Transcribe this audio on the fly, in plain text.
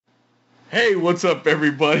Hey, what's up,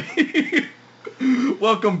 everybody?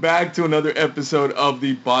 Welcome back to another episode of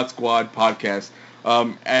the Bot Squad podcast.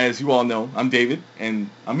 As you all know, I'm David, and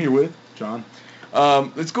I'm here with John.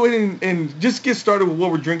 Let's go ahead and just get started with what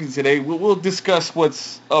we're drinking today. We'll discuss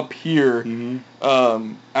what's up here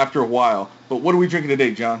after a while. But what are we drinking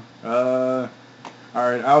today, John? All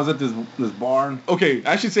right, I was at this bar. Okay,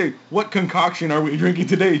 I should say, what concoction are we drinking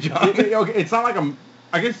today, John? Okay, it's not like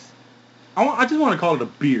I just want to call it a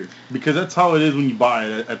beer because that's how it is when you buy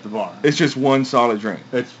it at the bar. It's just one solid drink.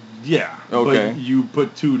 Okay. But you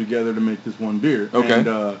put two together to make this one beer. Okay.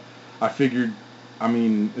 And I figured,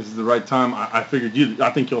 this is the right time. I figured I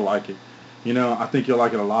think you'll like it. I think you'll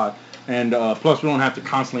like it a lot. And plus, we don't have to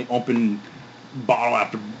constantly open bottle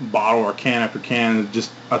after bottle or can after can.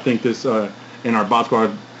 I think this in our Bot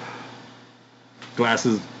Squad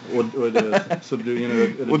glasses would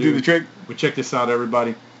subdue. We'll do the trick. But check this out,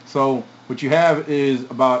 everybody. So what you have is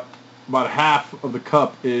about half of the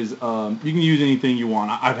cup is you can use anything you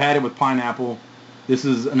want. I've had it with pineapple. This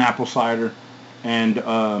is an apple cider, and get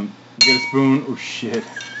a spoon. Oh shit!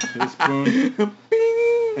 Get a spoon,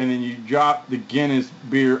 and then you drop the Guinness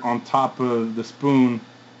beer on top of the spoon,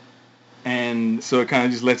 and so it kind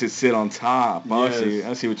of just lets it sit on top. Yes.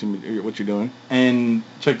 I see what you're doing. And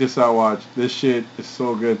check this out. Watch, this shit is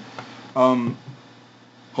so good. Hold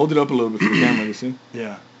it up a little bit for the camera to see.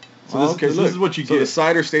 Yeah. So this is what you get. So the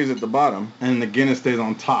cider stays at the bottom. And the Guinness stays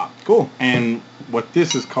on top. Cool. And what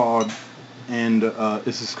this is called,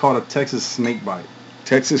 this is called a Texas snake bite.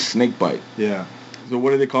 Texas snake bite. Yeah. So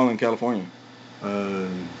what do they call it in California?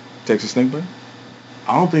 Texas snake bite?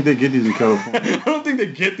 I don't think they get these in California. I don't think they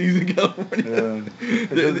get these in California.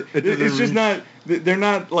 It's just not. They're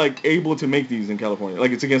not like able to make these in California.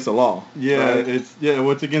 Like it's against the law. Yeah, right?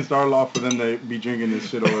 It's against our law for them to be drinking this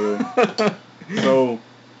shit over there. So.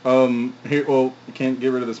 Here, well, you can't get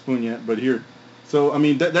rid of the spoon yet, but here. So,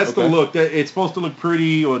 that's okay. the look. It's supposed to look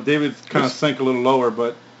pretty, or David's kind of sank a little lower,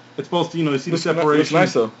 but it's supposed to, you see the separation. It's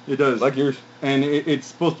nice, though. It does. Like yours. And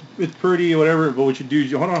it's pretty or whatever, but what you do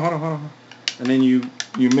is hold on. And then you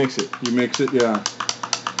mix it. You mix it, yeah.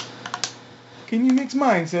 Can you mix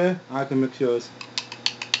mine, sir? I can mix yours.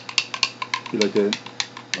 You like that?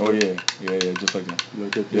 Oh, yeah, just like that. You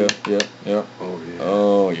like that? Yeah.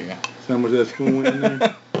 Oh, yeah. See how much that spoon went in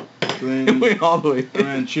there? It went all the way.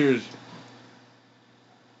 Man, cheers.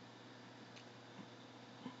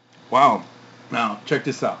 Wow. Now, check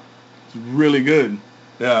this out. It's really good.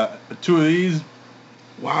 Yeah, two of these.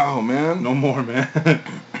 Wow, man. No more, man.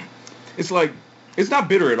 It's like, it's not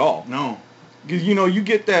bitter at all. No. Because, you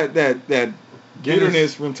get that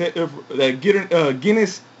bitterness from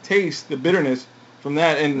Guinness taste, the bitterness from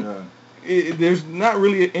that, and there's not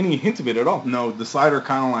really any hint of it at all. No, the cider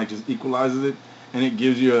kind of like just equalizes it, and it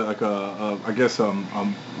gives you a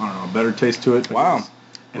better taste to it. Wow,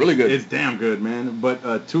 really good. It's damn good, man.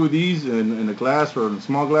 But two of these in a glass or a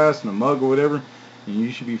small glass in a mug or whatever, and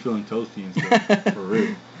you should be feeling toasty and stuff for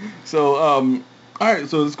real. So, all right,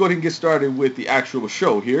 so let's go ahead and get started with the actual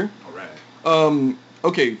show here. All right.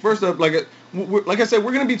 Okay, first up, like I said,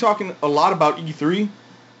 we're gonna be talking a lot about E3.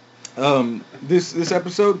 This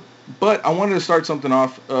episode. But I wanted to start something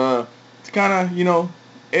off to kind of,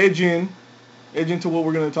 edge into what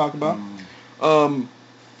we're going to talk about.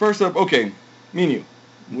 First up, okay, me and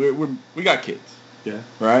you, we got kids. Yeah.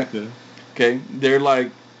 Right? Yeah. Okay, they're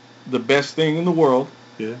like the best thing in the world.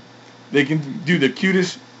 Yeah. They can do the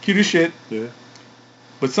cutest shit. Yeah.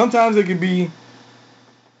 But sometimes they can be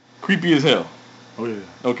creepy as hell. Oh yeah.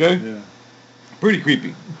 Okay? Yeah. Pretty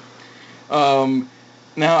creepy. Now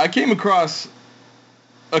I came across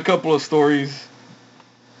a couple of stories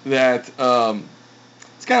that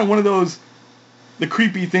it's kind of one of those the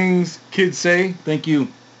creepy things kids say. Thank you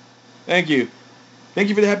for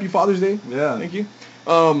the Happy Father's Day. Yeah. Thank you.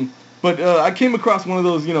 But I came across one of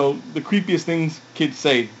those, the creepiest things kids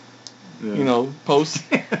say, posts,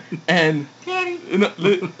 and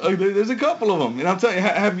there's a couple of them, and I'm telling you,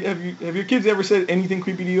 have your kids ever said anything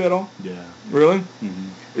creepy to you at all? Yeah. Really?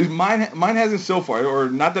 Mm-hmm. Mine hasn't so far, or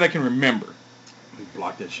not that I can remember.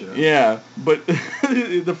 Block that shit out. Yeah, but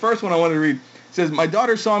the first one I wanted to read says, my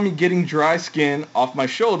daughter saw me getting dry skin off my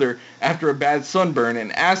shoulder after a bad sunburn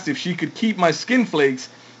and asked if she could keep my skin flakes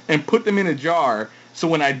and put them in a jar so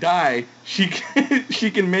when I die, she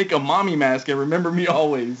can make a mommy mask and remember me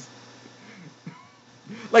always.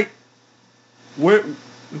 Like,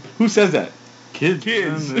 who says that? Kids,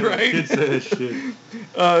 right? Kids say that shit.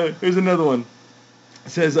 Here's another one.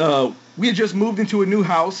 It says, we had just moved into a new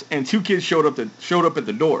house and two kids showed up at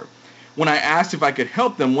the door. When I asked if I could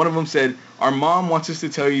help them, one of them said, our mom wants us to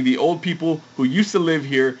tell you the old people who used to live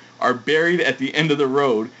here are buried at the end of the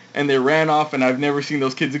road, and they ran off, and I've never seen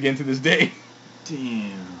those kids again to this day.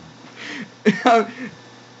 Damn.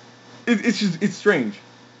 It's strange,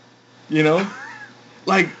 you know.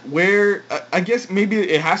 Like where I guess maybe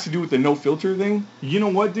it has to do with the no filter thing. You know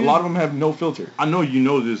what, dude? A lot of them have no filter. I know you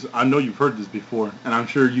know this. I know you've heard this before, and I'm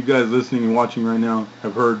sure you guys listening and watching right now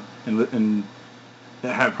have heard and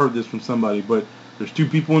have heard this from somebody. But there's two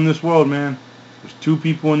people in this world, man. There's two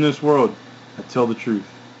people in this world that tell the truth.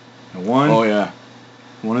 And one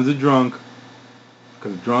is a drunk.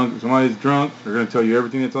 Because somebody's drunk, they're gonna tell you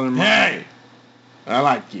everything that's on their mind. Hey, I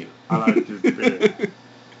like you. I like this spirit.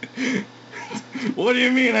 What do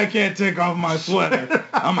you mean I can't take off my sweater?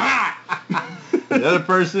 I'm hot. The other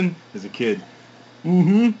person is a kid.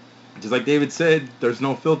 Mm-hmm. Just like David said, there's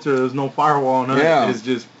no filter, there's no firewall, nothing. Yeah. It's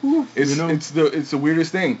just, poof, it's the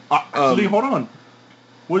weirdest thing. Actually, hold on.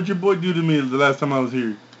 What did your boy do to me the last time I was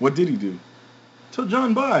here? What did he do? Tell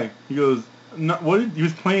John bye. He goes, no, he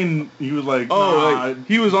was playing, he was like, like,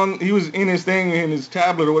 he was in his thing, in his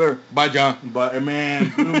tablet or whatever. Bye, John. But man,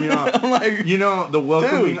 blew me off. I'm like, you know, the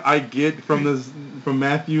welcoming dude. I get from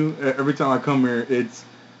Matthew every time I come here, it's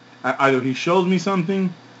either he shows me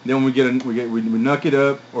something, then we knock it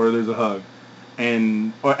up, or there's a hug,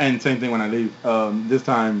 and same thing when I leave. That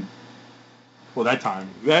time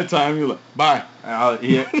you're like, bye.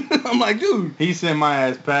 I'm like, dude. He sent my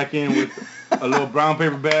ass packing with a little brown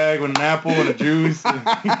paper bag with an apple and a juice.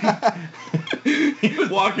 He was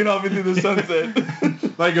walking off into the sunset.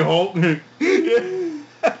 Like a Hulk.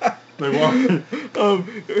 Like walking.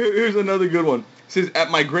 Here's another good one. It says,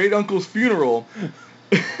 at my great uncle's funeral,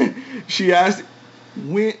 she asked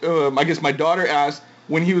when, I guess my daughter asked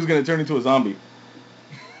when he was going to turn into a zombie.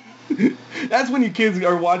 That's when you kids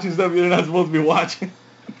are watching stuff you're not supposed to be watching.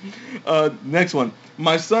 Next one.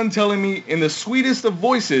 My son telling me in the sweetest of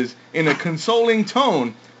voices, in a consoling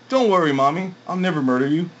tone, don't worry, Mommy, I'll never murder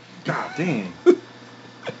you. God damn.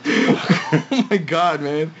 Oh my God,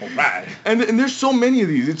 man. All right. And there's so many of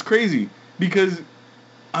these. It's crazy. Because,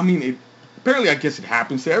 I mean, apparently I guess it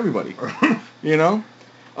happens to everybody. You know?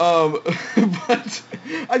 But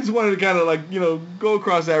I just wanted to kind of like, go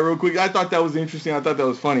across that real quick. I thought that was interesting. I thought that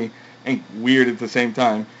was funny and weird at the same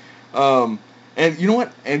time. And you know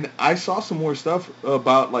what? And I saw some more stuff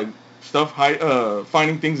about like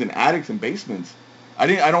finding things in attics and basements.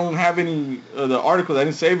 I don't have any the articles. I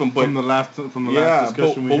didn't save them, but from the last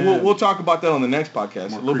discussion we had. We'll talk about that on the next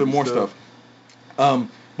podcast. A little bit more stuff.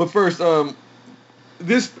 But first,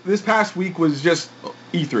 this past week was just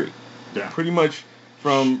E3. Yeah. Pretty much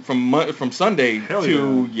from Sunday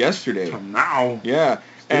to yesterday. From now. Yeah.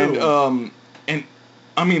 Still. And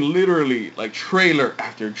I mean literally like trailer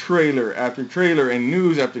after trailer after trailer and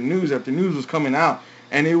news after news after news was coming out,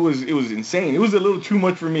 and it was insane. It was a little too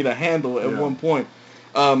much for me to handle at one point.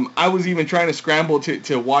 I was even trying to scramble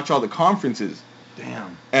to watch all the conferences.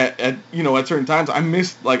 Damn. At certain times. I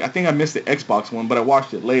think I missed the Xbox one, but I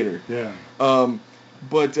watched it later. Yeah.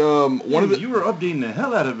 But you were updating the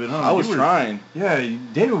hell out of it, huh? I was trying. Yeah,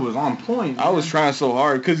 David was on point. Man. I was trying so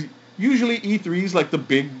hard because usually E3 is like the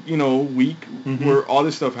big week where all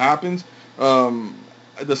this stuff happens.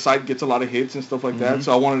 The site gets a lot of hits and stuff like that,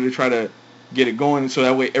 so I wanted to try to get it going so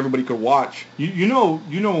that way everybody could watch. You know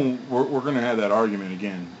we're gonna have that argument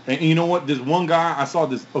again. And you know what? This one guy I saw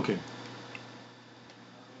this. Okay.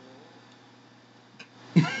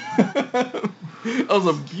 That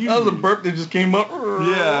was a burp that just came up.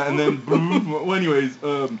 Yeah, and then well, anyways,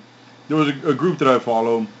 there was a group that I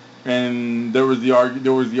follow, and there was the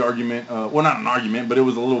argument. Well, not an argument, but it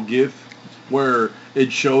was a little GIF where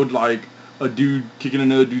it showed like a dude kicking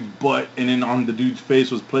another dude's butt, and then on the dude's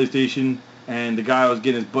face was PlayStation, and the guy who was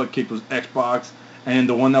getting his butt kicked was Xbox, and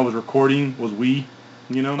the one that was recording was Wii.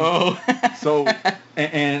 Oh. So,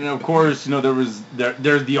 and of course,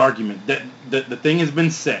 there's the argument that the thing has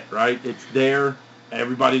been set, right? It's there.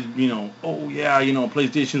 Everybody's, oh yeah,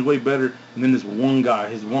 PlayStation's way better. And then this one guy,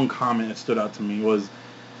 his one comment that stood out to me was,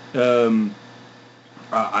 I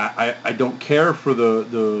don't care for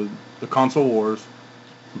the console wars,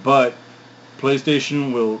 but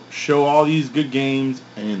PlayStation will show all these good games,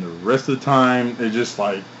 and the rest of the time they're just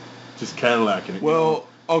Cadillacing it. Well.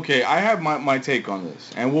 Okay, I have my take on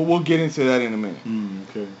this, and we'll get into that in a minute.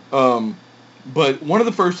 Okay. But one of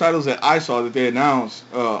the first titles that I saw that they announced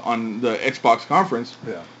on the Xbox conference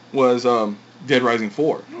was Dead Rising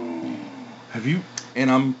 4. Have you? And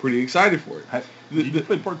I'm pretty excited for it. Did you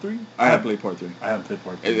play Part 3? I have played Part 3. I haven't played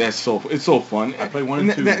Part 3. It's so fun. I played 1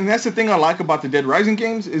 and 2. And that's the thing I like about the Dead Rising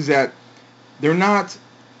games is that they're not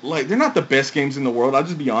the best games in the world. I'll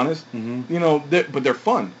just be honest. Mm-hmm. But they're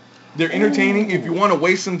fun. They're entertaining. If you want to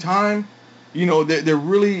waste some time, You know, they're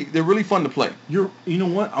really fun to play. You know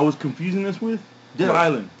what? I was confusing this with Dead What?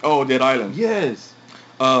 Island. Oh, Dead Island. Yes.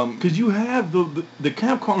 Um, Because you have the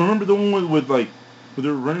Capcom. Remember the one with like where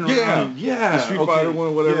they're running around? Yeah. The Street Fighter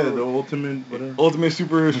one, whatever. Yeah, the Ultimate whatever. Ultimate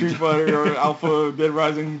Super Street Fighter or Alpha Dead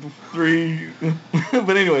Rising 3.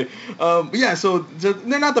 But anyway, yeah, so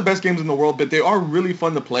they're not the best games in the world, but they are really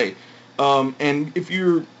fun to play. And if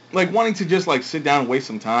you're like wanting to just like sit down and waste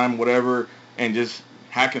some time, whatever, and just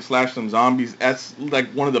hack and slash some zombies, that's like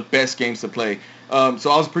one of the best games to play.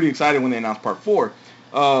 So I was pretty excited when they announced Part 4.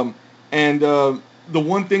 The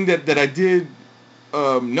one thing that I did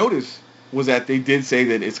notice was that they did say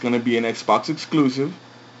that it's going to be an Xbox exclusive.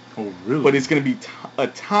 Oh, really? But it's going to be a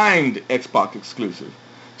timed Xbox exclusive.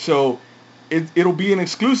 So it'll be an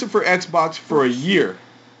exclusive for Xbox for a year.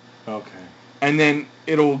 Okay. And then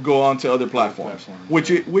it'll go on to other platforms.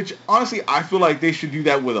 Yeah. Which honestly, I feel like they should do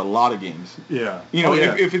that with a lot of games. Yeah. You know,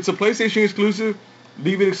 if it's a PlayStation exclusive,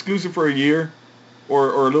 leave it exclusive for a year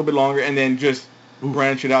or a little bit longer, and then just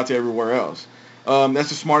branch it out to everywhere else. That's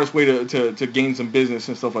the smartest way to gain some business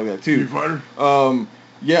and stuff like that too. Street Fighter?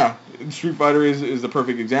 Yeah, Street Fighter is the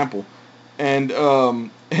perfect example. And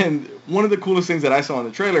one of the coolest things that I saw in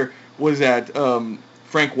the trailer was that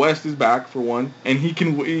Frank West is back for one, and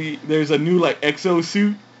there's a new like exo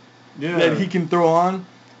suit that he can throw on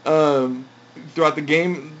throughout the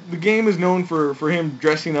game. The game is known for him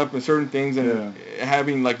dressing up in certain things and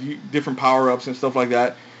having like different power-ups and stuff like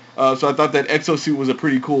that. So I thought that exosuit was a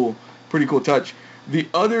pretty cool touch. The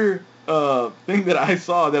other thing that I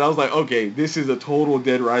saw that I was like, okay, this is a total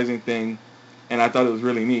Dead Rising thing, and I thought it was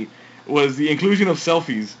really neat, was the inclusion of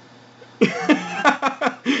selfies.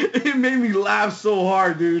 It made me laugh so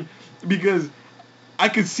hard, dude, because I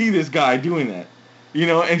could see this guy doing that, you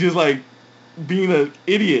know, and just like being an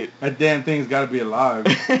idiot. That damn thing's got to be alive.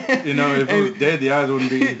 You know, if it was dead, the eyes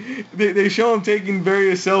wouldn't be. They show him taking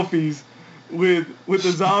various selfies with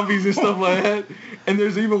the zombies and stuff like that. And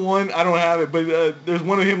there's even one, I don't have it, but there's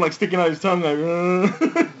one of him like sticking out his tongue like.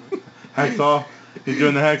 Hacksaw. He's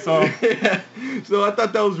doing the hacksaw. Yeah. So I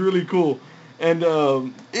thought that was really cool, and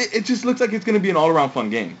it just looks like it's gonna be an all-around fun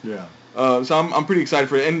game. Yeah. So I'm pretty excited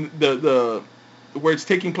for it, and the where it's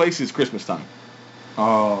taking place is Christmas time.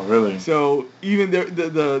 Oh, really? So even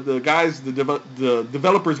the guys, the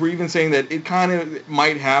developers were even saying that it kind of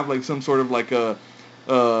might have like some sort of like a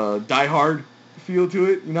Die Hard feel to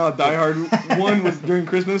it. You know how Die Hard 1 was during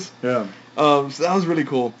Christmas? Yeah. So that was really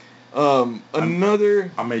cool. I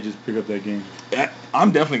may just pick up that game.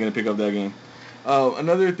 I'm definitely going to pick up that game.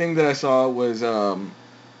 Another thing that I saw was it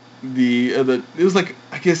was like,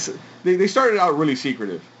 I guess, they started out really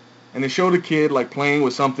secretive. And they showed a kid like playing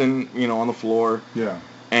with something, you know, on the floor. Yeah.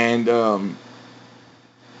 And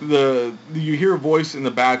you hear a voice in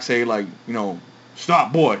the back say like, you know,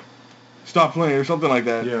 stop boy, stop playing or something like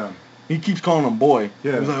that. Yeah. He keeps calling him boy.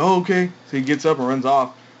 Yeah. He's like, oh, okay. So he gets up and runs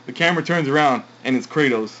off. The camera turns around and it's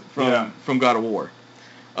Kratos from God of War.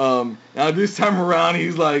 Now this time around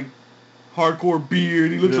he's like hardcore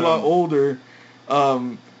beard. He looks a lot older.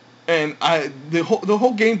 And the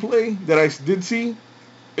whole gameplay that I did see,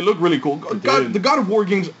 it looked really cool. The God of War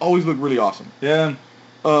games always look really awesome. Yeah.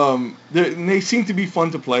 They seem to be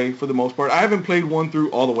fun to play for the most part. I haven't played one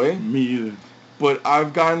through all the way. Me either. But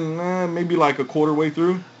I've gotten maybe like a quarter way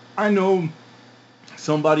through. I know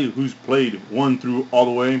somebody who's played one through all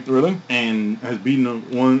the way. Really? And has beaten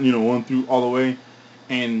one through all the way.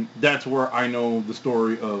 And that's where I know the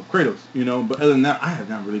story of Kratos, you know. But other than that, I have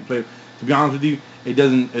not really played. To be honest with you, it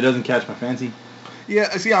doesn't catch my fancy. Yeah,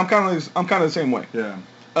 see, I'm kind of the same way. Yeah.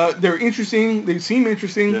 They're interesting. They seem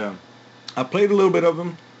interesting. Yeah. I played a little bit of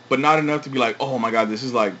them, but not enough to be like, oh my god, this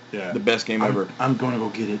is like the best game ever. I'm gonna go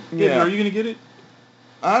get it. Yeah. Are you gonna get it?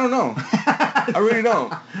 I don't know. I really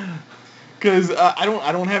don't. Because I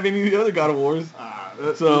don't have any of the other God of Wars.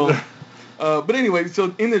 So, but anyway,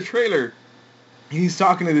 so in the trailer, he's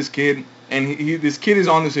talking to this kid, and this kid is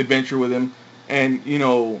on this adventure with him, and you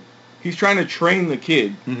know, he's trying to train the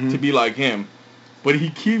kid to be like him, but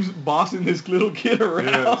he keeps bossing this little kid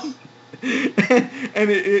around,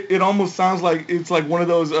 and it almost sounds like it's like one of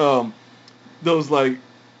those like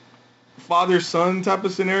father-son type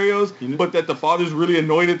of scenarios, but that the father's really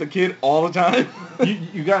annoyed at the kid all the time.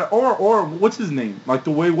 you got or what's his name? Like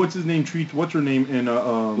the way what's his name treats what's her name in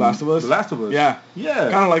Last of Us. The Last of Us. Yeah.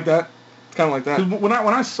 Kind of like that. It's kind of like that. 'Cause when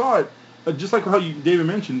I saw it, just like how David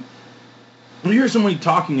mentioned, when you hear somebody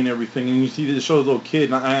talking and everything, and you see that it shows a little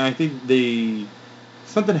kid, and I think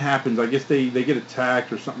something happens. I guess they get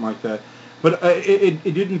attacked or something like that. But it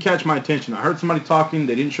didn't catch my attention. I heard somebody talking.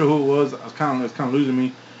 They didn't show who it was. It was kind of losing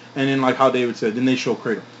me. And then like how David said, then they show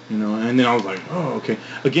Kratos, you know, and then I was like, oh, okay.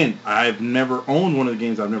 Again, I've never owned one of the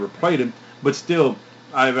games. I've never played it, but still,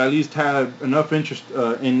 I've at least had enough interest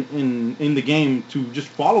in the game to just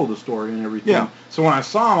follow the story and everything. Yeah. So when I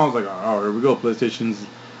saw him, I was like, oh, here we go. PlayStation's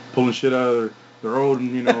pulling shit out of their old,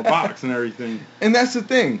 you know, box and everything. And that's the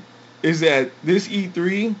thing, is that this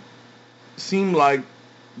E3 seemed like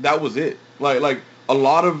that was it. Like a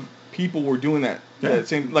lot of people were doing that. Yeah. That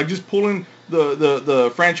same, like just pulling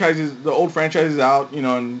the franchises, the old franchises out, you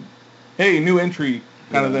know, and hey, new entry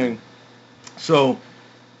kind of thing. So,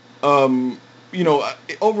 you know,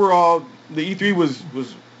 overall the E3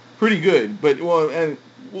 was pretty good, but and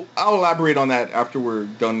I'll elaborate on that after we're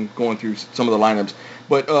done going through some of the lineups.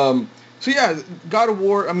 But so yeah, God of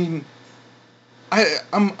War. I mean,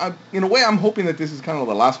 I'm in a way I'm hoping that this is kind of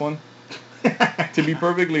the last one. To be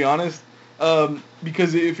perfectly honest,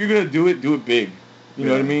 because if you're gonna do it big. You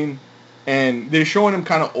know what I mean? And they're showing him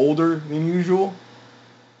kind of older than usual.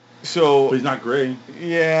 So but he's not gray.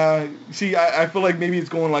 Yeah. See, I feel like maybe it's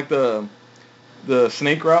going like the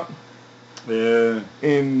Snake route. Yeah.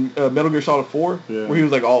 In Metal Gear Solid 4, where he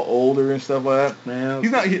was like all older and stuff like that. Man,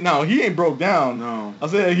 he's not. He ain't broke down. No. I'll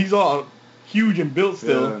say he's all huge and built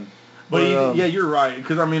still. Yeah. But yeah, you're right.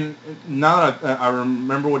 Because I mean, now that I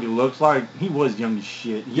remember what he looks like, he was young as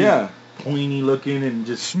shit. Pointy looking and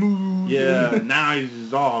just smooth. Yeah. Now he's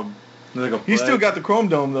just all like a. He still got the chrome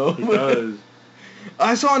dome though. He does.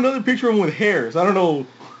 I saw another picture of him with hair, so I don't know.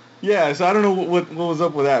 Yeah, so I don't know what was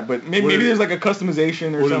up with that, but maybe there's like a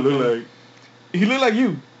customization or something. What did he look like? He looked like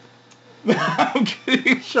you. I'm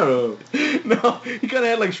kidding. Shut up. No, he kind of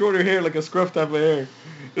had like shorter hair, like a scruff type of hair.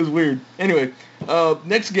 It was weird. Anyway,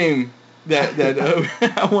 next game that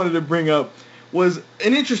I wanted to bring up was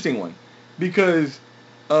an interesting one because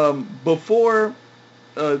before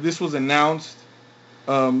this was announced,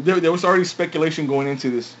 there was already speculation going into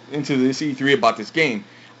this E3 about this game.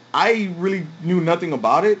 I really knew nothing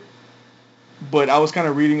about it, but I was kind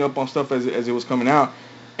of reading up on stuff as it was coming out,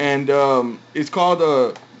 and it's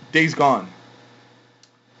called Days Gone.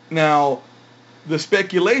 Now, the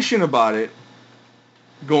speculation about it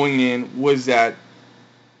going in was that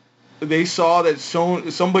they saw that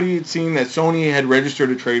somebody had seen that Sony had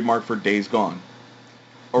registered a trademark for Days Gone.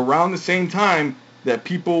 Around the same time that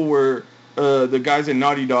people were, the guys at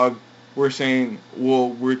Naughty Dog were saying, well,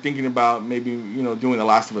 we're thinking about maybe, you know, doing The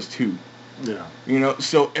Last of Us 2. Yeah. You know,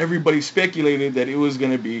 so everybody speculated that it was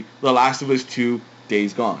going to be The Last of Us 2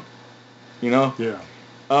 Days Gone. You know? Yeah.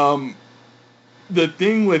 The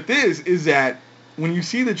thing with this is that when you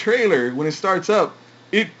see the trailer, when it starts up,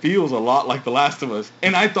 it feels a lot like The Last of Us.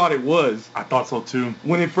 And I thought it was. I thought so too.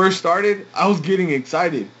 When it first started, I was getting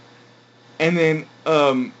excited. And then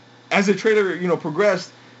as the trailer, you know,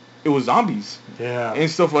 progressed, it was zombies. Yeah. And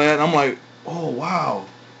stuff like that. And I'm like, oh, wow.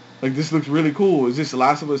 Like, this looks really cool. Is this The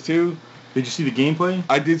Last of Us 2? Did you see the gameplay?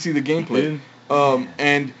 I did see the gameplay.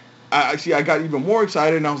 And I got even more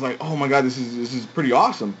excited, and I was like, oh, my God, this is pretty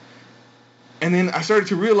awesome. And then I started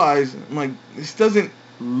to realize, I'm like, this doesn't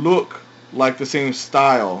look like the same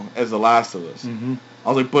style as The Last of Us. Mm-hmm. I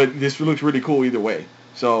was like, but this looks really cool either way.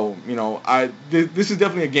 So, you know, this is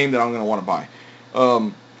definitely a game that I'm going to want to buy.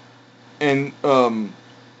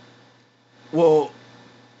 Well,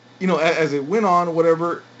 you know, as it went on,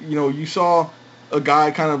 whatever, you know, you saw a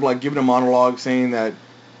guy kind of like giving a monologue saying that,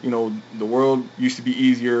 you know, the world used to be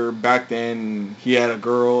easier back then. And he had a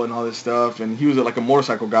girl and all this stuff, and he was like a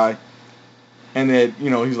motorcycle guy. And that, you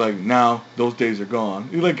know, he's like, now those days are gone.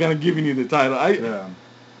 He's like kind of giving you the title.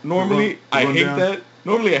 Normally, I hate that.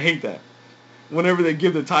 Normally, I hate that. Whenever they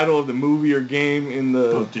give the title of the movie or game in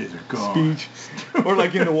the speech, or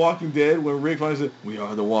like in The Walking Dead when Rick finally said, "We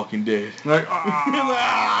are the Walking Dead." Like, come on.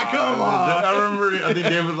 I remember. I think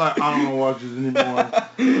Dave was like, "I don't want to watch this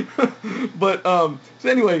anymore." But so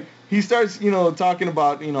anyway, he starts, you know, talking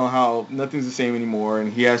about, you know, how nothing's the same anymore,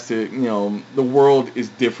 and he has to, you know, the world is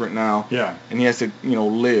different now. Yeah. And he has to, you know,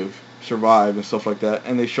 live, survive, and stuff like that.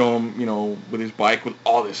 And they show him, you know, with his bike with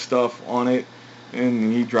all this stuff on it,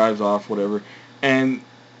 and he drives off, whatever. And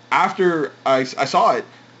after I saw it,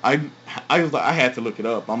 I was like, I had to look it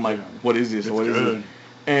up. I'm like, what is this? What is it?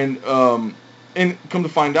 And come to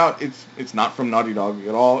find out, it's not from Naughty Dog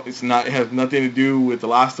at all. It has nothing to do with The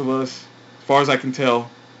Last of Us, as far as I can tell.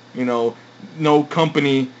 You know, no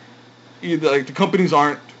company, either, like the companies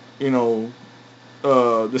aren't, you know,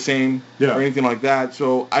 the same or anything like that.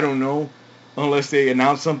 So I don't know, unless they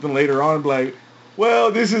announce something later on, like,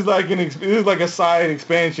 well, this is like a side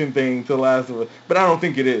expansion thing to The Last of Us, but I don't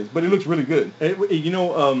think it is. But it looks really good. You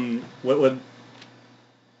know, what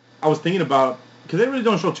I was thinking about, because they really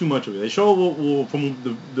don't show too much of it. They show well from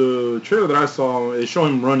the trailer that I saw, they show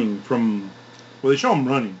him running from. Well, they show him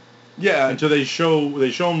running. Yeah. Until they show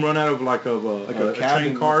him run out of a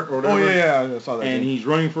train cart or whatever. Oh yeah, I saw that. And he's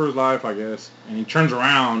running for his life, I guess. And he turns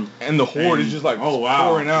around, and the horde is just like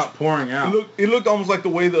pouring out. It looked almost like the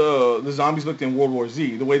way the zombies looked in World War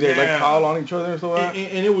Z. The way they like pile on each other and stuff like that.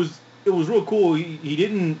 And it was real cool. He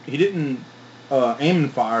didn't aim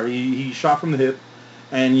and fire. He shot from the hip,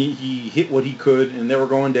 and he hit what he could, and they were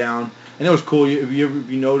going down. And it was cool. If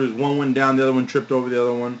you noticed, one went down, the other one tripped over the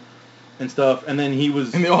other one. And stuff, and then he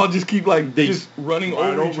was, and they all just keep just running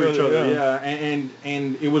over each other. Yeah,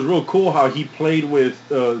 and it was real cool how he played with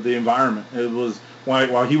the environment. It was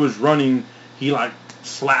while he was running, he like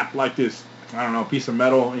slapped like this, I don't know, piece of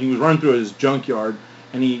metal, and he was running through his junkyard,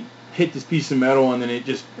 and he hit this piece of metal, and then it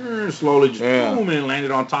just slowly just boom, and it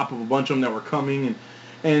landed on top of a bunch of them that were coming,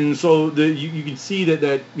 and so you can see that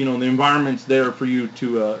the environment's there for you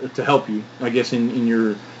to help you, I guess, in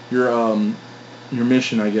your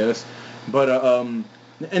mission, I guess. But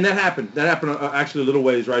and that happened. That happened actually a little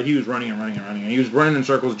ways, right? He was running and he was running in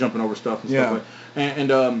circles, jumping over stuff and stuff like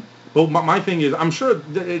that. But my thing is, I'm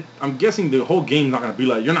guessing the whole game's not gonna be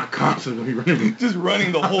like, you're not constantly running, just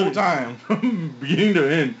running the whole time from beginning to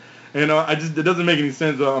end. And it doesn't make any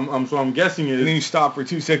sense. So I'm guessing it. And then you stop for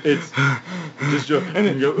 2 seconds. It's just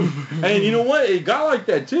and you know what? It got like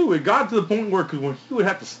that too. It got to the point where, because when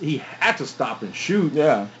he had to stop and shoot.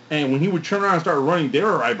 Yeah. And when he would turn around and start running, they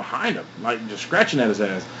were right behind him, like just scratching at his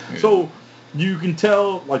ass. Yeah. So you can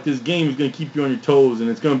tell like this game is going to keep you on your toes, and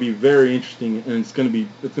it's going to be very interesting, and it's going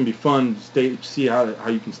to be fun to see how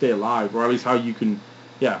you can stay alive, or at least how you can.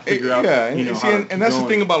 Yeah, figure out. Yeah, and that's the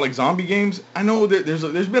thing about like zombie games. I know that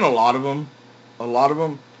there's been a lot of them,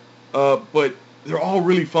 but they're all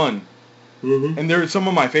really fun, and they're some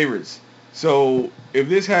of my favorites. So if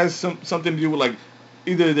this has something to do with like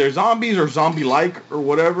either they're zombies or zombie-like or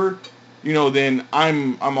whatever, then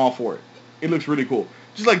I'm all for it. It looks really cool.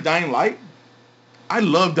 Just like Dying Light. I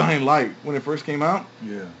loved Dying Light when it first came out.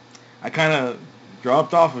 Yeah. I kind of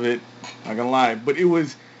dropped off of it. Not gonna lie, but it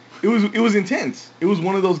was intense. It was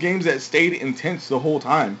one of those games that stayed intense the whole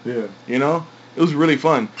time. Yeah. It was really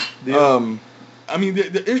fun. Yeah. I mean,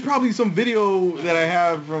 there's probably some video that I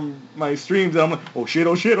have from my streams that I'm like, oh shit.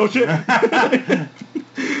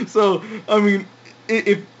 So, I mean,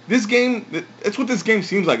 if this game, that's what this game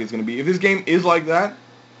seems like it's going to be. If this game is like that,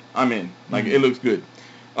 I'm in. Like, it looks good.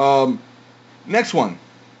 Next one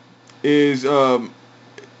is, ever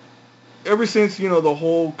since, the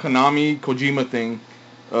whole Konami, Kojima thing,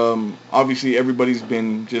 obviously everybody's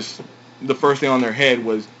been just, the first thing on their head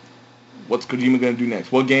was, what's Kojima going to do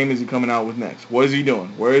next? What game is he coming out with next? What is he doing?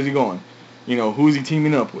 Where is he going? Who's he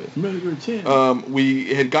teaming up with?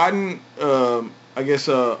 We had gotten, I guess,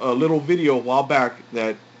 a little video a while back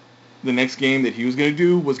that the next game that he was going to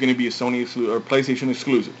do was going to be a Sony or PlayStation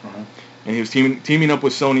exclusive. Uh-huh. And he was teaming up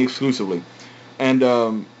with Sony exclusively. And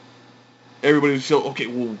everybody was still, okay,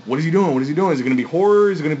 well, what is he doing? What is he doing? Is it going to be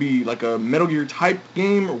horror? Is it going to be like a Metal Gear type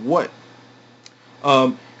game or what?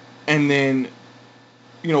 And then,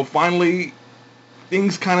 finally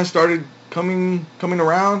things kind of started coming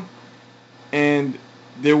around, and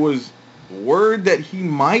there was word that he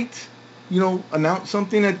might, announce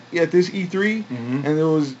something at this E3, and there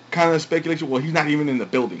was kind of speculation, well, he's not even in the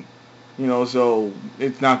building, so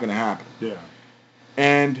it's not going to happen. Yeah.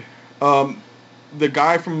 And the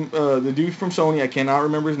guy from, the dude from Sony, I cannot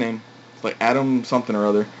remember his name. It's like Adam something or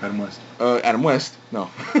other. Adam West. Adam West? No.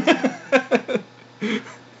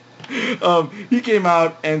 He came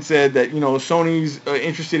out and said that, Sony's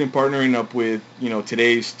interested in partnering up with,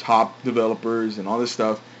 today's top developers and all this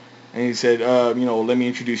stuff. And he said, let me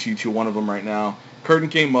introduce you to one of them right now. Curtain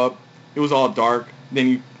came up. It was all dark.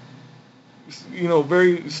 Then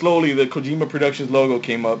very slowly the Kojima Productions logo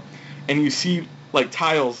came up. And you see, like,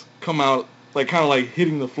 tiles come out, like, kind of like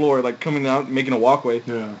hitting the floor, like coming out, making a walkway.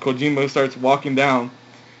 Yeah. Kojima starts walking down,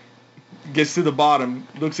 gets to the bottom,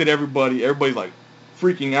 looks at everybody. Everybody's like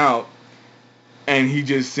freaking out. And he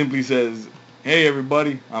just simply says, hey,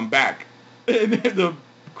 everybody, I'm back. And the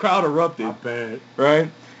crowd erupted. Not bad. Right?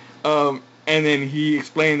 And then he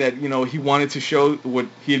explained that, he wanted to show what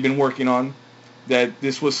he had been working on, that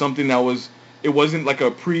this was something that was, it wasn't like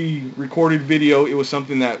a pre-recorded video. It was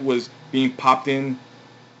something that was being popped in,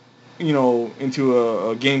 into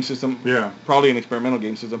a game system. Yeah. Probably an experimental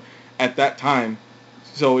game system at that time.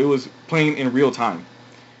 So it was playing in real time.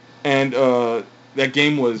 And that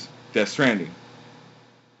game was Death Stranding.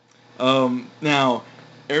 Now,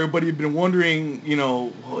 everybody had been wondering,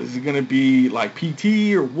 well, is it going to be like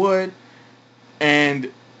PT or what?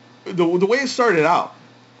 And the way it started out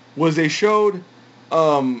was they showed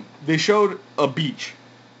they showed a beach,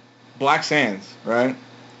 black sands, right?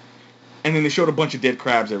 And then they showed a bunch of dead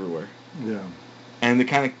crabs everywhere. Yeah. And the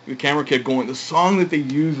camera kept going. The song that they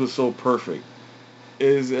used was so perfect.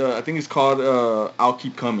 I think it's called "I'll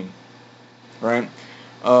Keep Coming," right?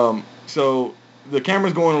 So the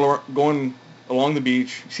camera's going along the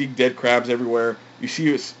beach. You see dead crabs everywhere. You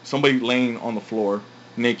see somebody laying on the floor,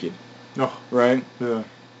 naked. Oh. Right? Yeah.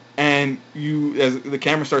 And as the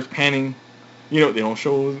camera starts panning, they don't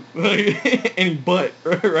show any butt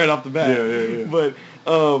right off the bat. Yeah. But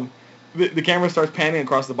the camera starts panning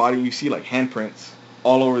across the body. And you see like handprints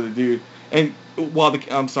all over the dude. And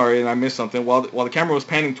I'm sorry, and I missed something. While the camera was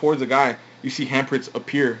panning towards the guy, you see handprints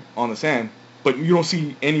appear on the sand, but you don't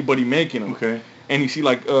see anybody making them. Okay. And you see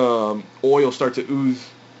like oil start to ooze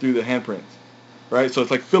through the handprints, right? So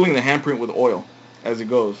it's like filling the handprint with oil as it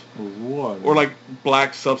goes. What? Or like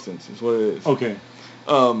black substance is what it is. Okay.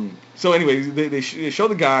 So anyways, they show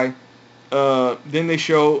the guy. Then they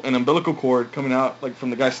show an umbilical cord coming out like from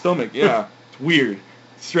the guy's stomach. Yeah, it's weird,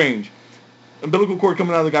 strange. Umbilical cord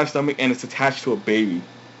coming out of the guy's stomach, and it's attached to a baby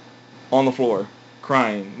on the floor,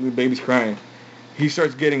 crying. The baby's crying. He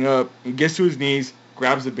starts getting up. He gets to his knees,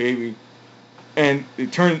 grabs the baby, and the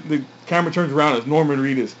camera turns around as Norman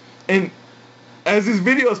Reedus. And as this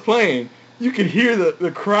video is playing, you can hear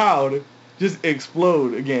the crowd just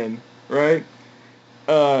explode again, right?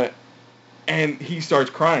 And he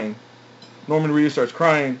starts crying. Norman Reedus starts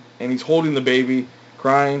crying, and he's holding the baby,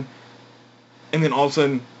 crying, and then all of a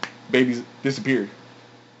sudden, baby's disappeared.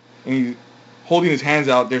 And he's holding his hands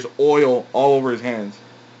out. There's oil all over his hands.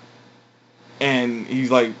 And he's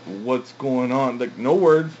like, what's going on? Like, no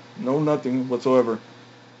words, no nothing whatsoever.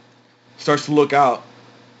 Starts to look out.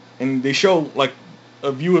 And they show, like,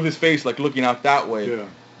 a view of his face, like, looking out that way. Yeah.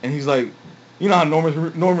 And he's like, you know how Norman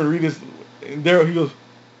Reedus, there he goes,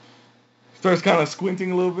 starts kind of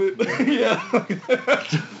squinting a little bit. Yeah.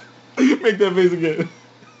 Make that face again.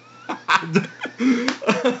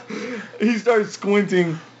 He starts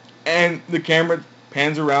squinting, and the camera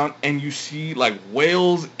pans around, and you see like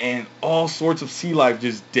whales and all sorts of sea life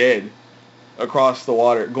just dead across the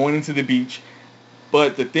water going into the beach.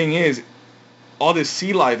 But the thing is, all this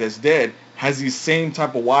sea life that's dead has these same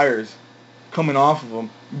type of wires coming off of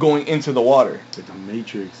them going into the water. It's like the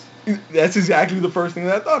Matrix. That's exactly the first thing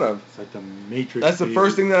that I thought of. It's like the Matrix. That's the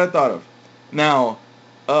first thing that I thought of. Now,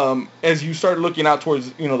 as you start looking out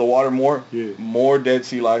towards the water more, more dead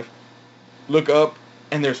sea life. Look up,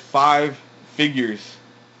 and there's 5 figures,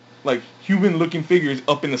 like human-looking figures,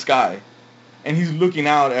 up in the sky, and he's looking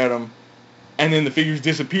out at them, and then the figures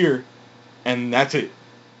disappear, and that's it.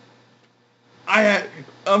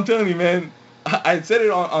 I'm telling you, man, I said it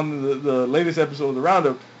on the latest episode of the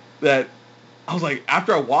Roundup that I was like,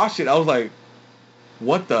 after I watched it, I was like,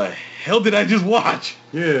 what the hell did I just watch?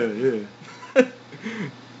 Yeah.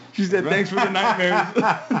 She said, thanks for the nightmares.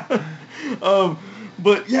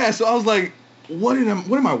 But yeah, so I was like, what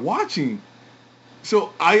am I watching?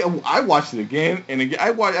 So I watched it again and again.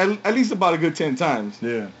 I watched at least about a good 10 times.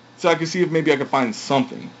 Yeah. So I could see if maybe I could find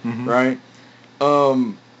something, mm-hmm. right?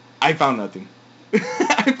 I found nothing.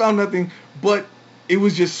 I found nothing, but it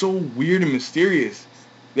was just so weird and mysterious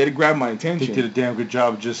that it grabbed my attention. They did a damn good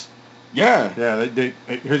job just... Yeah. Yeah,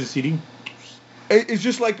 here's a CD. It's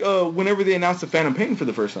just like whenever they announced the Phantom Pain for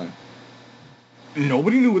the first time.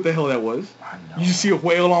 Nobody knew what the hell that was. I know. You just see a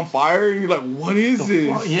whale on fire, and you're like, what is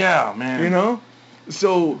this? Yeah, man.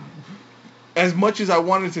 So, as much as I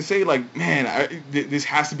wanted to say, like, man, this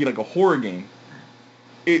has to be like a horror game,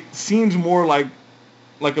 it seems more like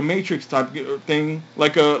a Matrix type thing,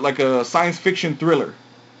 like a science fiction thriller,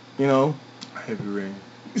 Heavy Rain.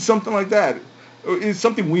 Something like that. It's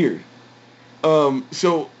something weird.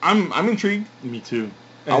 So I'm intrigued. Me too.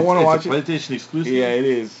 I want to watch it. PlayStation exclusive. Yeah, it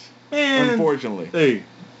is. Man, unfortunately. Hey,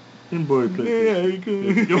 boy, PlayStation. Yeah, you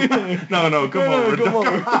could. No, come on.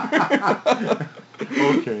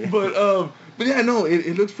 Okay. But yeah, no,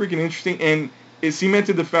 it looks freaking interesting, and it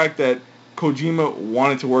cemented the fact that Kojima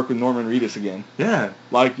wanted to work with Norman Reedus again. Yeah.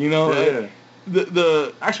 Like, Yeah.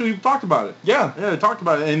 The actually, we've talked about it. Yeah. Yeah, talked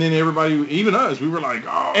about it, and then everybody, even us, we were like,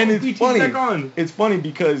 oh, and it's funny. Back on. It's funny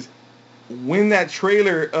because when that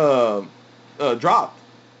trailer dropped,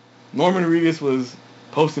 Norman Reedus was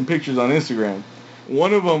posting pictures on Instagram.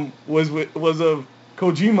 One of them was of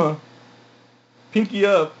Kojima, pinky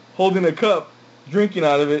up, holding a cup, drinking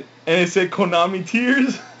out of it, and it said Konami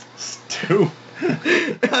Tears. Stupid.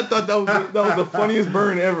 I thought that was the funniest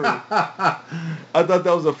burn ever. I thought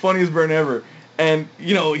that was the funniest burn ever. And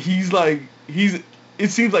it seems like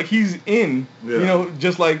he's in,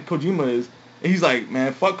 just like Kojima is. And he's like,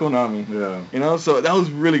 man, fuck Konami. Yeah. So that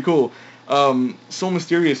was really cool. So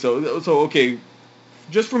mysterious. So okay,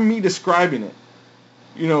 just from me describing it,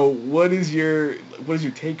 what is your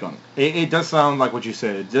take on it? It does sound like what you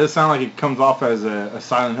said. It does sound like it comes off as a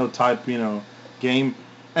Silent Hill type, game.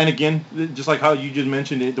 And again, just like how you just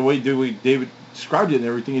mentioned it, the way David described it and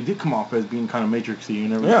everything, it did come off as being kind of Matrixy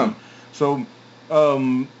and everything. Yeah. So,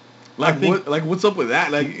 what's up with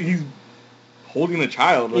that? Like, he's holding a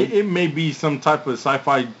child. Like, it may be some type of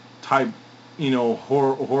sci-fi type,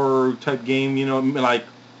 horror type game. Like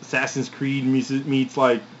Assassin's Creed meets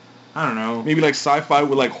like, I don't know. Maybe like sci-fi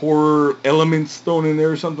with like horror elements thrown in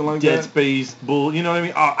there or something like that. Dead Space, you know what I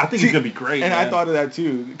mean? I think it's gonna be great. And man. I thought of that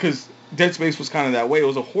too, because Dead Space was kind of that way. It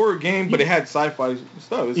was a horror game, but it had sci-fi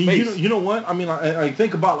stuff. It's space. You know what? I mean, I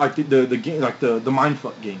think about like the game, like the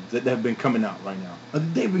mindfuck games that have been coming out right now.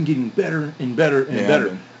 They've been getting better and better and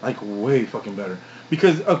better, like way fucking better.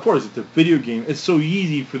 Because of course, it's a video game. It's so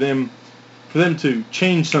easy for them to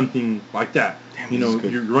change something like that. Damn,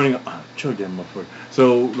 you're running. Chug that motherfucker.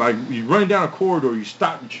 So like you're running down a corridor, you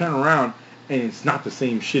stop, you turn around, and it's not the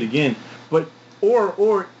same shit again. But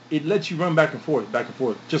or it lets you run back and forth,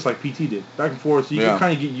 just like PT did, back and forth. So you can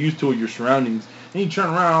kind of get used to your surroundings. And you turn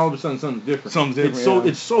around, all of a sudden something's different.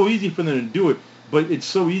 It's so easy for them to do it, but it's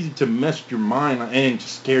so easy to mess with your mind and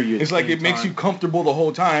just scare you. It's like it makes you comfortable the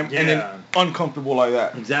whole time, and then uncomfortable like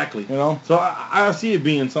that. Exactly. So I see it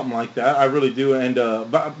being something like that. I really do. And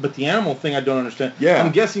but the animal thing, I don't understand. Yeah.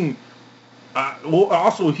 I'm guessing.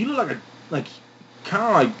 Also, he looked like kind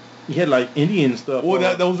of like he had like Indian stuff.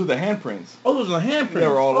 Well, those were the handprints. Oh, those are the handprints. They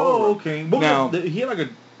were all over. Oh, okay. Well, now he had like a.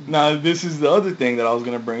 Now this is the other thing that I was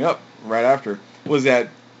gonna bring up right after was that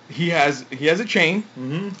he has a chain.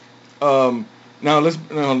 Mm-hmm. Now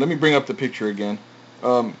let me bring up the picture again.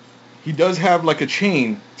 He does have like a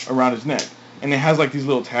chain around his neck, and it has like these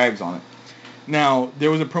little tags on it. Now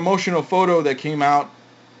there was a promotional photo that came out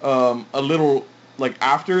a little like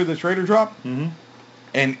after the trailer drop,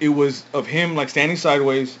 and it was of him like standing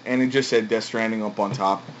sideways, and it just said Death Stranding up on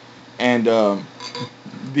top, and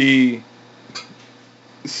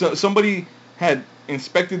somebody had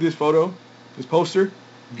inspected this photo, this poster,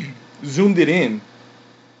 zoomed it in,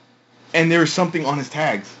 and there was something on his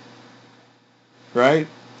tags. Right?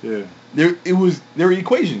 Yeah. There were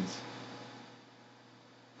equations.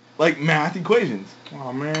 Like math equations.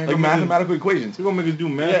 Oh man. Like mathematical equations. You gonna make us do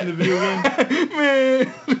math in the video game?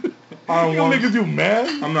 Man. You gonna make us do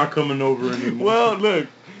math? I'm not coming over anymore. Well, look.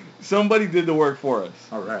 Somebody did the work for us.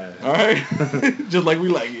 All right. Just like we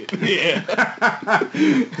like it. Yeah.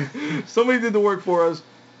 Somebody did the work for us,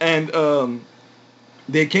 and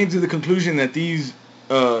they came to the conclusion that these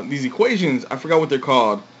equations, I forgot what they're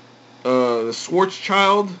called, the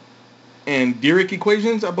Schwarzschild and Dirac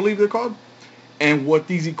equations, I believe they're called. And what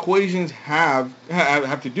these equations have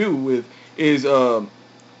to do with is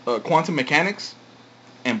quantum mechanics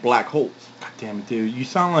and black holes. God damn it, David! You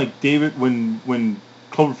sound like David when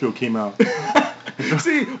Cloverfield came out.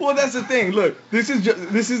 See, well, that's the thing. Look, this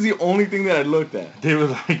is the only thing that I looked at. They were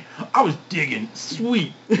like, I was digging,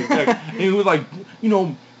 sweet. And it was like,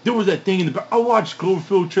 there was that thing in the back. I watched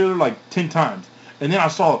Cloverfield trailer like 10 times. And then I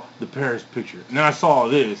saw the Paris picture. And then I saw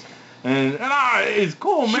this. And it's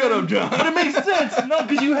cool, man. Shut up, John. But it makes sense. No,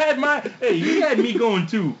 because you had me going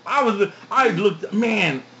too. I looked,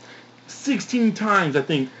 man, 16 times I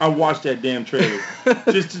think I watched that damn trailer.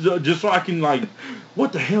 just so I can like,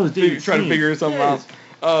 what the hell is David trying to figure something out?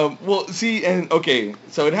 Well, see, and okay,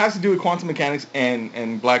 so it has to do with quantum mechanics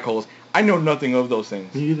and black holes. I know nothing of those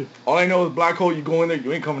things. Me either. All I know is black hole. You go in there,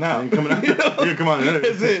 you ain't coming out. You ain't coming out. You're come on.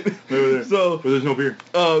 That's it. Over there. So, but there's no beer.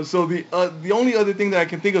 So the only other thing that I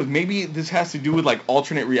can think of, maybe this has to do with like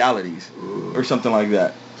alternate realities or something like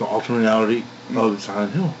that. So alternate reality of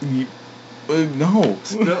Silent Hill. No.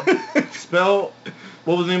 Spell.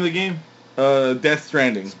 What was the name of the game? Death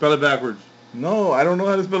Stranding. Spell it backwards. No, I don't know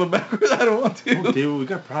how to spell it backwards. I don't want to. Oh, dude, we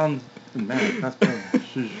got problems in math. Not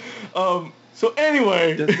spelling. So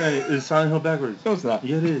anyway, Death Stranding is Silent Hill backwards. No, it's not.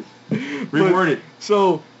 Yeah, it is. Reword it.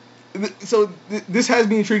 So this has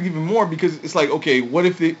me intrigued even more because it's like, okay, what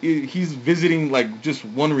if he's visiting like just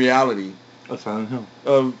one reality of Silent Hill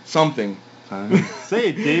of something? Silent Hill. Say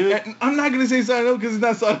it, David. I'm not gonna say Silent Hill because it's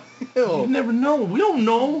not Silent Hill. You never know. We don't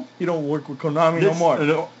know. You don't work with Konami no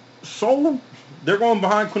more. So they're going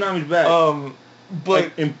behind Konami's back.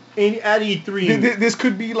 But like at E3, this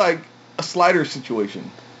could be like a slider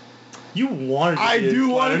situation. You wanted to I do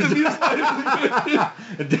want it to be a slider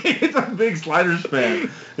situation. David's a big sliders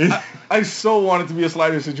fan. I so want it to be a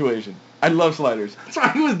slider situation. I love sliders. That's why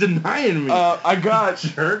he was denying me. I got...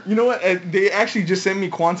 Sure. You know what? They actually just sent me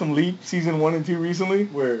Quantum Leap Season 1 and 2 recently.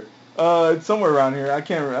 Where? It's somewhere around here. I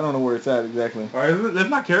don't know where it's at exactly. All right, let's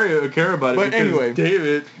not care about it. But anyway,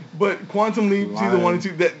 David. But Quantum Leap, season 1 and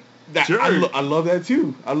 2, that Sure. I love that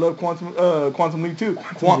too. I love Quantum Leap too.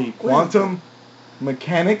 Leap. Quantum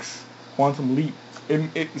mechanics, Quantum Leap.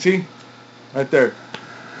 See, right there.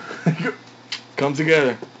 Come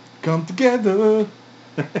together.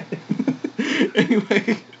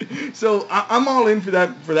 Anyway, so I'm all in for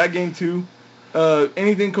that game too.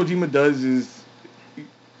 Anything Kojima does is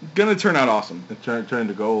gonna turn out awesome. Turn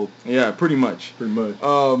to gold. Yeah, pretty much. But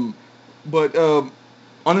on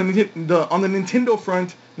the Nintendo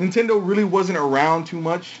front, Nintendo really wasn't around too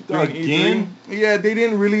much during E3. Yeah,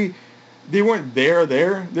 they weren't there.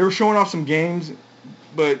 They were showing off some games,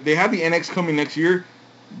 but they have the NX coming next year.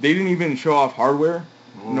 They didn't even show off hardware.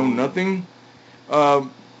 No, nothing.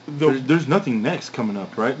 There's nothing next coming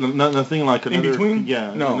up, right? Nothing like another... In between?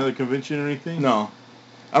 Yeah, no. Another convention or anything? No.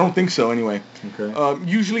 I don't think so, anyway. Okay.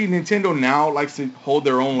 Usually Nintendo now likes to hold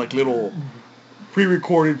their own, like, little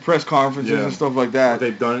pre-recorded press conferences and stuff like that.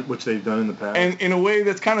 Which they've done in the past. And in a way,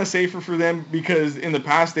 that's kind of safer for them because in the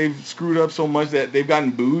past they've screwed up so much that they've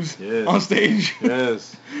gotten booze on stage.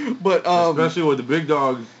 Yes. But especially with the big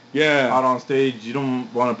dogs out on stage, you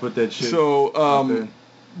don't want to put that shit out there.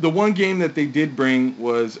 The one game that they did bring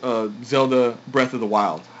was Zelda Breath of the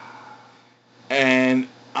Wild. And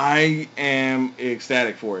I am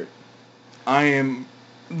ecstatic for it. I am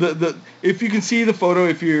if you can see the photo,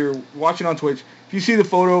 if you're watching on Twitch, if you see the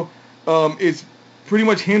photo, it's pretty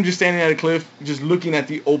much him just standing at a cliff, just looking at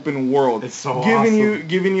the open world. It's so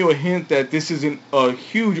giving you a hint that this is a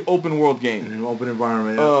huge open world game. In an open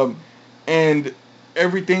environment. Yeah. And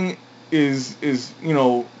everything is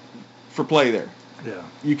for play there. Yeah.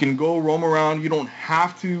 You can go roam around. You don't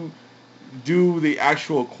have to do the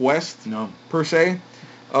actual quest per se.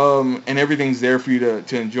 And everything's there for you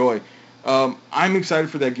to enjoy. I'm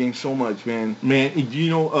excited for that game so much, man. Man,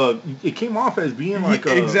 it came off as being like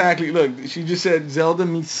exactly. Look, she just said Zelda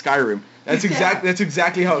meets Skyrim. That's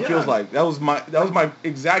exactly how it feels like. That was my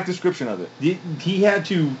exact description of it. He had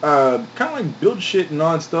to kind of like build shit and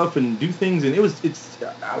all that stuff and do things, and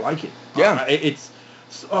I like it. Yeah.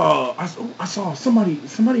 I saw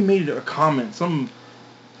somebody made a comment, some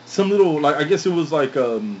little, like, I guess it was like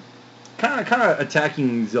kind of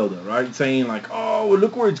attacking Zelda, right? Saying like, oh, well,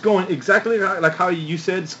 look where it's going, exactly like how you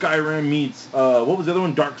said Skyrim meets what was the other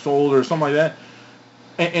one, Dark Souls or something like that.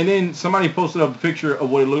 And then somebody posted up a picture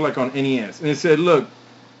of what it looked like on NES, and it said, look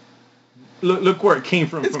where it came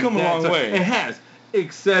from. It's come a long way. It has.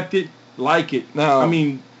 Accept it, like it. No. I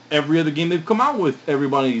mean, every other game they've come out with,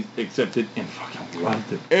 everybody's accepted and fucking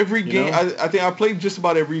loved it. Every game, I think I played just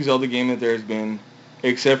about every Zelda game that there's been,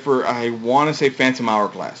 except for, I want to say, Phantom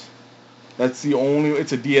Hourglass. That's the only,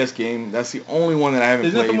 it's a DS game. That's the only one that I haven't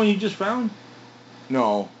played. Isn't that the one you just found?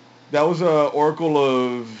 No. That was Oracle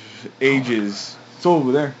of Ages. It's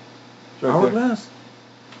over there. Right Hourglass?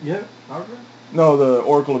 Yeah, Hourglass? No, the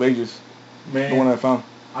Oracle of Ages. Man. The one I found.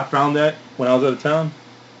 I found that when I was out of town.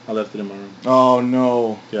 I left it in my room. Oh,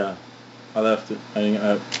 no. Yeah. I left it.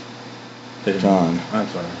 John. I'm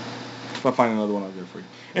sorry. If I find another one, I'll get it for you.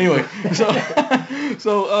 Anyway,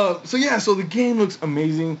 so the game looks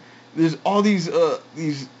amazing. There's all these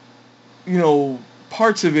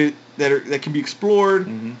parts of it that can be explored.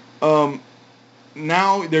 Mm-hmm.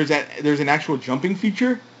 Now there's an actual jumping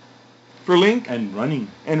feature for Link and running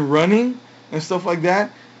and stuff like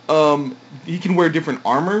that. He can wear different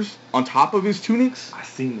armors on top of his tunics. I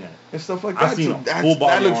seen that and stuff like that. I seen full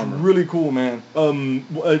body that looks really cool, man. I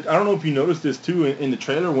don't know if you noticed this too in the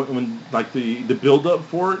trailer when like the build up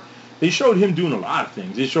for it. They showed him doing a lot of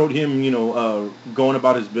things. They showed him, going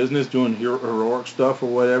about his business, doing heroic stuff or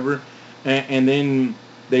whatever, and then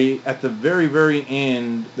they at the very, very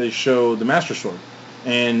end they showed the Master Sword,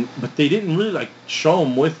 but they didn't really like show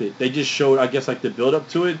him with it. They just showed, I guess, like the build up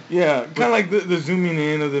to it. Yeah, kind of like the zooming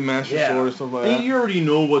in of the Master Sword or stuff like that. And you already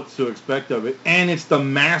know what to expect of it, and it's the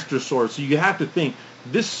Master Sword, so you have to think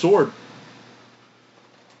this sword.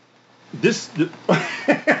 It's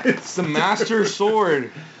the Master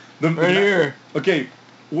Sword. Right here. Okay,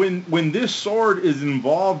 when this sword is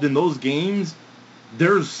involved in those games,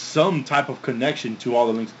 there's some type of connection to all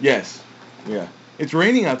the links. Yes. Yeah. It's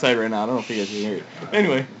raining outside right now. I don't know if you guys can hear it.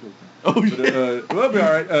 Anyway. Oh, shit. We'll be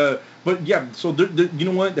all right. But yeah, so you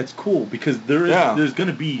know what? That's cool because there's going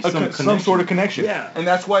to be some sort of connection. Yeah. And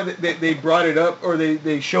that's why they brought it up, or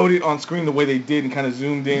they showed it on screen the way they did and kind of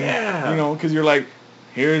zoomed in. Yeah. Because you're like,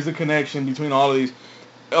 here's the connection between all of these.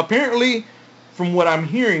 Apparently, from what I'm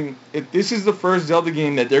hearing, if this is the first Zelda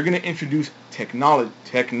game that they're going to introduce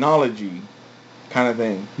technology kind of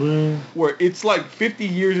thing. Where it's like 50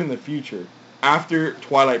 years in the future. after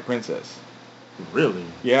Twilight Princess. Really?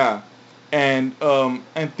 Yeah, and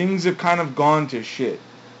things have kind of gone to shit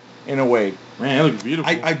in a way. Man, it looks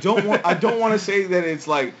beautiful. I don't want to say that it's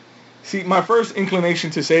like. See, my first inclination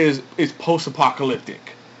to say is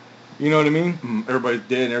post-apocalyptic. You know what I mean? Everybody's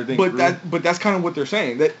dead and everything. But that's kind of what they're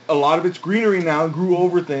saying. That a lot of it's greenery now, grew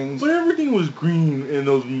over things. But everything was green in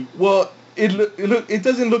those. Well, it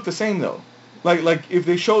doesn't look the same though. Like if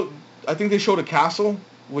they showed, I think they showed a castle,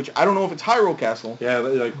 which I don't know if it's Hyrule Castle. Yeah,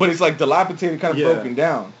 like, but it's like dilapidated, kind of broken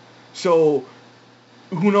down. So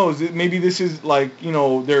who knows? Maybe this is like, you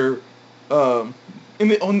know, they're and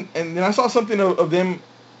then I saw something of them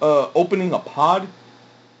opening a pod,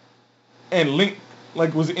 and Link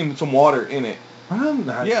like was in some water in it.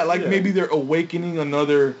 Maybe they're awakening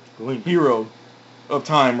another hero of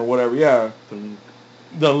time or whatever. Yeah,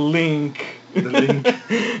 the Link.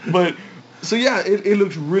 But so yeah, it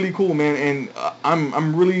looks really cool, man, and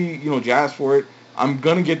I'm really, you know, jazzed for it. I'm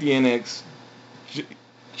gonna get the NX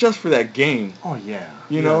just for that game. Oh yeah,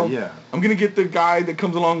 you know. Yeah. I'm gonna get the guy that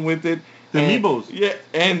comes along with it. The amiibos. Yeah,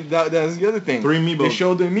 and that's the other thing. 3 amiibos. They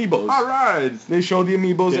showed the amiibos. All right. They showed the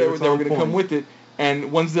amiibos that were going to come with it.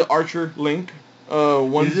 And one's the Archer Link.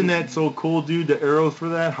 Isn't that so cool, dude? The arrows for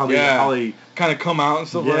that? How they kind of come out and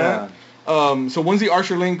stuff like that. So one's the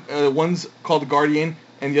Archer Link. One's called the Guardian.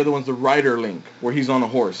 And the other one's the Rider Link, where he's on a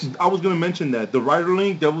horse. I was going to mention that. The Rider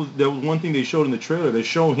Link, that was one thing they showed in the trailer. They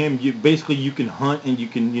showed him, you can hunt and you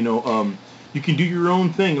can, you know... you can do your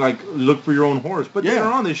own thing, like look for your own horse. But later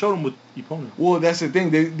on, they showed him with Epona. Well, that's the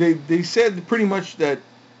thing. They said pretty much that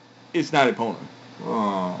it's not Epona.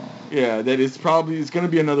 Oh. Yeah, that it's going to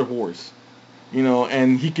be another horse. You know,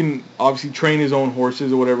 and he can obviously train his own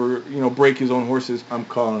horses or whatever, you know, break his own horses. I'm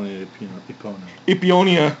calling it Epona.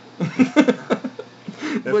 Epionia.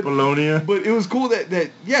 Apollonia. But it was cool that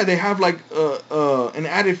they have like an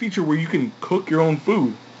added feature where you can cook your own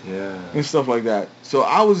food. Yeah. And stuff like that. So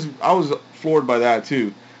I was floored by that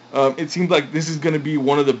too. It seems like this is going to be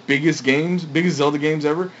one of the biggest Zelda games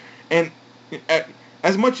ever. And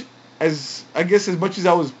as much as I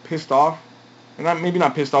was pissed off, and maybe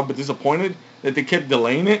not pissed off, but disappointed that they kept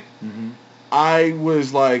delaying it, I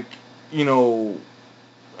was like, you know,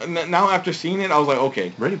 now after seeing it, I was like,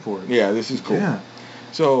 okay, ready for it. Yeah, this is cool. Yeah.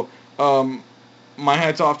 So my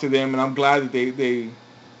hat's off to them, and I'm glad that they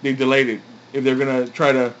delayed it. If they're gonna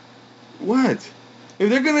try to, if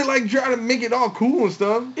they're gonna like try to make it all cool and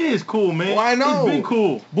stuff, it is cool, man. Well, I know it's been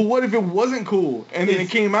cool. But what if it wasn't cool and then it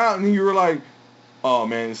came out and you were like, oh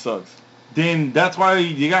man, it sucks. Then that's why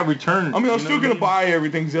you got returned. I mean, I'm still gonna buy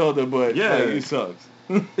everything Zelda, but yeah, like, it sucks.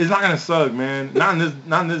 It's not gonna suck, man. Not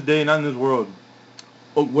in this day, not in this world.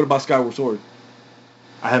 Oh, what about Skyward Sword?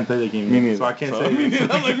 I haven't played that game yet, so I can't say.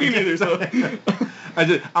 I'm like me neither. So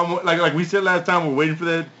I'm like we said last time, we're waiting for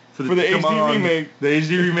that. For the HD remake. The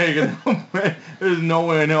HD remake. There's no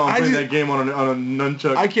way in hell I'm playing that game on a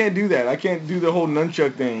nunchuck. I can't do that. I can't do the whole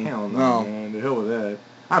nunchuck thing. Hell no, man. The hell with that.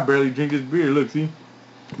 I barely drink this beer. Look, see.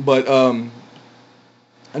 But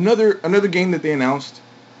another game that they announced.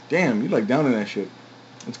 Damn, you like down in that shit.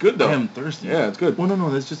 It's good though. I am thirsty. Yeah, it's good. Well, no,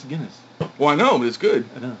 that's just a Guinness. Well, I know, but it's good.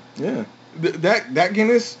 I know. Yeah. That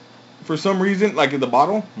Guinness, for some reason, like in the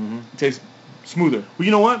bottle, it tastes smoother. Well,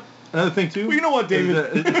 you know what? Another thing too. Well, you know what,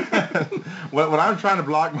 David? What I'm trying to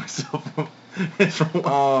block myself from is from.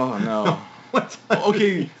 Oh no.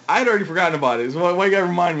 Okay, I had already forgotten about it. So why you gotta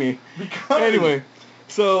remind me? Because anyway,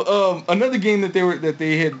 so another game that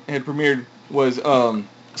they had premiered was a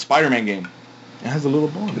Spider-Man game. It has a little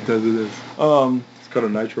ball. It does. It is. It's called a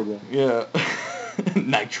Nitro ball. Yeah.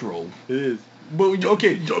 Nitro. It is. But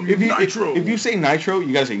okay, if you say Nitro,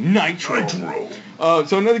 you gotta say Nitro.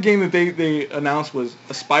 So another game that they announced was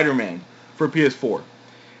a Spider-Man for PS4.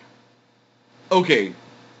 Okay,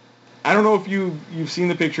 I don't know if you've seen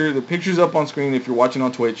the picture. The picture's up on screen if you're watching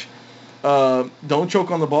on Twitch. Don't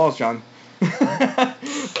choke on the balls, John. The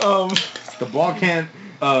ball can't.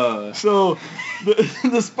 So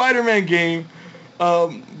the Spider-Man game,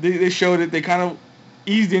 they showed it. They kind of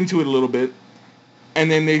eased into it a little bit. And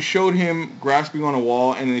then they showed him grasping on a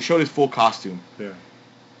wall, and then they showed his full costume. Yeah.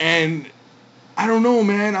 And I don't know,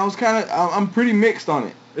 man. I'm pretty mixed on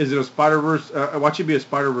it. Is it a Spider-Verse? Watch it be a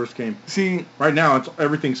Spider-Verse game. See, right now it's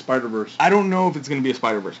everything Spider-Verse. I don't know if it's going to be a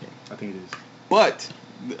Spider-Verse game. I think it is. But,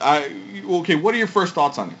 what are your first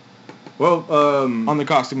thoughts on it? Well, on the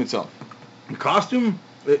costume itself. The costume?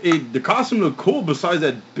 The costume looked cool besides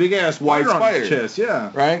that big-ass white spider on his chest.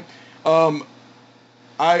 Yeah. Right?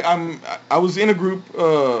 I was in a group,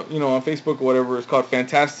 on Facebook or whatever. It's called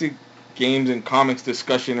Fantastic Games and Comics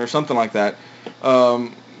Discussion or something like that.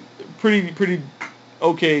 Pretty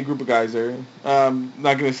okay group of guys there.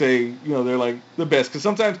 Not gonna say they're like the best because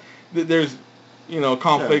sometimes there's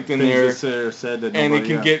conflict in there, said that and it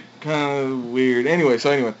can get kind of weird. Anyway,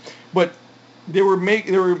 but they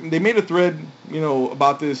made a thread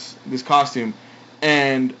about this costume,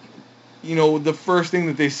 and the first thing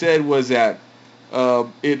that they said was that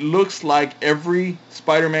it looks like every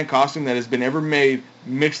Spider-Man costume that has been ever made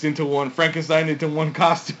mixed into one, Frankenstein into one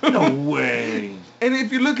costume. No way. And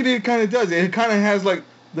if you look at it, it kind of does. It kind of has like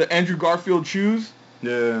the Andrew Garfield shoes.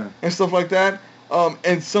 Yeah. And stuff like that.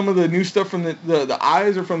 And some of the new stuff from the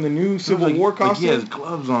eyes are from the new Civil War costume. Like he has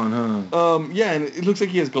gloves on, huh? Yeah, and it looks like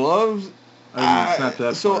he has gloves. I didn't snap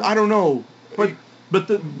that. So part. I don't know. But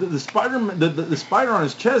the Spider-Man, the spider on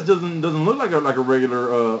his chest doesn't look like a regular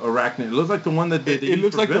arachnid. It looks like the one that they it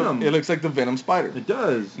looks like Venom. It looks like the Venom spider. It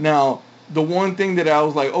does. Now, the one thing that I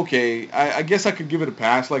was like, okay, I guess I could give it a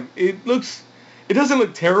pass. Like it doesn't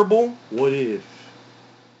look terrible. What if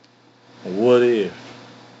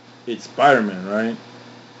it's Spider-Man, right?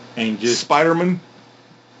 And just Spider-Man.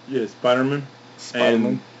 Yeah, Spider-Man.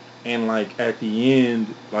 And like at the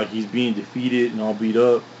end, like he's being defeated and all beat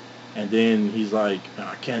up. And then he's like,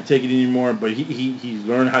 I can't take it anymore. But he's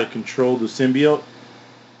learned how to control the symbiote.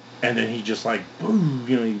 And then he just like, boom,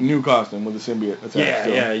 new costume with the symbiote attached.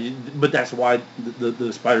 Yeah. But that's why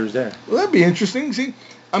the spider's there. Well, that'd be interesting. See,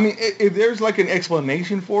 I mean, if there's like an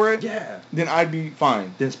explanation for it, then I'd be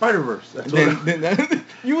fine. Then Spider-Verse. Then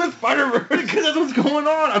you and Spider-Verse. Because that's what's going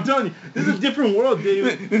on. I'm telling you, this is a different world,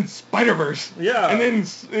 David. Then Spider-Verse. Yeah. And then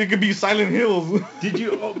it could be Silent Hills. Did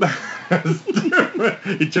you?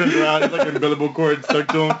 He turns around, it's like an umbilical cord stuck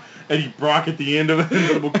to him, and he Brock at the end of it,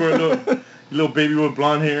 umbilical cord, little baby with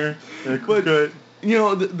blonde hair. But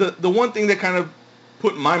the one thing that kind of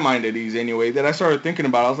put my mind at ease anyway, that I started thinking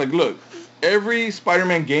about, I was like, look, every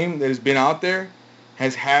Spider-Man game that has been out there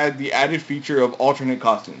has had the added feature of alternate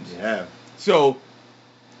costumes. Yeah. So,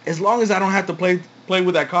 as long as I don't have to play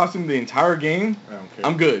with that costume the entire game, I don't care.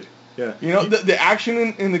 I'm good. Yeah. The action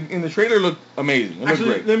in the trailer looked amazing. It looked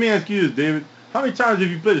great. Let me ask you this, David. How many times have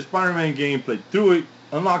you played a Spider-Man game, played through it,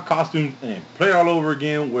 unlocked costumes, and play it all over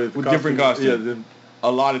again with different costumes? Yeah, a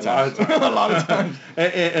lot of times. A lot of times.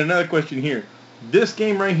 And another question here. This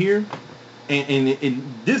game right here,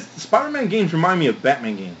 and this Spider-Man games remind me of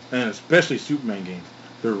Batman games, and especially Superman games.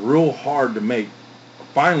 They're real hard to make.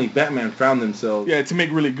 Finally, Batman found themselves. Yeah, to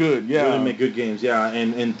make really good. Yeah. Really make good games. Yeah,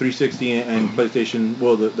 and 360 and PlayStation.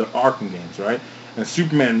 Well, the Arkham games, right? And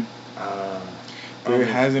Superman. There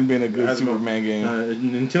hasn't been a good Superman game.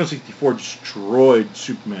 Nintendo 64 destroyed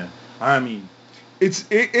Superman. I mean,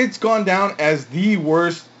 it's gone down as the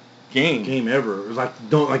worst game ever. It was like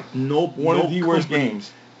one of the worst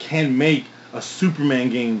games can make a Superman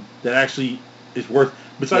game that actually is worth.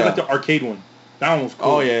 Besides like the arcade one, that one was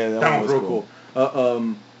cool. Oh yeah, that one was real cool.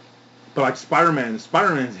 But like Spider-Man's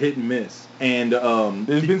hit and miss. And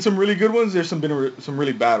there's been some really good ones. There's been some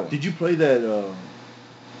really bad ones. Did you play that?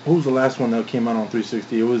 What was the last one that came out on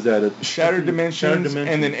 360? It was that Shattered Dimensions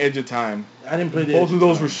and then Edge of Time. I didn't play that. Both of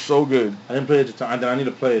those were so good. I didn't play Edge of Time. I need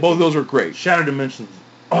to play it. Both of those were great. Shattered Dimensions was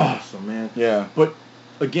awesome, man. Yeah. But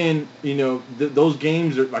again, those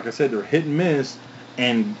games are, like I said, they're hit and miss.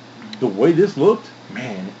 And the way this looked,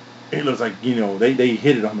 man, it looks like they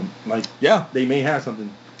hit it on them. Like they may have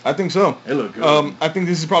something. I think so. It looked good. I think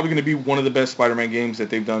this is probably going to be one of the best Spider-Man games that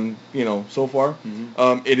they've done, so far.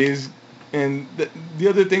 Mm-hmm. It is, and the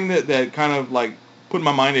other thing that kind of like put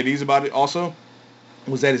my mind at ease about it also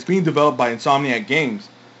was that it's being developed by Insomniac Games,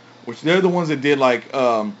 which they're the ones that did like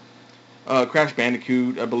Crash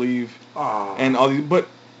Bandicoot, I believe, and all these. But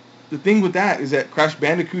the thing with that is that Crash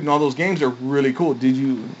Bandicoot and all those games are really cool. Did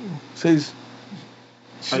you say? She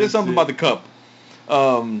said something about the cup.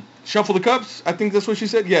 Shuffle the cups? I think that's what she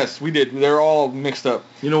said. Yes, we did. They're all mixed up.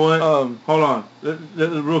 You know what? Hold on.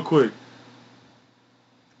 Real quick.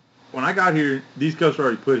 When I got here, these cups were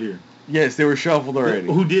already put here. Yes, they were shuffled already.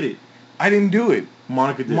 Who did it? I didn't do it.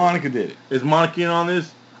 Monica did it. Is Monica in on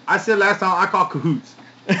this? I said last time I called cahoots.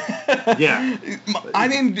 Yeah. I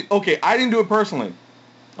didn't do it personally.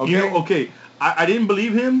 Okay? I didn't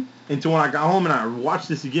believe him until when I got home and I watched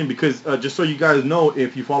this again because just so you guys know,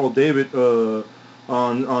 if you follow David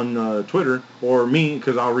on Twitter or me,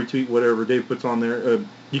 because I'll retweet whatever Dave puts on there,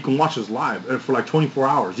 you can watch us live for like 24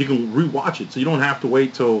 hours. You can rewatch it, so you don't have to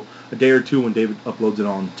wait till a day or two when David uploads it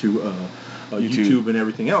on to YouTube and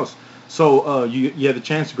everything else. So you had the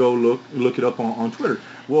chance to go look it up on Twitter.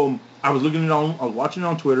 Well, I was watching it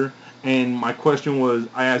on Twitter, and my question was,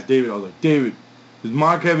 I asked David, I was like, David, does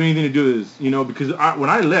Monica have anything to do with this? Because when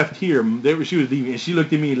I left here, she was leaving, and she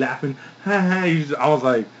looked at me laughing. I was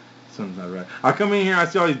like, something's not right. I come in here, I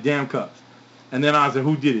see all these damn cups. And then I was like,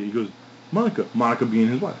 who did it? He goes, Monica. Monica being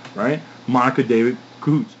his wife, right? Monica, David,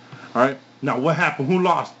 cahoots. All right. Now what happened? Who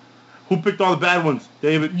lost? Who picked all the bad ones?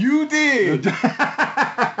 David. You did.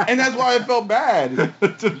 And that's why I felt bad.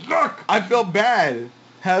 Look. I felt bad.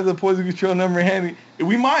 Have the poison control number handy.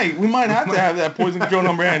 We might have to have that poison control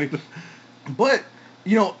number handy. But,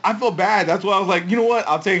 you know, I felt bad. That's why I was like, you know what?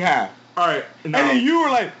 I'll take half. All right. And then you were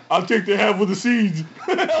like, I'll take the half with the seeds.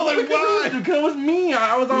 I was like, why? what? Because it was me.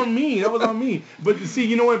 I was on me. That was on me. But see,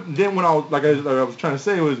 you know what? Then when I was, like I was trying to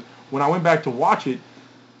say, was when I went back to watch it,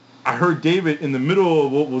 I heard David in the middle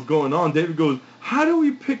of what was going on. David goes, how do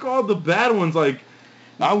we pick all the bad ones? Like,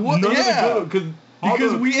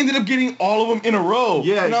 because we ended up getting all of them in a row.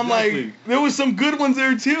 Yeah, and I'm exactly. like, there was some good ones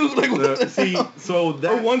there too. Like, what the hell? So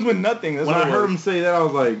that or ones with nothing. That's when what I it heard was. him say that, I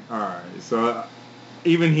was like, all right. So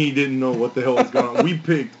even he didn't know what the hell was going on. We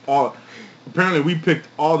picked all. Apparently, we picked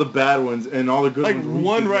all the bad ones and all the good like ones.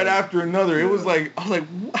 One right after another. Yeah. It was like, I was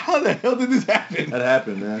like, how the hell did this happen? That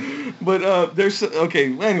happened, man. But there's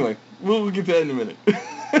okay. Anyway, we'll get to that in a minute.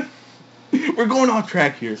 We're going off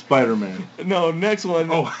track here. Spider-Man. No, next one.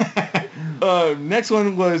 Oh. Next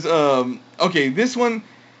one was okay. This one,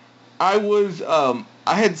 I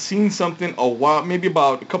had seen something a while, maybe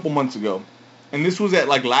about a couple months ago, and this was at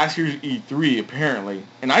like last year's E3 apparently,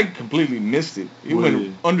 and I completely missed it. It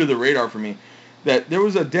went under the radar for me. That there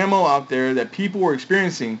was a demo out there that people were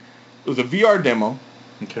experiencing. It was a VR demo.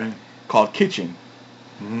 Okay. Called Kitchen.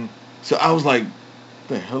 Mm-hmm. So I was like,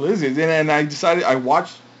 the hell is it? And I decided, I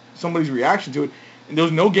watched somebody's reaction to it, and there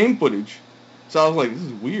was no game footage. So I was like, this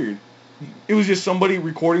is weird. It was just somebody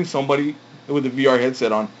recording somebody with a VR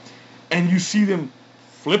headset on, and you see them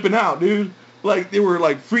flipping out, dude. Like, they were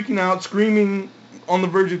like freaking out, screaming on the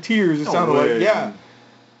verge of tears. It sounded like, yeah.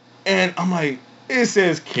 And I'm like, it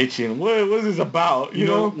says Kitchen. What is this about? You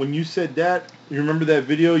know? When you said that, you remember that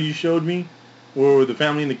video you showed me? Where the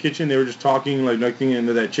family in the kitchen, they were just talking like nothing, and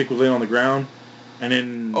that chick was laying on the ground, and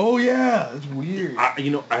then. Oh yeah, that's weird.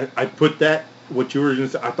 I put that what you were going to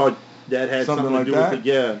say. I thought that had something like to do that? with it.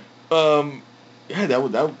 Yeah. Yeah,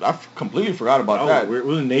 that I completely forgot about that.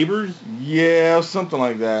 Was it Neighbors? Yeah, something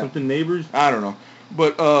like that. Something Neighbors? I don't know,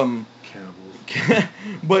 but Cannibals.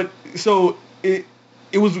 But so it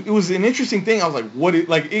was an interesting thing. I was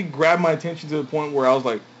like, it grabbed my attention to the point where I was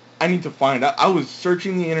like, I need to find out. I was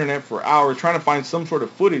searching the internet for hours trying to find some sort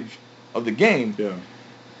of footage of the game. Yeah.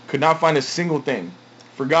 Could not find a single thing.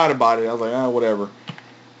 Forgot about it. I was like, whatever.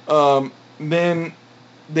 Then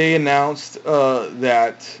they announced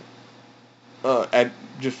that at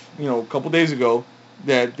just a couple days ago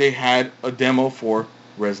that they had a demo for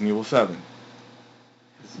Resident Evil 7.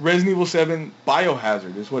 Resident Evil 7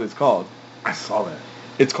 Biohazard is what it's called. I saw that.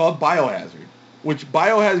 It's called Biohazard. Which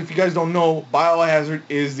Biohazard, if you guys don't know, Biohazard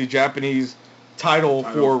is the Japanese title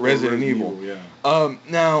for Resident Evil. Yeah.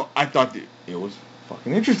 Now, I thought it was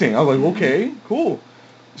fucking interesting. I was like, okay, cool.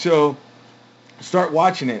 So, start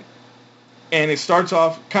watching it. And it starts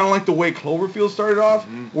off kind of like the way Cloverfield started off,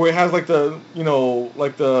 where it has like the,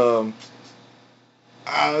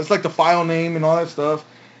 it's like the file name and all that stuff.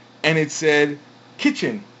 And it said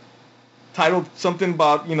Kitchen. Titled something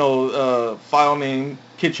about, file name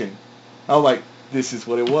Kitchen. I was like, this is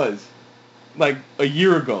what it was. Like a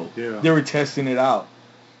year ago, they were testing it out.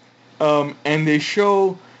 And they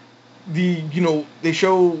show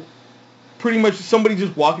pretty much somebody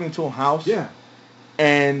just walking into a house. Yeah.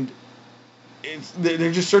 And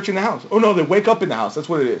they're just searching the house. Oh no, they wake up in the house. That's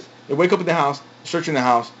what it is. They wake up in the house, searching the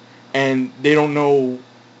house, and they don't know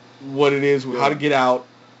what it is, how to get out,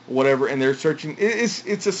 whatever. And they're searching.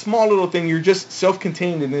 It's a small little thing. You're just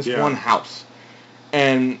self-contained in this one house.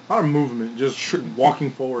 And a lot of movement, just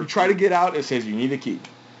walking forward. You try to get out, it says you need a key.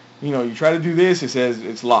 You try to do this, it says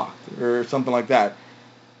it's locked or something like that.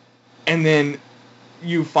 And then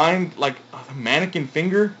you find like a mannequin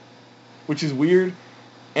finger, which is weird.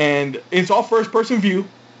 And it's all first-person view,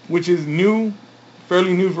 which is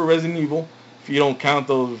fairly new for Resident Evil, if you don't count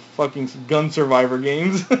those fucking gun survivor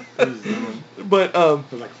games. But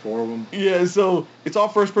there's like 4 of them. Yeah, so it's all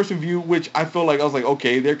first-person view, which I feel like I was like,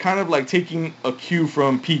 okay, they're kind of like taking a cue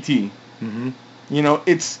from PT. Mm-hmm.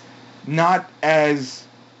 It's not as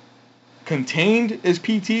contained as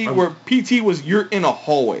PT, where PT was you're in a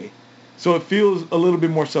hallway, so it feels a little bit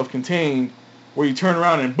more self-contained, where you turn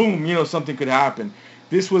around and boom, something could happen.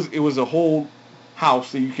 It was a whole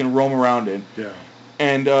house that you can roam around in. Yeah.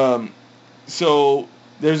 And so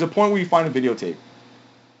there's a point where you find a videotape.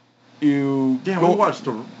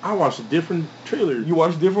 I watched a different trailer. You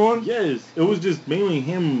watched a different one? Yes. It was just mainly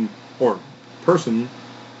him or person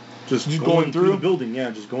just going through the building.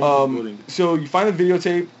 Yeah, just going through the building. So you find the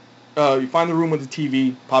videotape. You find the room with the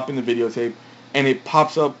TV. Pop in the videotape. and it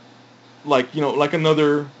pops up like like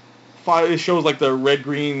another file. It shows like the red,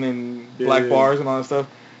 green, and black bars and all that stuff,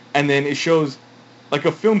 and then it shows like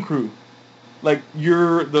a film crew, like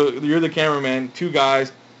you're the cameraman, two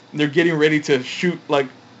guys, and they're getting ready to shoot like,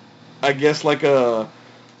 I guess like a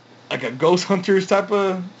Ghost Hunters type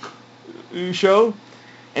of show,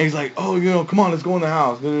 and he's like, oh, come on, let's go in the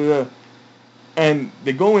house, da, da, da. And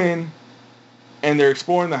they go in, and they're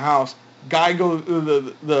exploring the house. Guy goes,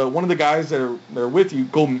 the one of the guys that are with you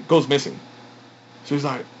goes missing. So he's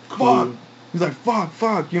like, fuck. Cool. He's like, fuck.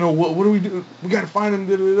 What do we do? We gotta find him.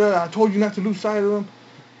 Da, da, da. I told you not to lose sight of him.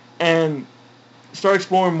 And start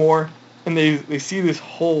exploring more, and they see this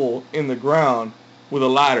hole in the ground with a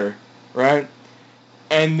ladder, right?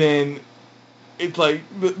 And then it's like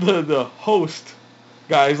the host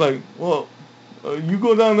guy is like, well, you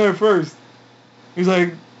go down there first. He's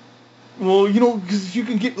like, well, because you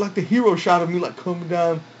can get like the hero shot of me like coming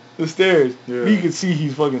down the stairs. Yeah. You can see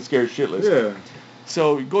he's fucking scared shitless. Yeah.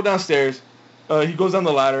 So you go downstairs. He goes down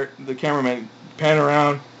the ladder. The cameraman pan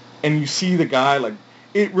around, and you see the guy like.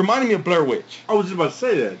 It reminded me of Blair Witch. I was just about to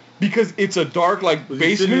say that. Because it's a dark like Was he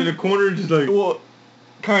basement. sitting in the corner just like... Well,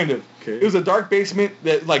 kind of. Okay. It was a dark basement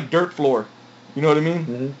that like dirt floor. You know what I mean?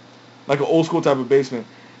 Mm-hmm. Like an old school type of basement.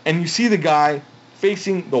 And you see the guy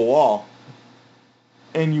facing the wall.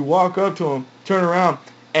 And you walk up to him, turn around,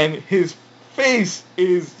 and his face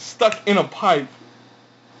is stuck in a pipe.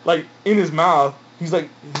 Like in his mouth. He's like,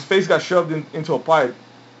 his face got shoved into a pipe.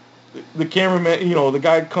 The cameraman, the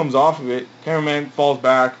guy comes off of it. Cameraman falls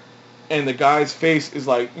back, and the guy's face is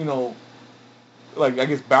like, like I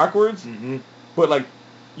guess backwards. Mm-hmm. But like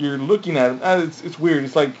you're looking at him. It's weird.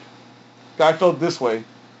 It's like guy felt this way,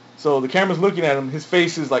 so the camera's looking at him. His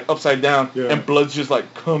face is like upside down, and blood's just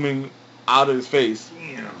like coming out of his face.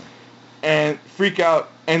 Damn. And freak out.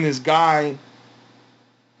 And this guy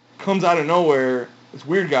comes out of nowhere. This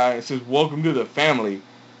weird guy and says, "Welcome to the family,"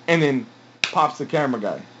 and then pops the camera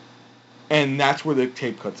guy. And that's where the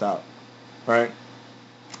tape cuts out, right?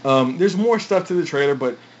 There's more stuff to the trailer,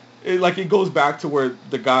 but it goes back to where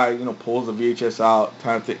the guy, pulls the VHS out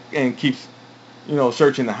type thing and keeps,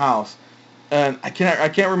 searching the house. And I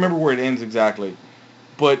can't remember where it ends exactly,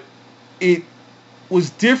 but it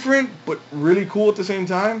was different, but really cool at the same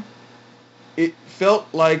time. It felt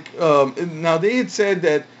like now they had said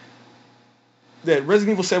that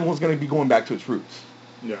Resident Evil 7 was going to be going back to its roots.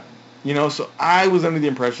 Yeah. So I was under the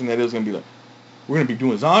impression that it was going to be like, we're going to be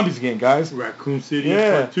doing zombies again, guys. Raccoon City,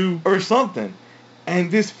 Yeah, Part 2. or something. And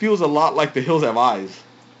this feels a lot like The Hills Have Eyes.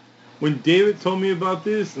 When David told me about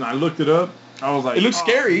this, and I looked it up, I was like... It looks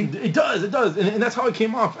scary. It does. And that's how it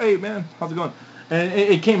came off. Hey, man, how's it going? And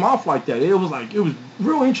it came off like that. It was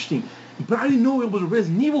real interesting. But I didn't know it was a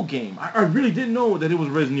Resident Evil game. I really didn't know that it was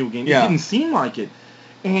a Resident Evil game. Yeah. It didn't seem like it.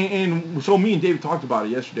 And so me and David talked about it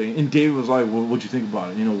yesterday, and David was like, well, what'd you think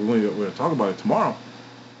about it? We're going to talk about it tomorrow.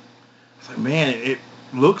 It's like, man, it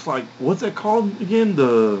looks like, what's that called again?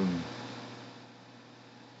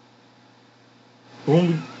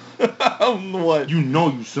 What?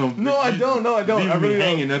 You some... No, I don't. No, I don't. I really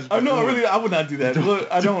hanging, don't. That's I would not do that. Look,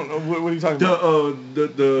 I don't. What are you talking about?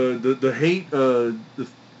 The hate,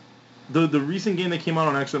 the recent game that came out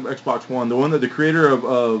on Xbox One, the one that the creator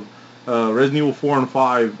of Resident Evil 4 and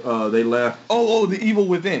 5, they left. Oh, The Evil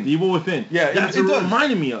Within. The Evil Within. Yeah, that's it what it does.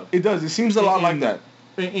 reminded me of. It does. It seems a lot like that.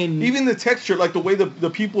 And even the texture, like the way the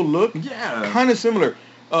people look, kind of similar.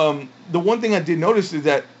 The one thing I did notice is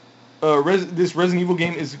that this Resident Evil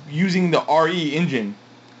game is using the RE engine.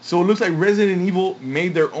 So it looks like Resident Evil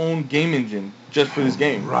made their own game engine just for this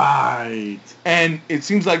game. Right. And it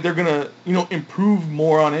seems like they're going to, improve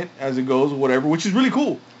more on it as it goes or whatever, which is really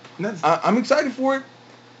cool. I'm excited for it.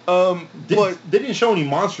 But they didn't show any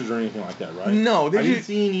monsters or anything like that, right? No. I didn't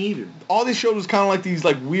see any either. All they showed was kind of like these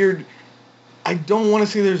like weird... I don't want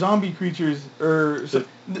to say they're zombie creatures or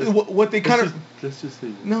what they kind of... Let's just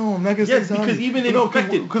say that. No, I'm not going to say zombies. Because even in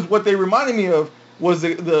Infected... Because what they reminded me of was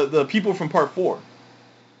the people from Part 4.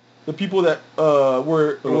 The people that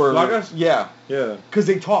were... Plagas? Yeah. Yeah. Because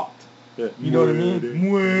they talked. Yeah. You know what I mean?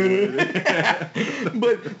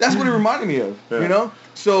 But that's what it reminded me of,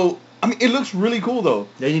 So, I mean, it looks really cool, though.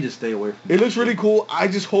 They need to stay away from it. It looks really cool. I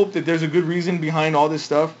just hope that there's a good reason behind all this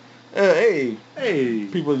stuff. Hey,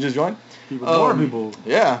 people that just joined. More people.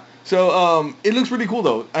 Yeah. So it looks really cool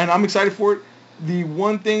though, and I'm excited for it. The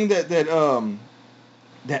one thing that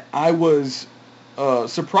I was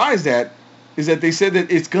surprised at is that they said that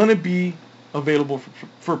it's gonna be available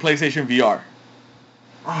for PlayStation VR.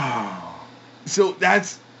 Oh. So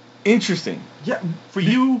that's interesting. Yeah, for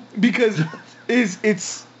you because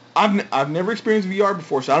it's I've never experienced VR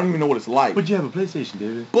before, so I don't even know what it's like. But you have a PlayStation,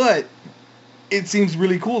 David. But it seems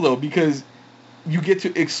really cool though because you get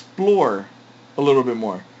to explore a little bit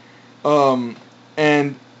more.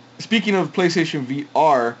 And speaking of PlayStation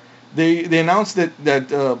VR, they announced that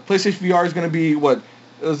PlayStation VR is going to be what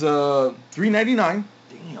it was $399.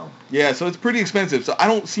 Damn. Yeah, so it's pretty expensive. So I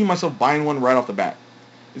don't see myself buying one right off the bat.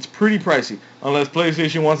 It's pretty pricey unless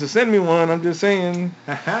PlayStation wants to send me one. I'm just saying.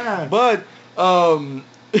 But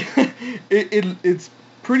it's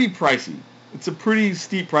pretty pricey. It's a pretty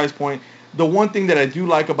steep price point. The one thing that I do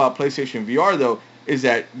like about PlayStation VR though is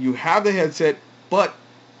that you have the headset, but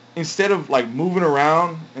instead of like moving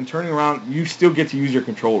around and turning around, you still get to use your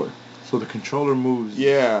controller. So the controller moves.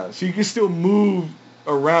 Yeah, so you can still move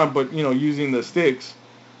around, but using the sticks.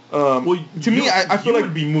 Well, to me, I feel like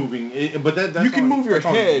would be moving, but that's you can move your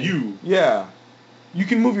head. You. Yeah, you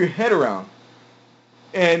can move your head around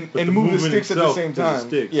and move the sticks at the same time.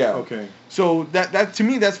 Yeah. Okay. So that to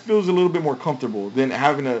me that feels a little bit more comfortable than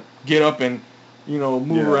having to get up and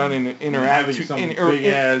move around and interact. Having some big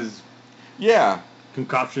ass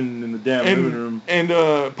concoction in the damn living room. And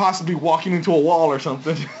possibly walking into a wall or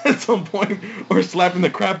something at some point, or slapping the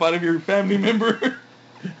crap out of your family member.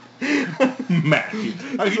 Matthew.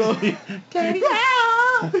 Daddy,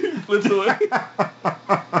 flips away.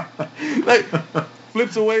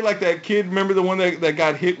 Flips away like that kid. Remember the one that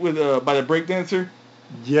got hit with by the breakdancer?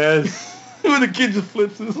 Yes. Where the kid just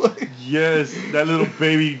flips his leg. Yes, that little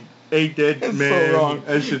baby ate that. That's man. So wrong.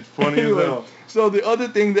 That shit's funny as hell. So the other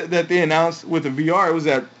thing that they announced with the VR was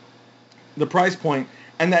that the price point,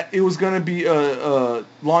 and that it was going to be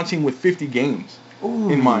launching with 50 games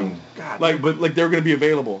in mind. God. But they're going to be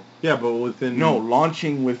available. Yeah, but within... No,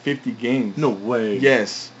 launching with 50 games. No way.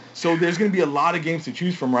 Yes. So there's going to be a lot of games to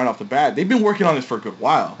choose from right off the bat. They've been working on this for a good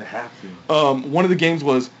while. They have to. One of the games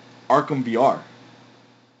was Arkham VR.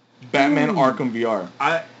 Batman Arkham VR.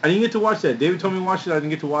 I didn't get to watch that. David told me to watch it. I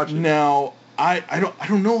didn't get to watch it. Now, I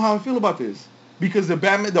don't know how I feel about this. Because the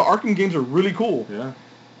Arkham games are really cool. Yeah.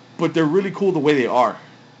 But they're really cool the way they are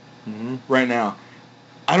right now.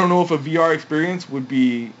 I don't know if a VR experience would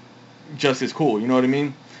be just as cool. You know what I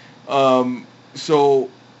mean? So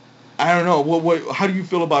I don't know. What? How do you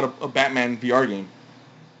feel about a Batman VR game?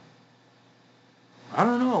 I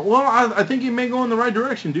don't know. Well, I think it may go in the right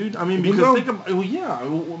direction, dude. I mean, because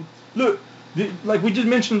look, like we just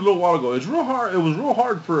mentioned a little while ago, it's real hard. It was real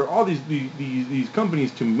hard for all these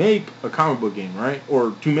companies to make a comic book game, right?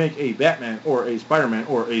 Or to make a Batman or a Spider-Man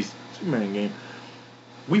or a Superman game.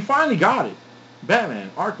 We finally got it. Batman,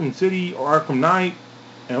 Arkham City or Arkham Knight,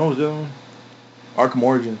 and what was the other one? Arkham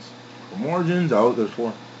Origins. Arkham Origins. Oh, there's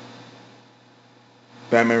 4.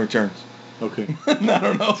 Batman Returns. Okay. I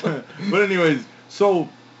don't know. But anyways, so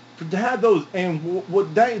to have those and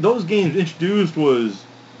those games introduced was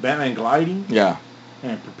Batman gliding. Yeah.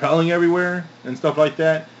 And propelling everywhere and stuff like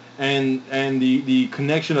that. And the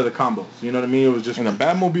connection of the combos. You know what I mean? It was just... And the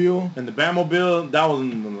Batmobile. And the Batmobile, that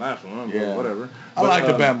wasn't the last one. Yeah. Whatever. I like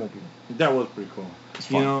the Batmobile. That was pretty cool.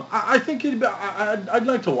 I think I'd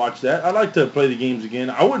like to watch that. I'd like to play the games again.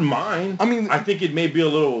 I wouldn't mind. I mean, I think it may be a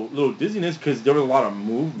little dizziness because there was a lot of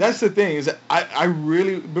movement. That's the thing is that I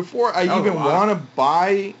really, before I even want to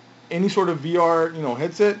buy any sort of VR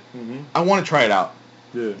headset, I want to try it out.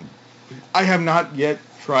 Yeah. I have not yet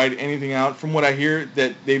tried anything out. From what I hear,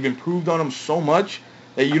 that they've improved on them so much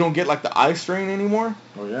that you don't get like the eye strain anymore.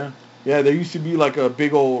 Oh yeah. Yeah, there used to be like a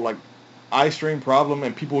big old like eye strain problem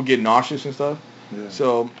and people would get nauseous and stuff. Yeah.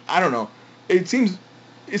 So I don't know. It seems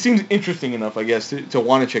interesting enough, I guess, to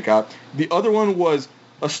want to check out. The other one was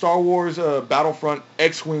a Star Wars Battlefront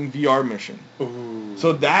X-Wing VR mission. Ooh.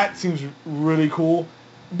 So that seems really cool.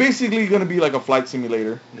 Basically, going to be like a flight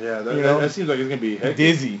simulator. Yeah, that seems like it's going to be hectic.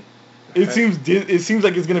 Dizzy. It seems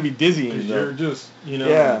like it's going to be dizzying. You're just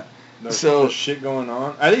yeah. There's so much shit going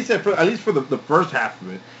on. At least for the first half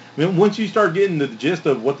of it. I mean, once you start getting the gist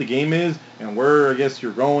of what the game is and where I guess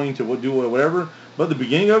you're going to do whatever, but the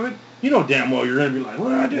beginning of it, damn well you're gonna be like, what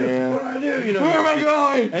do I do? Yeah. What do I do? Where am I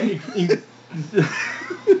going?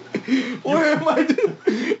 Where am I doing?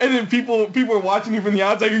 And then people are watching you from the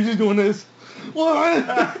outside. You're just doing this. What?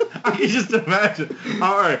 I can just imagine.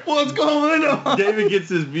 All right. What's going on? David gets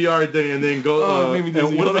his VR thing and then goes.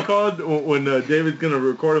 And what's it called when David's gonna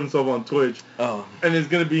record himself on Twitch? Oh. And it's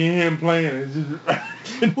gonna be him playing. It's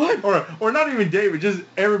just what? Or not even David, just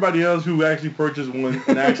everybody else who actually purchased one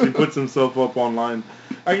and actually puts himself up online.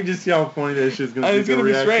 I can just see how funny that shit's gonna be. It's gonna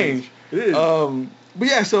be strange. It is. But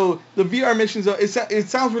yeah, so the VR missions, it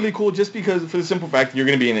sounds really cool just because for the simple fact that you're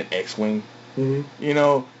gonna be in an X-wing.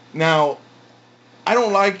 Mm-hmm. Now. I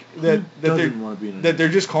don't like that they're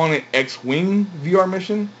just calling it X-Wing VR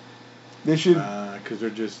mission. They should because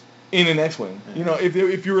they're just in an X-wing. Yeah. You know,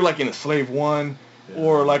 if you were like in a Slave One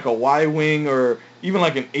or like a Y-wing or even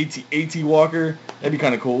like an AT Walker, that'd be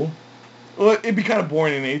kind of cool. Well, it'd be kind of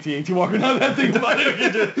boring in an AT Walker. Now that I think about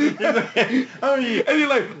it. I mean, and you're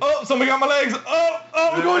like, oh, somebody got my legs. Oh,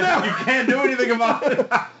 I'm going down. You can't do anything about it.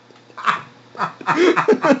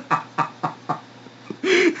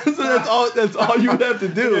 So that's all you would have to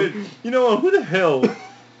do. You know what? Who the hell?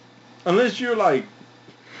 Unless you're like,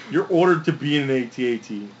 you're ordered to be in an AT-AT.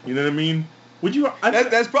 You know what I mean? Would you?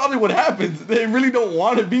 That's probably what happens. They really don't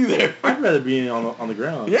want to be there. I'd rather be on the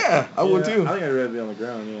ground. Yeah, I would too. I think I'd rather be on the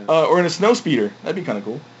ground. Yeah. Or in a snow speeder. That'd be kind of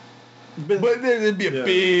cool. But There'd be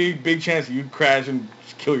a big chance you'd crash and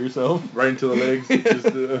just kill yourself. right into the legs. Just,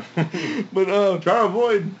 But try to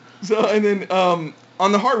avoid. So and then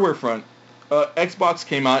on the hardware front, Xbox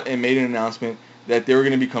came out and made an announcement that they were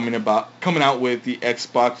going to be coming out with the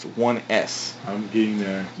Xbox One S. I'm getting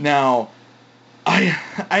there. Now,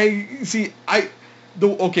 I see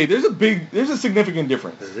there's a significant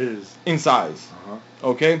difference There is. in size. Uh-huh.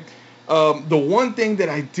 Okay, the one thing that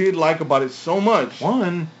I did like about it so much.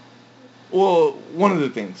 One One of the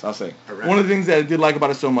things I'll say. Correct. One of the things that I did like about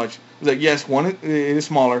it so much was that yes, one it is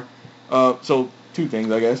smaller. So two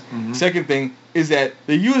things I guess. Mhm. Second thing is that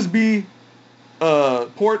the USB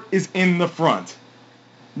port is in the front.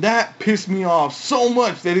 That pissed me off so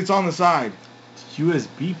much that it's on the side.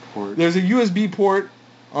 USB port. There's a USB port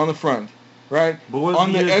on the front, right? But what's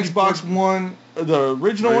On the USB Xbox port? One, the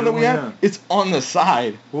original one that we Original have, one, yeah. it's on the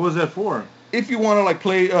side. What was that for? If you want to like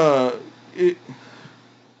play,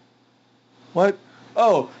 what?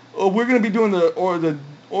 Oh, we're gonna be doing the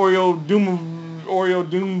Oreo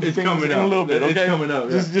Doom It's thing coming in a up. little bit. It's Okay, coming up,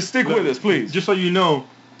 Just, yeah. just stick with us, please. Just so you know,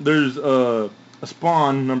 there's a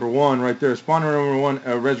Spawn number 1 right there. Spawn number 1,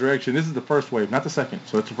 Resurrection. This is the first wave, not the second.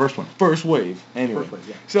 So it's the first one. First wave, anyway. First wave,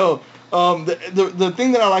 yeah. So the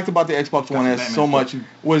thing that I liked about the Xbox One the S Batman so much statue.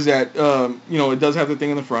 was that it does have the thing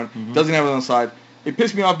in the front, Mhm. doesn't have it on the side. It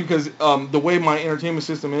pissed me off because the way my entertainment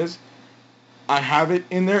system is, I have it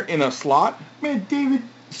in there in a slot. Man, David.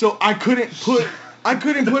 So I couldn't put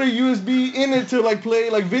a USB in it to like play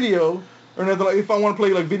like video or nothing. Like if I want to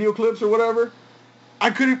play like video clips or whatever, I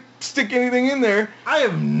couldn't stick anything in there. I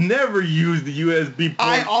have never used the USB port.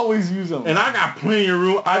 I always use them. And I got plenty of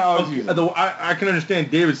room. I always use it. I can understand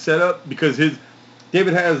David's setup because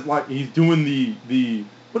David has like he's doing the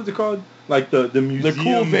what is it called? Like the museum. The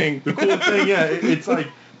cool thing. The cool thing. Yeah, it's like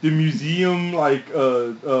the museum. Like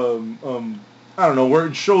I don't know where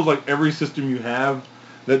it shows like every system you have.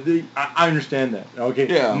 I understand that. Okay.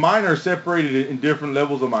 Yeah. Mine are separated in different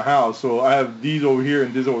levels of my house, so I have these over here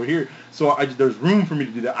and this over here. So there's room for me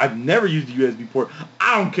to do that. I've never used a USB port.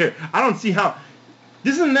 I don't care. I don't see how.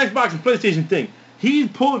 This is an Xbox and PlayStation thing. He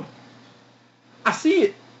pulled. I see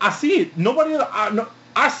it. Nobody else.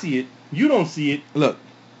 I see it. You don't see it. Look,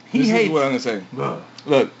 this is what I'm gonna say. Ugh.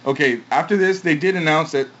 Look, okay. After this, they did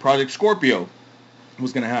announce that Project Scorpio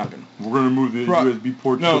was gonna happen. We're gonna move the USB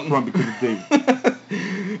port to the front because of David.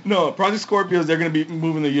 No, Project Scorpios, they're going to be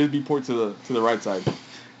moving the USB port to the right side.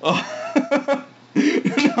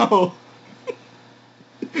 No.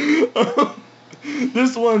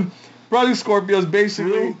 This one, Project Scorpios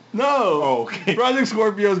basically... Really? No. Oh, okay. Project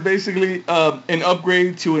Scorpio is basically an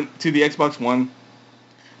upgrade to the Xbox One.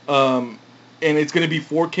 And it's going to be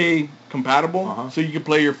 4K compatible. Uh-huh. So you can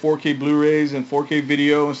play your 4K Blu-rays and 4K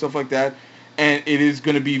video and stuff like that. And it is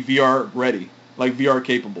going to be VR ready. Like VR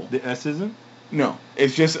capable. The S isn't? No,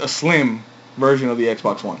 it's just a slim version of the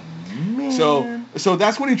Xbox One. Man. So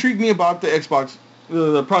that's what intrigued me about the Xbox,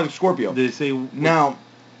 the Project Scorpio. Did it say... Now,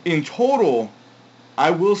 in total,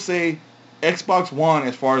 I will say Xbox One,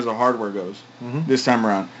 as far as the hardware goes, Mhm. this time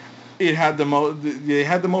around, it had the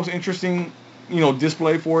most interesting,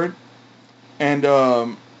 display for it, and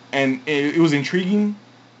it was intriguing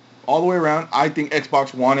all the way around. I think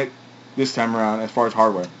Xbox won it this time around as far as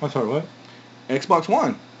hardware. I'm sorry, what? Xbox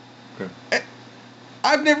One. Okay.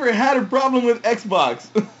 I've never had a problem with Xbox.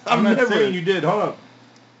 I'm not saying you did. Hold up.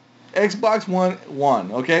 Xbox One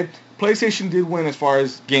won, okay? PlayStation did win as far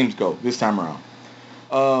as games go this time around.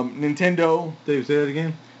 Nintendo... Dave, say that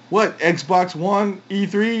again. What? Xbox One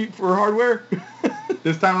E3 for hardware?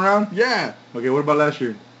 This time around? Yeah. Okay, what about last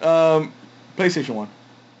year? PlayStation 1.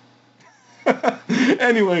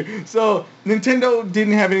 Anyway, so Nintendo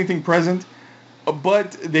didn't have anything present,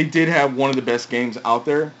 but they did have one of the best games out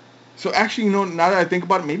there. So actually, now that I think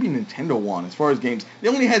about it, maybe Nintendo won as far as games. They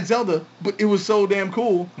only had Zelda, but it was so damn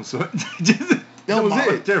cool. So That was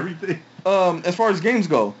it. Everything. As far as games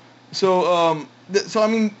go. So, I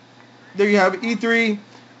mean, there you have E3.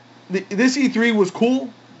 This E3 was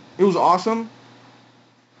cool. It was awesome.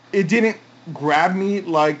 It didn't grab me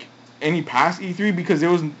like any past E3 because there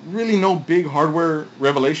was really no big hardware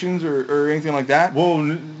revelations or anything like that. Well,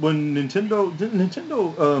 when Nintendo,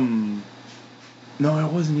 no,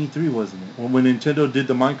 it wasn't E3, wasn't it? When Nintendo did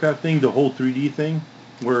the Minecraft thing, the whole 3D thing,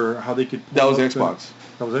 where how they could. That was Xbox.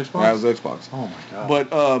 That was Xbox. That was Xbox. Oh my god.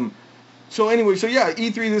 But so anyway, so yeah,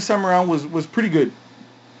 E3 this time around was pretty good.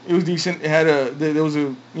 It was decent. It had there was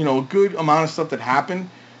a a good amount of stuff that happened.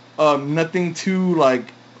 Nothing too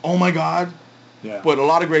like, oh my god. Yeah. But a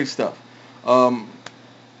lot of great stuff. I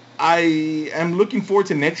am looking forward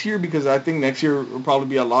to next year because I think next year will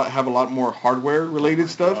probably have a lot more hardware related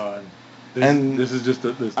stuff. This is just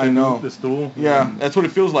I know the stool. Yeah, that's what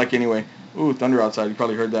it feels like anyway. Ooh, thunder outside. You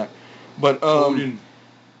probably heard that. But all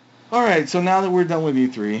right. So now that we're done with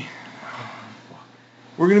E3,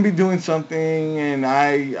 we're gonna be doing something, and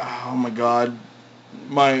oh my god,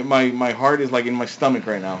 my heart is like in my stomach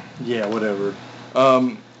right now. Yeah, whatever.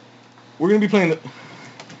 We're gonna be playing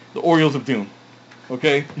the Orioles of Doom.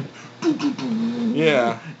 Okay.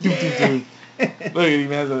 Yeah. Doom, doom, doom. Look, it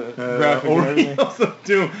even has a graphic and everything. Orioles of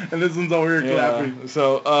Doom, and this one's over here clapping.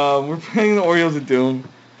 So we're playing the Orioles of Doom,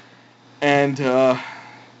 and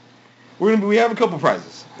we have a couple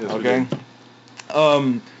prizes. Yes, okay.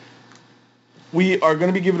 We are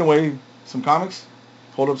gonna be giving away some comics.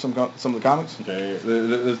 Hold up some of the comics. Okay,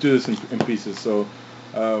 let's do this in pieces. So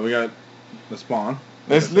we got the Spawn.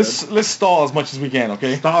 Let's stall as much as we can,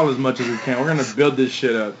 okay? Stall as much as we can. We're gonna build this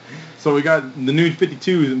shit up. So we got the new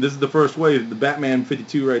 52s, and this is the first wave. The Batman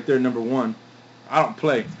 52 right there, number 1. I don't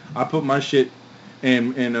play. I put my shit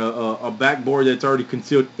in a backboard that's already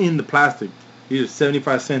concealed in the plastic. These are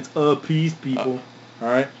 75 cents a piece, people. All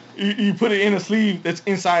right. You put it in a sleeve that's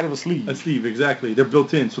inside of a sleeve. A sleeve, exactly. They're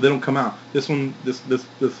built in, so they don't come out. This one, this one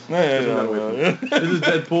got away from me. This is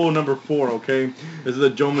Deadpool number 4, okay? This is a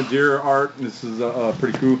Joe Madeira art. This is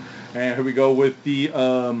pretty cool. And here we go with the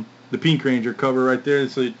Pink Ranger cover right there.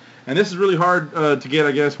 So, and this is really hard to get,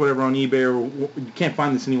 I guess, whatever on eBay or you can't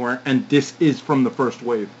find this anywhere. And this is from the first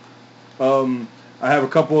wave. I have a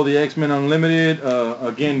couple of the X-Men Unlimited.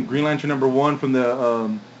 Again, Green Lantern number 1 from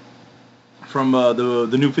the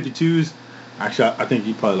new 52s. Actually, I think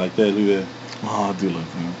he probably liked that. Look at that. Oh, I do like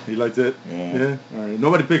that. He liked it? Yeah. All right.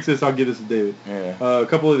 Nobody picks this. I'll give this to David. Yeah. A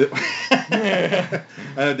couple of the... Yeah.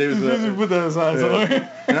 David's... put that aside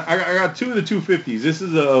somewhere. And I got 2 of the 250s. This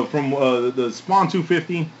is from the Spawn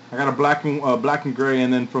 250. I got a black and gray,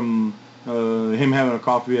 and then from him having a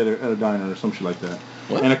coffee at a diner or some shit like that.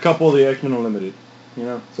 What? And a couple of the X-Men Unlimited.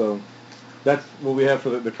 So... That's what we have for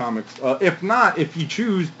the comics. If not, if you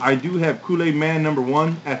choose, I do have Kool-Aid Man number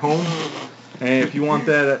 1 at home. And if you want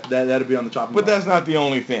that'll be on the chopping block. But that's not the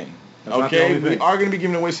only thing. Okay, we are going to be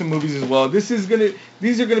giving away some movies as well. These are going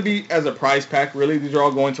to be as a prize pack, really. These are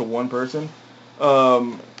all going to one person. We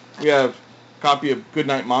have a copy of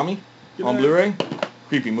Goodnight Mommy on Blu-ray.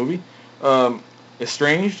 Creepy movie.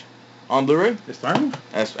 Estranged on Blu-ray. Estranged?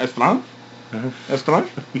 Estranged?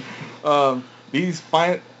 Estranged? These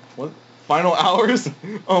Final Hours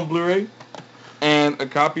on Blu-ray, and a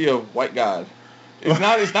copy of White God. It's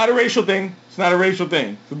not a racial thing. It's not a racial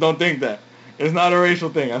thing. So don't think that. It's not a racial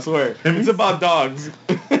thing, I swear. It's about dogs.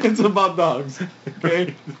 It's about dogs.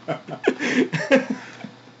 Okay?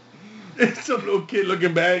 It's some little kid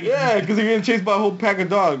looking back. Yeah, because you're getting chased by a whole pack of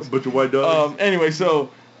dogs. A bunch of white dogs. Anyway, so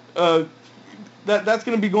that's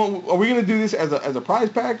gonna be going. Are we gonna do this as a prize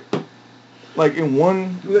pack? Like in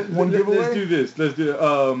one giveaway? Let's do this. Let's do it.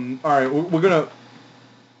 All right, we're gonna...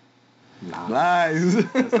 Lies.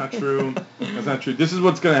 That's not true. That's not true. This is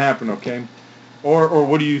what's gonna happen, okay? Or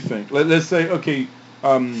what do you think? Let's say, okay,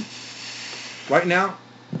 right now,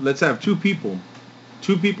 let's have 2 people.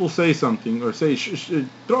 2 people say something, or say,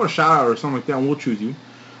 throw a shout out or something like that, and we'll choose you.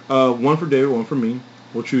 One for David, one for me.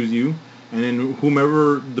 We'll choose you. And then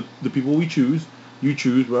whomever the people we choose, you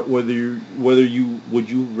choose whether you would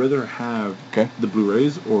you rather have the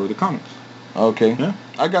Blu-rays or the comics. Okay. Yeah.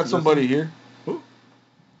 I got somebody here. Who?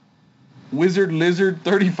 Wizard Lizard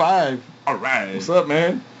 35. All right. What's up,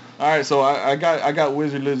 man? All right, so I got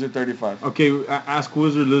Wizard Lizard 35. Okay, ask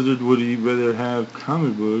Wizard Lizard would he rather have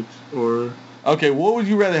comic books or... Okay, what would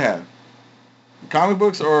you rather have? Comic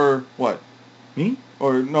books or what? Me?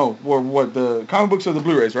 Or no, or what? The comic books or the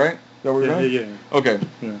Blu-rays, right? That we're doing? Yeah. Okay.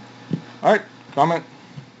 Yeah. All right, comment.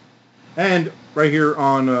 And right here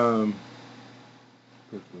on...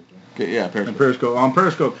 Okay, yeah, Periscope. Periscope. On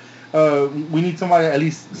Periscope, we need at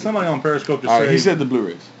least somebody on Periscope to say... All right, he said the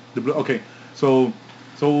Blu-rays. Okay, so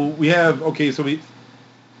we have... Okay, so we...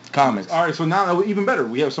 Comics. All right, so now even better.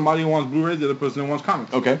 We have somebody who wants Blu-rays, the other person who wants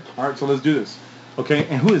comics. Okay. All right, so let's do this. Okay,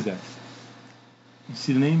 and who is that? You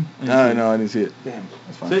see the name? No, I didn't see it. Damn.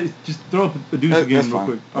 That's fine. Say, just throw up a deuce again That's real fine.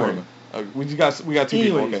 quick. All right. We got two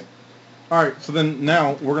people. Anyways. Okay. All right, so then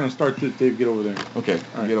now we're gonna start this. Dave, get over there. Okay.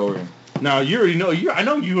 All right. Get over here. Now you already know. I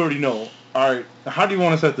know you already know. All right, how do you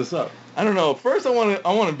want to set this up? I don't know. First, I want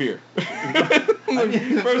a beer.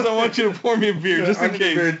 First, I want you to pour me a beer just in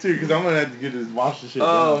case. Beer too, because I'm gonna have to get this wash the shit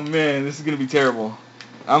Oh down. man, this is gonna be terrible.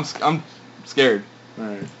 I'm scared. All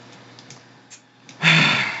right.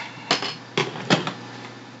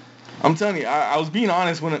 I'm telling you, I was being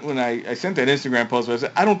honest when I sent that Instagram post. Where I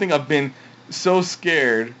said I don't think I've been so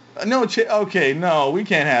scared. No, okay, no, we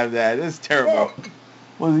can't have that. That's terrible.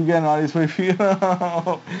 Was he getting all this way for you?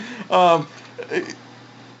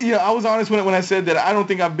 Yeah, I was honest when I said that I don't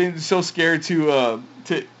think I've been so scared to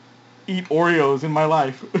eat Oreos in my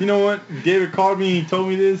life. You know what? David called me. He told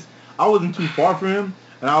me this. I wasn't too far from him,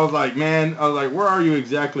 and I was like, man, where are you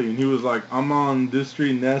exactly? And he was like, I'm on this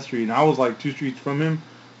street and that street, and I was like 2 streets from him.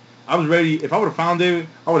 I was ready. If I would have found David,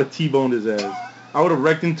 I would have T-boned his ass. I would have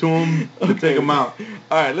wrecked into him to take him out.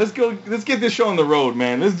 All right, let's go. Let's get this show on the road,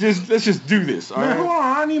 man. Let's just do this. All Man, right. hold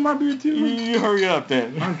on. I need my beer too. You hurry up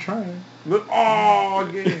then. I'm trying. Look, oh,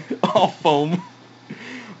 again. All foam.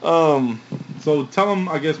 So tell him,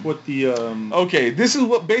 I guess, what the Okay, this is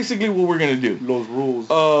basically what we're gonna do. those rules.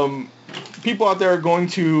 People out there are going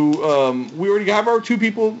to. We already have our 2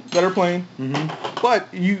 people that are playing, but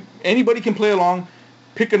anybody can play along.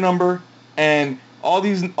 Pick a number, and all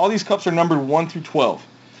these cups are numbered 1 through 12.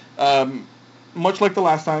 Much like the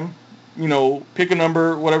last time, pick a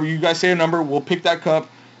number. Whatever you guys say a number, we'll pick that cup,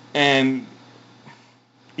 and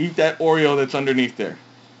eat that Oreo that's underneath there.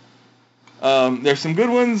 There's some good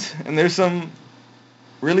ones, and there's some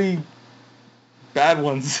really bad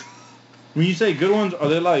ones. When you say good ones, are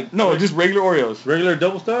they like No, just regular Oreos. regular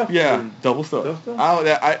double stuff? Yeah, Or- double stuff. Double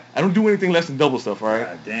stuff? I don't do anything less than double stuff, all right?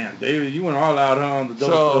 God damn, David, you went all out on the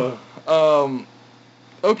double So,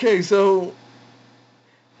 okay, so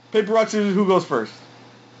paper, rock, scissors, who goes first?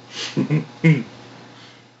 stuff.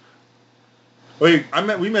 Wait,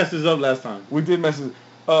 we messed this up last time. We did message.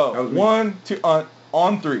 was me. 1, 2,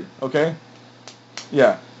 on 3, okay?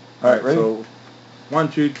 Yeah. All right, ready? So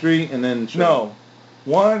 1, 2, 3, and then show. No.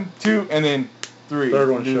 1, 2, and then 3. Third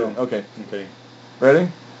one, Do show. it. Okay. Okay.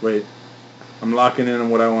 Ready? Wait. I'm locking in on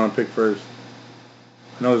what I want to pick first.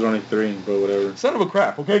 I know there's only 3, but whatever. Son of a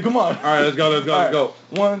crap. Okay, come on. All right, let's go. Let's go. All Let's go.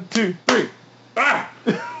 right. 1, 2, 3. Ah!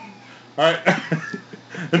 All right.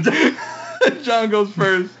 John goes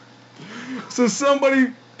first. So somebody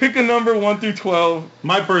pick a number 1 through 12.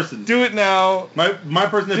 My person. Do it now. My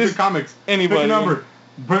person that Just picked comics. anybody. Pick a number.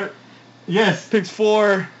 But yes. Picks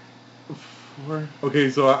 4. 4.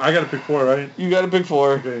 Okay, so I gotta pick 4, right? You got to pick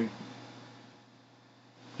 4. Okay.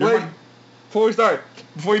 Wait. Before we start,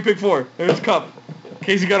 before you pick 4, there's a cup. In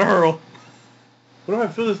case you got to hurl. What do I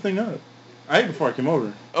fill this thing up? I ate before I came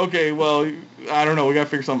over. Okay, well, I don't know. We got to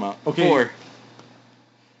figure something out. Okay. 4.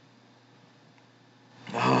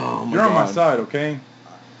 Oh, my You're on my God. side, okay?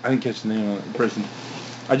 I didn't catch the name of the person.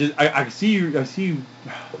 I see you. I see you.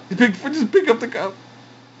 Just pick up the cup.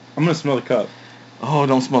 I'm gonna smell the cup. Oh,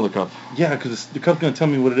 don't smell the cup. Yeah, because the cup's gonna tell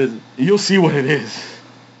me what it is. You'll see what it is.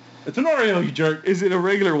 It's an Oreo, you jerk. Is it a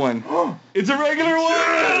regular one? It's a regular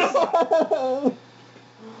one!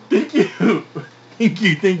 Thank you.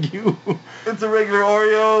 Thank you. It's a regular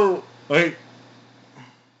Oreo. Wait.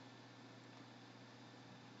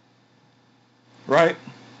 Right?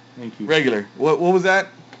 Thank you. Regular. What was that?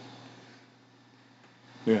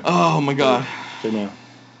 Yeah. Oh, my God. Say now.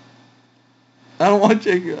 I don't want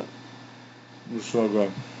to check it out. Let's slow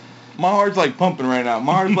go. My heart's like pumping right now.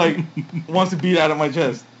 My heart's like wants to beat out of my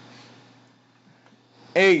chest.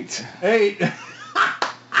 8. 8.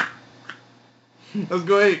 Let's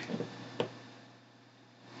go 8.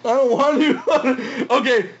 I don't want to.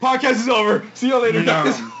 Okay, podcast is over. See you later,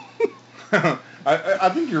 guys. I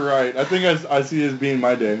think you're right. I think I see this being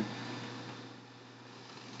my day.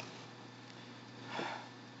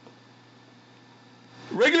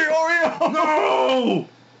 Regular Oreo. No!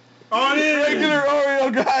 On in! Regular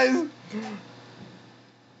Oreo, guys.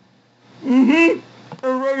 Mm-hmm.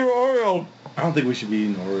 A regular Oreo. I don't think we should be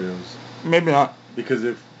eating Oreos. Maybe not. Because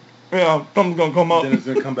if Yeah, something's gonna come up. then it's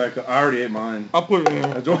gonna come back. I already ate mine. I'll put it in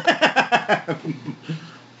I here. don't-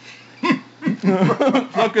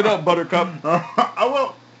 Fuck it up, Buttercup. I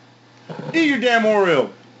will. Eat your damn Oreo.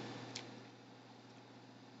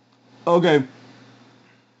 Okay,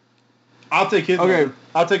 I'll take his Okay. number.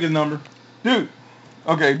 I'll take his number. dude.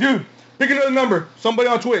 Okay, dude. Pick another number. Somebody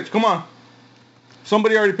on Twitch. Come on.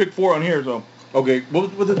 Somebody already picked 4 on here, so. Okay,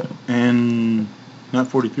 what was it? And not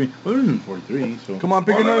 43. Well, it isn't 43, so. Come on,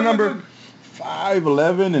 pick another number. 5,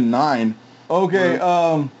 11, and 9. Okay.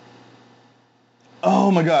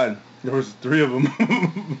 Oh my God. There was 3 of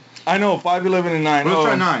them. I know 5, 11, and 9. Let's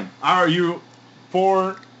try 9. Are you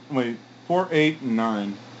 4? Wait, 4, 8,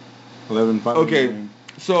 9, 11, 5. Okay. 9.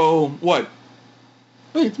 So what?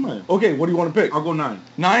 Wait, it's mine. Okay. What do you want to pick? I'll go 9.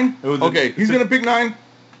 9. Okay. He's gonna pick 9.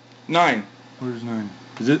 9. Where's 9?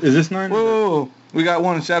 Is this 9? Whoa. We got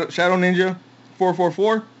one. Shadow Ninja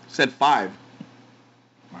 444 said 5.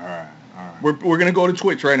 All right. We're gonna go to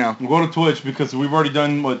Twitch right now. We'll go to Twitch because we've already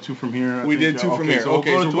done 2 from here. We did 2 from here. So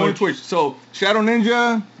Okay, so we're going to Twitch. So Shadow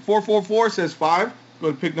Ninja 444 says 5.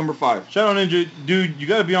 Go to pick number 5. Shadow Ninja, dude, you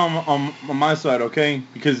gotta be on my side, okay?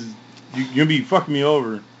 Because you're gonna be fucking me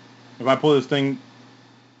over if I pull this thing.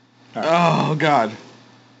 Oh God.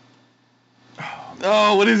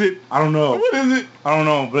 Oh, what is it? I don't know. What is it? I don't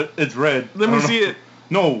know, but it's red. Let me see it.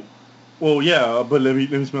 No. Well, yeah, but let me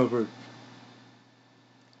smell it first.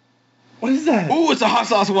 What is that? Ooh, it's a hot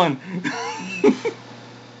sauce one.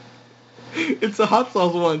 It's a hot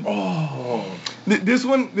sauce one. Oh. This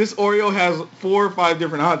Oreo has 4 or 5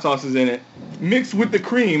 different hot sauces in it, mixed with the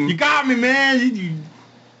cream. You got me, man. You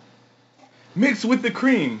Mixed with the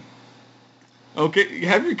cream. Okay,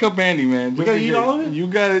 have your cup handy, man. We gotta eat all of it? You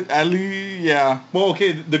got it, at least, yeah. Well,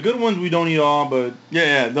 okay, the good ones we don't eat all, but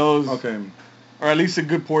Yeah, those. okay. Or at least a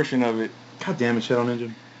good portion of it. God damn it, Shadow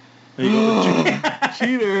Ninja. There you go.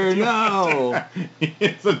 Cheater, no.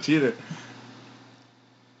 It's a cheater.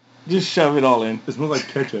 Just shove it all in. It smells like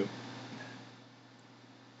ketchup.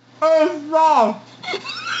 Oh,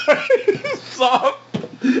 it's soft. Soft?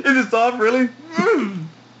 Is it soft, really?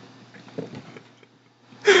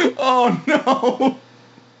 Oh, no.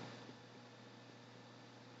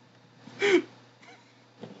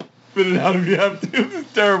 Spit it out if you have to.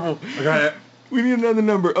 It's terrible. I got it. We need another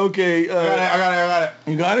number. Okay. I got it.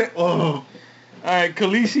 You got it? Oh. All right,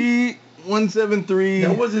 Khaleesi 173.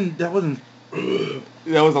 That wasn't. That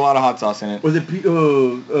was a lot of hot sauce in it. Was it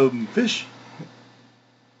fish?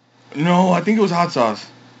 No, I think it was hot sauce.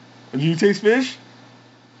 Did you taste fish?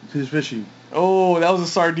 Fish fishy. Oh, that was a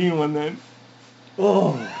sardine one then.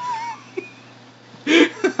 Oh.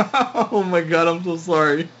 Oh my God, I'm so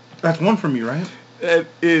sorry. That's 1 for me, right? That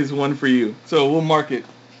is 1 for you. So we'll mark it.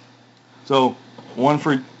 So 1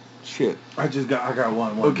 for shit. I got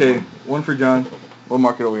one. Okay, 1 for John. We'll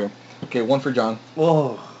mark it over here. Okay, 1 for John.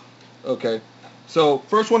 Oh. Okay. So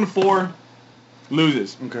first one to 4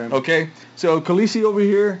 loses. Okay. Okay. So Khaleesi over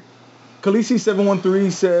here, Khaleesi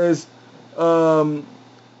 713 says,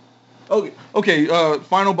 okay.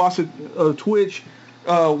 Final boss of Twitch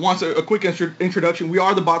wants a quick introduction. We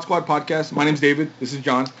are the Bot Squad podcast. My name's David. This is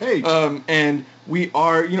John. Hey. And we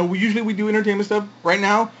are, we usually do entertainment stuff. Right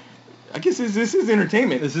now, I guess this is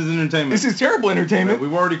entertainment. This is entertainment. This is terrible entertainment. Yeah,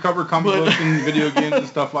 we've already covered comic books and video games and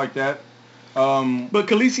stuff like that. But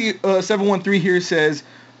Khaleesi 713 here says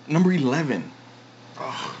number 11.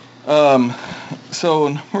 So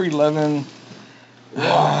number 11.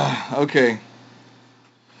 Okay.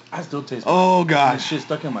 I still taste. Oh that gosh. shit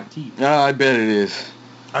stuck in my teeth. I bet it is.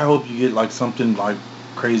 I hope you get like something like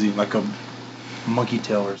crazy, like a monkey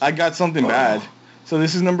tail or something. I got something bad. So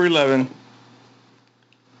this is number 11.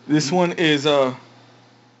 This one is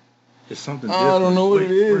It's something I different. don't know what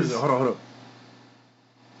it is. Where is it? Hold on.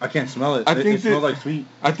 I can't smell it. I It think smells that- like sweet.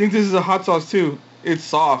 I think this is a hot sauce too. It's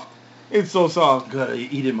soft. It's so soft. Gotta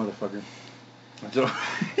eat it, motherfucker. So-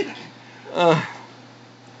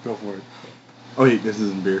 Go for it. Oh wait, this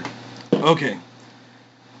isn't beer. Okay.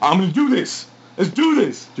 I'm gonna do this. Let's do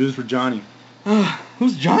this. Do this for Johnny.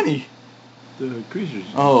 Who's Johnny? The creatures.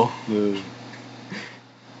 Oh. The...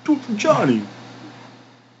 Do it for Johnny.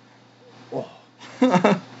 Oh.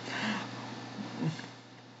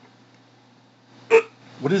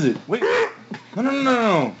 What is it? Wait.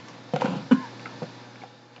 No.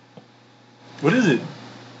 What is it?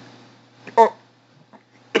 Oh.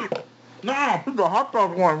 No, it's the hot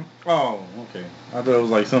dog one. Oh, okay. I thought it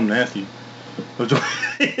was like something nasty.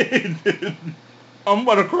 I'm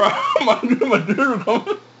about to cry. My dude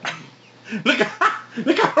coming. Look,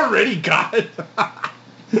 I already got it.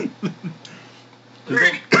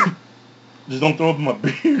 Just don't throw up in my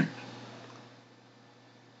beard.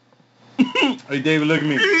 Hey, David, look at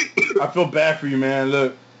me. I feel bad for you, man.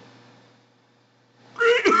 Look.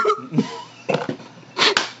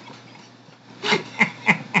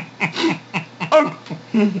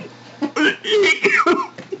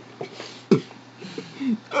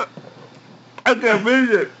 I can't finish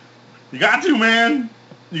it. You got to, man.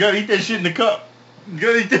 You gotta eat that shit in the cup. You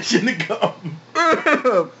gotta eat that shit in the cup.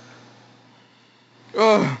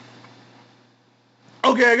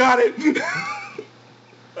 Okay, I got it.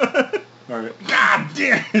 Alright. God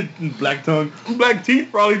damn it. Black tongue. Black teeth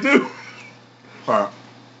probably too. All right.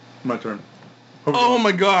 My turn. Oh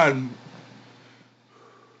my god.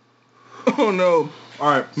 Oh no. All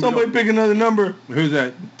right. Somebody pick another number. Who's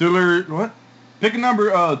that? Thriller. What? Pick a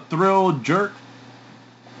number. Thrill Jerk.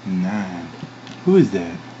 9. Who is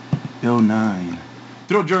that? 09.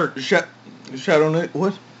 Thrill Jerk. Shadow Ninja.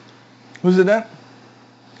 What? Who's it at?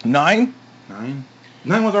 9? 9.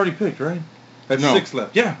 9 was already picked, right? That's No. 6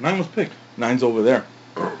 left. Yeah, 9 was picked. 9's over there.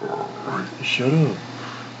 Shut up.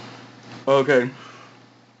 Okay.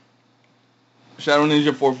 Shadow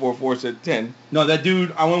Ninja 444 said 10. No, that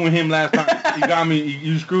dude, I went with him last time. He got me.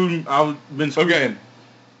 You screwed him. I've been screwed. Okay.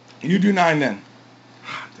 You do 9 then.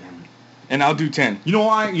 Damn it. And I'll do 10. You know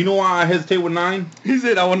why? You know why I hesitate with 9? He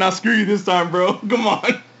said, I will not screw you this time, bro. Come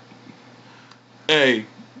on. Hey.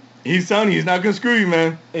 He's telling you he's not going to screw you,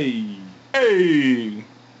 man. Hey. Hey.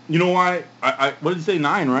 You know why? I what did he say?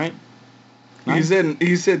 9, right? He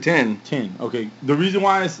said 10. 10. Okay. The reason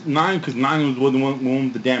why it's 9 because 9 was the one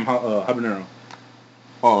with the damn habanero.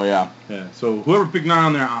 Oh, yeah. Yeah. So whoever picked 9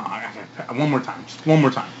 on there, one more time. Just one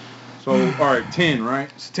more time. So all right, 10,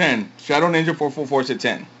 right? It's 10. Shadow Ninja 444 said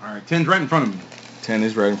 10. All right, 10's right in front of me. 10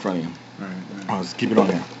 is right in front of you. All right. Oh, let's keep it on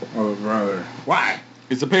there. Oh, right there. Why?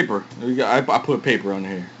 It's a paper. I put paper on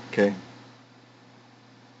here. Okay.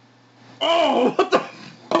 Oh, what the?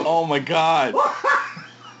 Oh my God.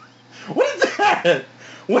 What is that?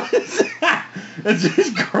 What is that? It's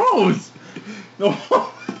just gross. No.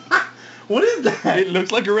 What is that? It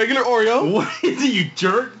looks like a regular Oreo. What is it, you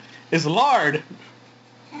jerk? It's lard.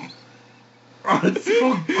 Oh, it's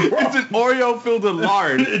so gross. It's an Oreo filled with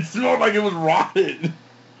lard. It smelled like it was rotten.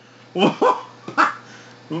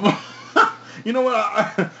 You know what?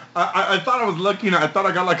 I thought I was lucky, and I thought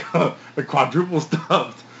I got like a quadruple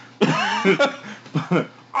stuffed.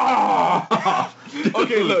 Oh,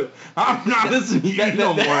 okay, look, I'm not listening to you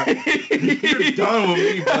no more. You're done with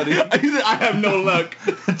me, buddy. I have no luck.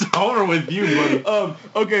 It's over with you, buddy.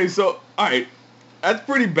 Okay, so all right, that's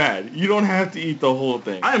pretty bad. You don't have to eat the whole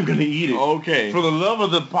thing. I am gonna eat it. Okay. For the love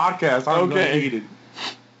of the podcast, I'm gonna eat it.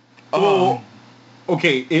 Oh.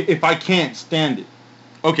 Okay, if I can't stand it,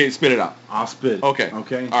 Okay, spit it out. I'll spit it. Okay.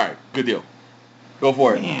 Okay. All right, good deal. Go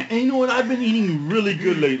for it. Man, and you know what? I've been eating really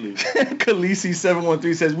good lately.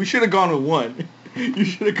 Khaleesi713 says we should have gone with 1. You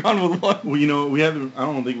should have gone with 1. Well, you know, we haven't. I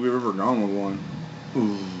don't think we've ever gone with 1.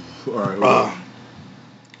 Ooh. All right. Hold on.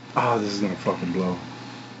 Oh, this is gonna fucking blow.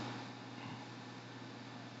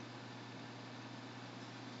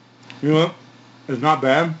 You know what? It's not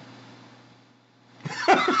bad.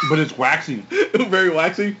 But it's waxy. Very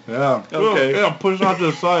waxy. Yeah. Okay. Yeah, push it out to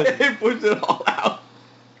the side. It pushed it all out.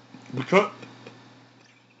 Because.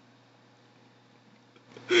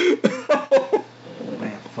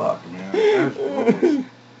 Man, fuck, man. That's gross.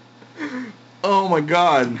 Oh my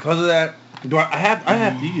God. Because of that, I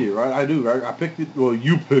have to eat it, right? I do, right? I picked it. Well,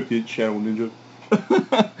 you picked it, Shadow Ninja.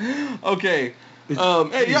 Okay.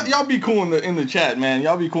 Hey, y'all be cool in the chat, man.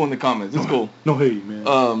 Y'all be cool in the comments. It's cool. No hate,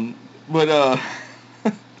 man. But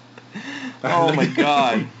oh my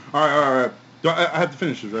God. All right. Do I have to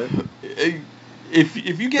finish this, right?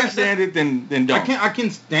 If you can't stand it, then don't. I can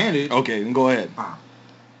stand it. Okay, then go ahead.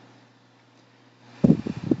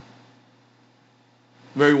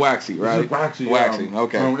 Very waxy, right? It's waxy. Waxy. Yeah.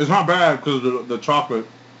 Okay. It's not bad because of the chocolate.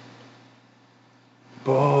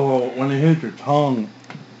 Oh, when it hits your tongue.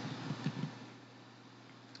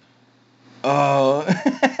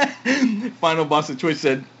 Final Boss of Twitch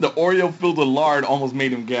said the Oreo filled with lard almost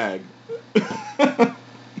made him gag.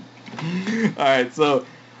 Alright,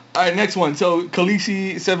 next one. So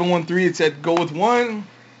Khaleesi713, it said go with 1.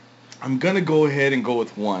 I'm gonna go ahead and go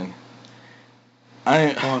with 1.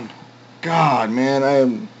 God,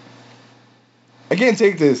 man, I can't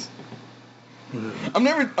take this. We're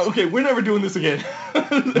never doing this again.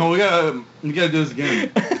 No, we gotta do this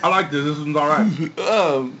again. I like this. This one's alright.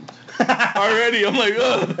 Already, I'm like,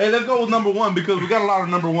 ugh. Hey, let's go with number 1 because we got a lot of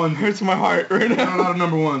number 1s. Hurts my heart right We got a now. lot of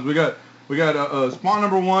number 1s. We got Spawn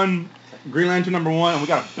number 1, Green Lantern number 1, and we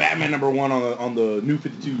got a Batman number 1 on the new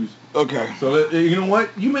 52s. Okay. So you know what?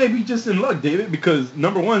 You may be just in luck, David, because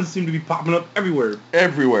number 1s seem to be popping up everywhere.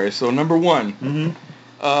 Everywhere. So number 1.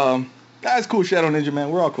 Mm-hmm. That's cool, Shadow Ninja, man.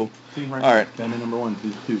 We're all cool. See, right All right. Batman number 1,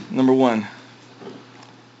 these 2. Number 1.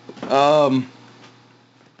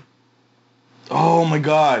 Oh my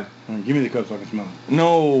God. Give me the cup so I can smell it.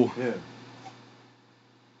 No. Yeah.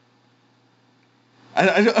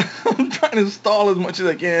 I'm trying to stall as much as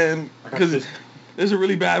I can because this. there's a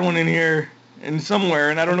really bad one in here and somewhere,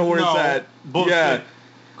 and I don't know where it's at. Bullshit. Yeah.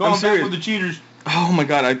 Going I'm back serious. with the cheaters. Oh my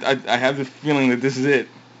God. I have the feeling that this is it.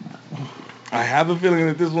 I have a feeling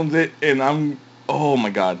that this one's it, and oh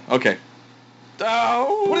my God. Okay.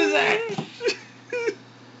 Oh. What is that?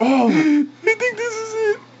 Oh, I think this is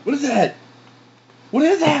it. what is that? What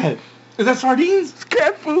is that? Is that sardines? It's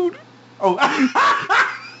cat food. Oh.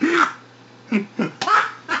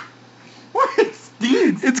 What? It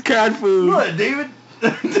stinks. It's cat food. What, David?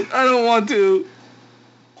 I don't want to.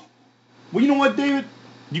 Well, you know what, David?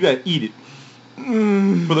 You gotta eat it.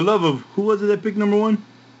 For the love of, who was it that picked number one?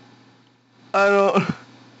 I don't.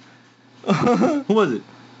 Who was it?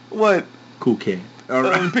 What? Cool Cat. All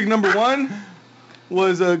right. Pick number 1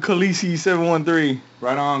 was Khaleesi 713.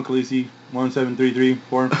 Right on, Khaleesi.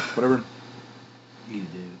 17334, whatever. Eat it,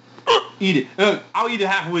 David. Eat it. I'll eat it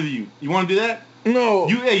half with you. You want to do that? No.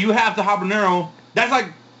 You have the habanero. That's like.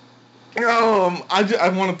 I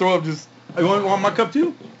want to throw up just. You want my cup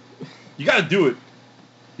too? You gotta do it.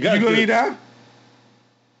 You gonna eat half?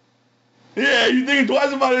 Yeah, you thinking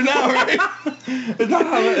twice about it now, right? It's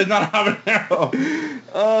not habanero.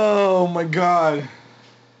 Oh my god.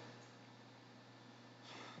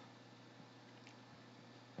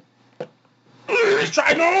 Just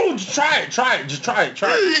try it. No, just try it. Just try it.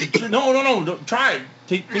 No. Don't try it.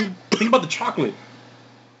 Think about the chocolate.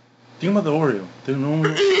 Think about the Oreo.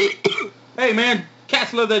 Hey man,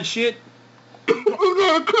 cats love that shit.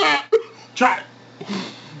 Try it.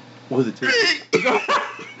 What does it taste?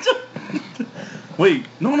 Wait,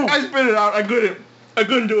 no. I spit it out. I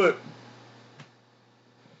couldn't do it.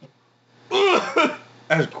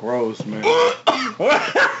 That's gross, man.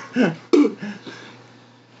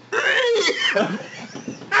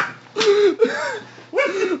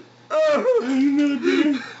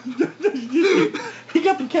 He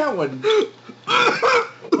got the cat one.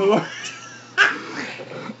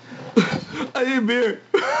 I need beer.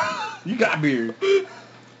 You got beer.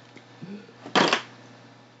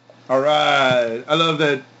 All right, I love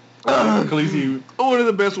that. Khaleesi. One of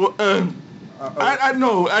the best ones. I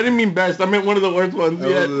know. I didn't mean best. I meant one of the worst ones.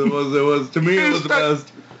 It was to me. It was the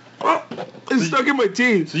best. It's stuck in my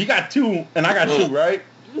teeth. So you got 2, and I got 2, right?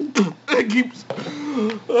 I keep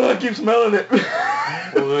smelling it.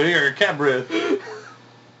 Well, here, cat breath.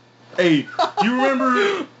 Hey, do you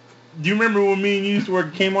remember when me and you used to work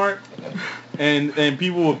at Kmart? And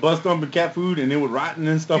people would bust open cat food and it would rotten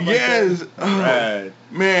and stuff like that? Yes. Right.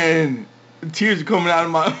 Man, tears are coming out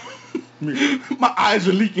of my... My eyes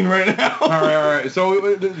are leaking right now. All right.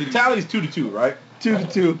 So the tally is 2-2, right?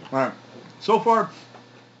 2-2. All right. So far.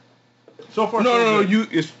 No.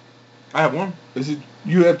 I have 1.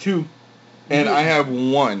 You have 2, and I have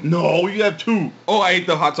 1. No, you have 2. Oh, I ate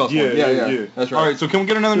the hot sauce one. Yeah. That's right. All right. So can we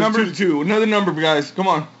get another number? 2-2. Another number, guys. Come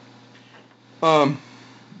on.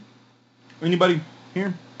 Anybody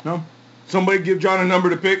here? No. Somebody give John a number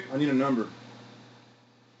to pick. I need a number.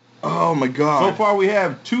 Oh my God. So far we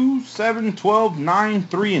have 2, 7, 12, 9,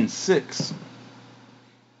 3, and 6.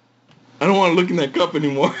 I don't want to look in that cup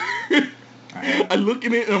anymore. I look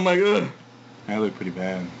in it and I'm like, ugh. That look pretty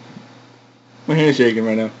bad. My hand's shaking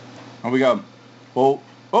right now. Oh, we got. Oh,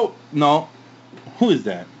 no. Who is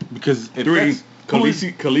that? Because if 3. that's-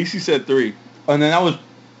 Khaleesi said 3. And then that was.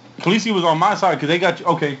 Khaleesi was on my side because they got you.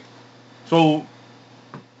 Okay. So.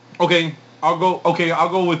 Okay. I'll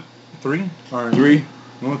go with 3. All right. 3.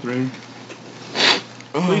 No, 3.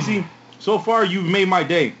 Khaleesi, so far you've made my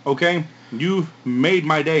day. Okay. You've made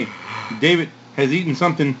my day. David has eaten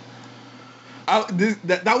something.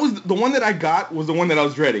 That was the one that I got was the one that I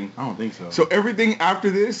was dreading. I don't think so. So everything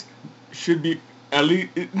after this should be at least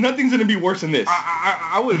nothing's gonna be worse than this.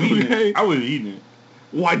 I would have eaten it. I would have eaten it.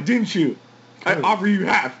 Why didn't you? I offer you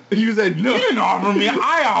half. You said no. You didn't offer me.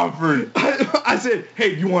 I offered. I said,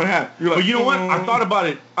 hey, you want half? You're like, but you know what? I thought about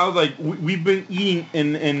it. I was like, we've been eating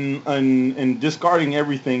and discarding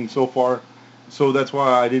everything so far, so that's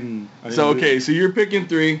why I didn't so okay, so you're picking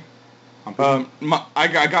 3. I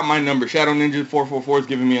got my number. Shadow Ninja 444 is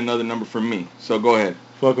giving me another number for me. So go ahead.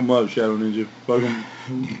 Fuck him up, Shadow Ninja. Fuck him.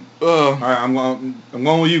 All right, I'm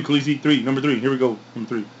going with you, Khaleesi. 3, number 3. Here we go.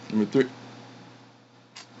 Number 3.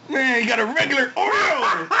 Man, you got a regular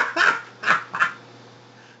Oreo.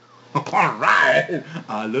 All right.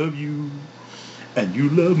 I love you, and you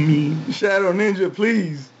love me. Shadow Ninja,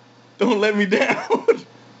 please don't let me down.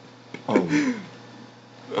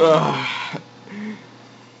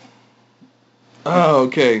 Oh,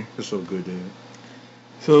 okay. It's so good, Dad.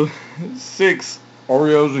 So 6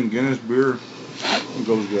 Oreos and Guinness beer. It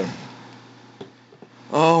goes good.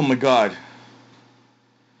 Oh my God.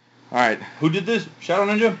 All right. Who did this? Shadow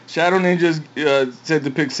Ninja? Shadow Ninja said to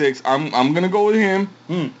pick 6. I'm gonna go with him.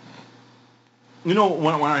 You know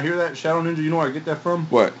when I hear that Shadow Ninja, you know where I get that from?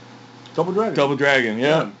 What? Double Dragon. Double Dragon.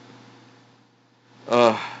 Yeah.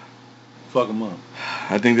 Fuck him up.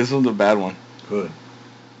 I think this was a bad one. Good.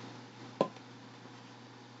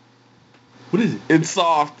 What is it? It's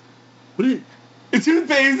soft. What is it? It's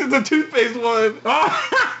toothpaste. It's a toothpaste one.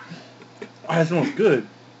 Oh, that smells good.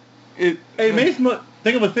 It. Hey, man, smell.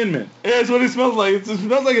 Think of a Thin Mint. Yeah, that's what it smells like. It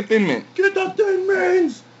smells like a Thin Mint. Get the Thin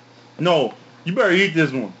Mints. No, you better eat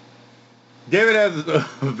this one. David has a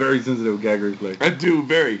very sensitive gag reflex. I do,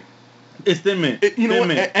 very. It's Thin Mint. You know Thin what?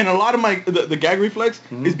 Mint. And a lot of the gag reflex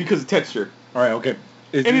Mhm. is because of texture. All right, okay.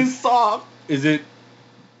 And it's soft. Is it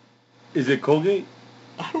Colgate?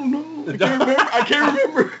 I don't know. I can't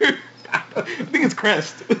remember. I think it's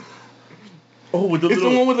Crest. Oh, with the It's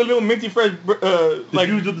little... the one with the little minty fresh, the like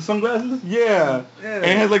dudes with the sunglasses? yeah. Yeah. And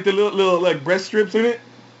it has like the little like breast strips in it.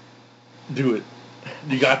 Do it.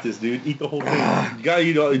 You got this, dude. Eat the whole thing. You gotta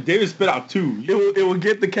eat all. David spit out 2. It will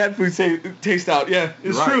get the cat food taste out. Yeah,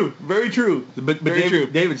 it's Right. true. Very true. But Very true.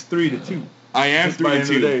 David's 3-2. I am Just by the end of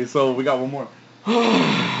the 3-2. day, so we got one more.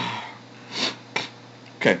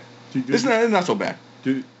 Okay. It's not so bad.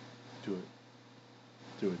 Do it. Do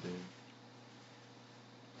it, David.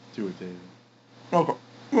 Do it, David. Okay.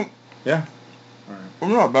 Yeah? Alright. I'm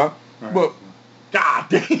not bad. Alright. But God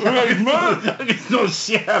damn. I can smell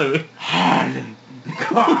shit out of it.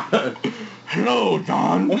 God. Hello,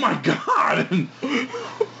 John. Oh my god.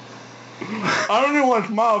 I don't even want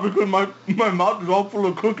to smile because my mouth is all full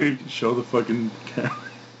of cookies. Show the fucking camera.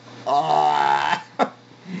 Ah.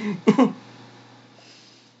 I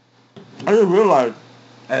didn't realize.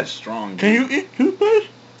 That's strong. Can you eat toothpaste?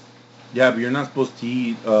 Yeah, but you're not supposed to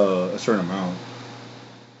eat a certain amount.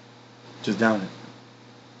 Just down it.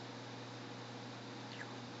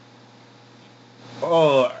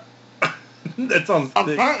 Oh, that sounds I'm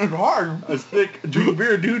thick. trying. It's hard. It's thick. Drink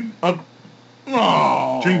beer, dude.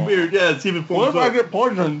 No. Drink beer. Yeah, see if it What foams if I up. get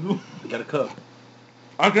poisoned? You got a cup.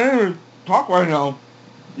 I can't even talk right now.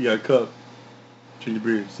 You got a cup. Drink the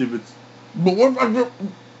beer. See if it's... But what if I get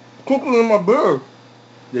cookies in my beer?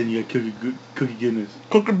 Then you got cookie goodness.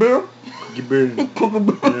 Cookie beer? Cookie beer. Cookie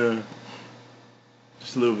beer? Yeah.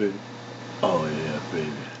 Just a little bit. Oh, yeah,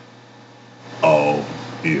 baby. Oh,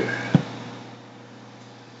 yeah.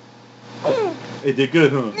 It did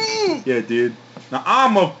good, huh? Yeah, it did. Now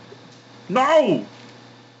I'm a... No!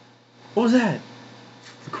 What was that?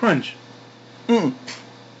 The crunch. Mm.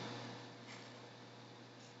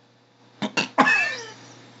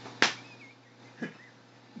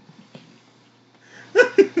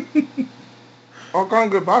 I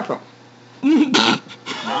can't get past them.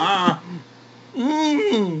 Nah.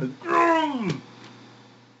 Mm. Yeah,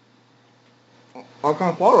 I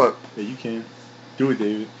can't swallow it. you can. Do it,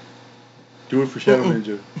 David. Do it for Shadow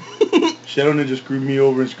Ninja. Shadow Ninja screwed me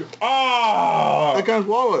over and screwed... Oh! I can't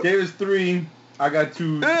swallow it. David's 3. I got 2.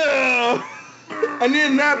 Ew. I need a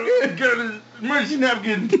napkin. Get an emergency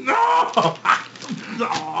napkin. No!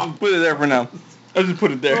 No! Put it there for now. I'll just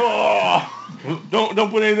put it there. Oh!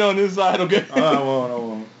 Don't put anything on this side, okay? I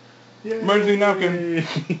won't. Yay. Emergency napkin.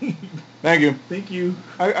 Thank you. Thank you.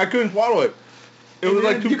 I couldn't swallow it. It was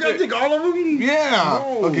like too You gotta thick. take all of them? Yeah.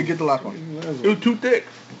 No. Okay, get the last one. It was too thick.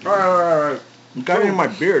 Alright. It got in my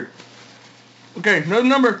beard. Okay, another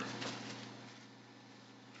number.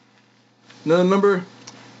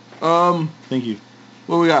 Thank you.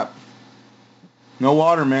 What we got? No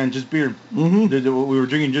water, man. Just beer. Mm-hmm. We were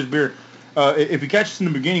drinking just beer. If you catch us in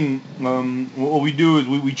the beginning, what we do is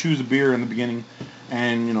we choose a beer in the beginning,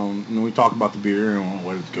 and we talk about the beer and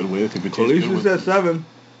what it's good with. If it tastes good Khaleesi with. said 7.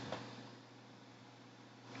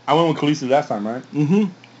 I went with Khaleesi last time, right? Mm-hmm.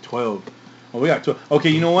 12. Oh, we got 12. Okay,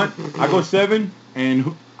 you know what? I go 7,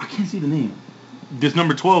 and I can't see the name. This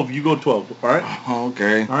number 12, you go 12. All right?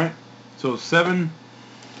 Okay. All right. So 7,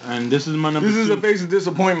 and this is my number 2. This is a face of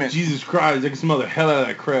disappointment. Jesus Christ, I can smell the hell out of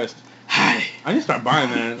that crest. Hi. I need to start buying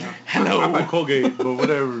that. Hello. I buy Colgate, but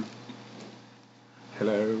whatever.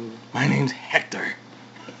 Hello. My name's Hector.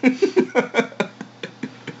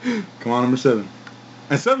 Come on, number 7.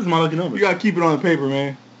 And 7's my lucky number. You gotta keep it on the paper,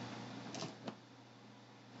 man.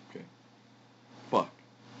 Okay. Fuck.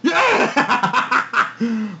 Yeah!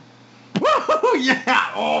 Woo!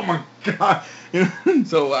 Yeah! Oh my god.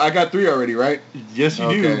 So I got 3 already, right? Yes, you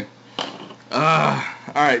Okay. do. All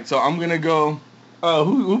right. So I'm gonna go.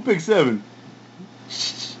 Who picked 7?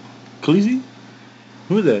 Khaleesi?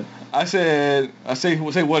 Who is that? I say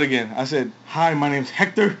what again? I said, hi, my name's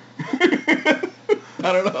Hector.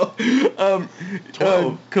 I don't know.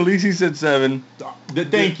 12. Khaleesi said 7.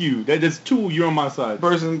 Thank you. That's 2. You're on my side.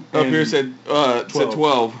 Person up And here said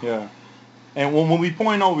 12. Yeah. And when we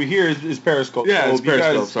point over here is Periscope. Yeah, So it's if you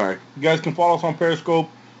Periscope. guys- Sorry. You guys can follow us on Periscope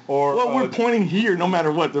or... Well, we're pointing here no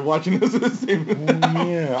matter what. They're watching us at the same Oh,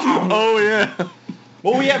 yeah. Oh, yeah.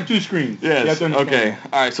 Well, we have 2 screens. You have Yes. to understand. Okay.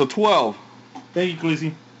 All right. So 12. Thank you,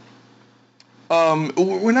 Khaleesi.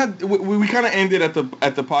 We're not. We kind of ended at the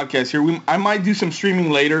podcast here. I might do some streaming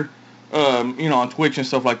later, on Twitch and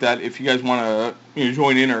stuff like that. If you guys want to,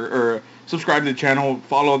 join in or subscribe to the channel,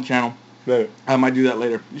 follow the channel. Right. I might do that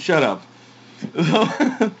later. Shut up.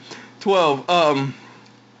 12.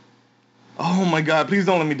 Oh my God! Please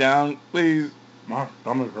don't let me down, please. My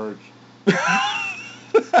stomach hurts.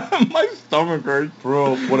 My stomach hurts.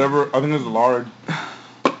 Bro, whatever. I think it's lard.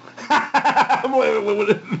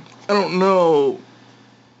 Wait. I don't know.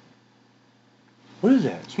 What is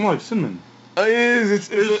that? It smells like cinnamon. It is.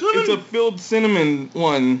 It's a filled cinnamon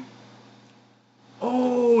one.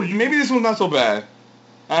 Oh, Maybe this one's not so bad.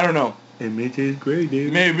 I don't know. It may taste great,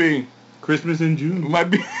 dude. Maybe. Christmas in June. Might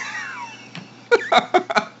be.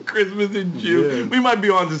 Christmas in June. Yeah. We might be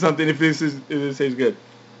on to something if this tastes good.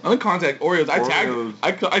 I'm gonna contact Oreos. I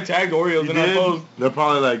tagged Oreos in our post. They're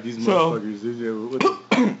probably like these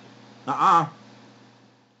motherfuckers. I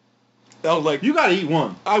was like, You gotta eat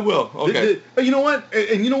one. I will. Okay. You know what?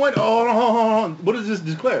 And you know what? Oh, hold on. What does this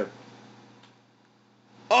declare?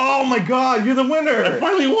 Oh my God, you're the winner. I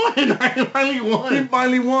finally won. I finally won. You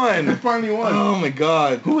finally won. I finally won. Oh my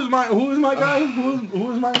God. Who is my guy?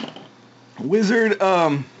 Who is my Wizard?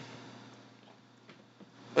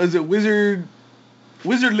 Is it Wizard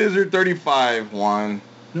Lizard 35 won?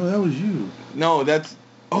 No, that was you. No, that's.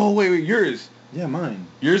 Oh wait, yours. Yeah, mine.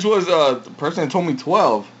 Yours was the person that told me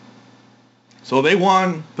 12. So they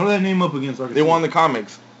won. Throw that name up again so I can They see won it. the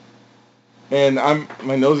comics. And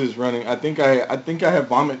my nose is running. I think I have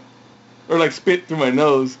vomit or like spit through my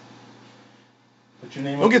nose. Put your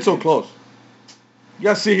name Don't up get so again. close. You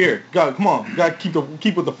gotta sit here. Come on. You gotta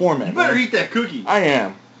keep with the format. You better man. eat that cookie. I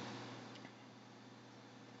am.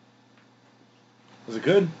 Is it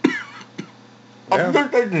good? I'm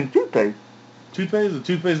just tasting toothpaste. Toothpaste? The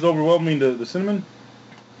toothpaste is overwhelming the cinnamon?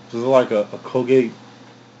 So is it like a Colgate?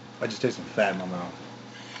 I just taste some fat in my mouth.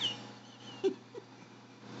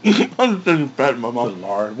 I'm just tasting fat in my The mouth.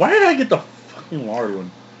 lard. Why did I get the fucking lard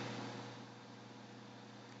one?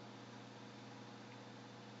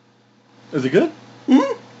 Is it good?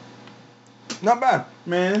 Mm-hmm. Not bad.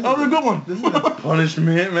 Man, That was a good one. This is a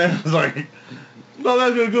punishment, man. It's like, No,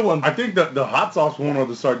 that's a good one. I think the hot sauce one or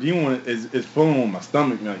the sardine one is filling with my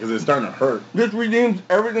stomach, man, because it's starting to hurt. This redeems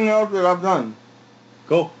everything else that I've done.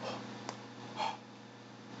 Go.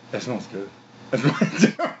 That smells good.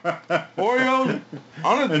 Oreos.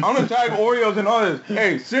 I'm gonna tag Oreos and all this.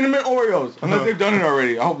 Hey, cinnamon Oreos. Unless they've done it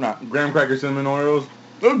already. I hope not. Graham cracker cinnamon Oreos.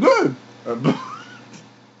 They're good.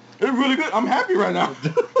 They're really good. I'm happy right now.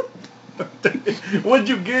 What'd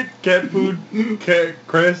you get? Cat food, cat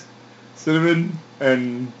crest, cinnamon,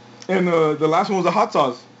 and The last one was a hot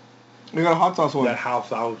sauce. We got a hot sauce one. that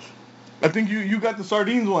house. I think you got the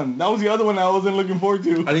sardines one. That was the other one I wasn't looking forward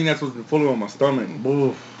to. I think that's what's been filling on my stomach.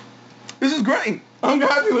 Oof. This is great. I'm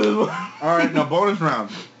happy with this one. All right, now bonus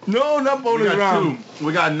round. No, not bonus we got round. two.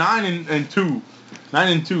 We got 9 and 2. 9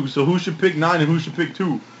 and 2. So who should pick 9 and who should pick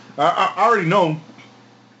 2? I already know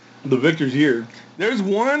the victor's here. There's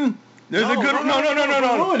one. There's a good one. No.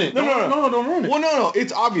 Don't ruin it. No, don't ruin it. Well, no.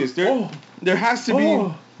 It's obvious. There has to be.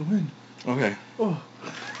 Oh, the win. Okay. Oh.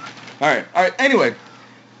 All right. Anyway,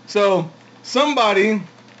 so somebody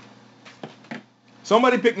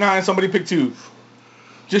picked 9. Somebody picked 2.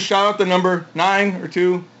 Just shout out the number 9 or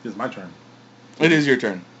 2. It's my turn. It is your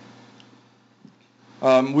turn. We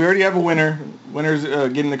already have a winner. Winner's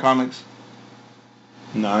getting the comics.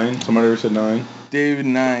 9. Somebody already said 9. David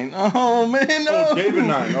 9. Oh man, no. Oh, David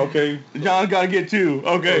 9. Okay. John got to get 2.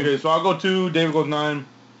 Okay. Okay, so I'll go 2. David goes 9.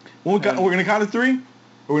 We're gonna count to 3.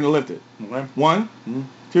 Or we're gonna lift it. Okay. 1, Mhm.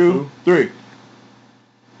 2, 3.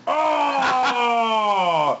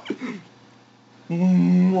 Oh!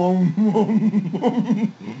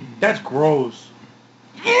 That's gross.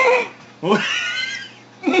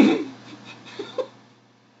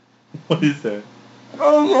 What is that? I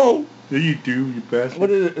don't know. Yeah, you do, you bastard. What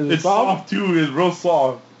is it? Is it It's soft too. It's real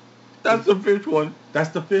soft. That's the fish one. That's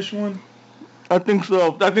the fish one? I think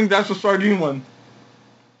so. I think that's the sardine one.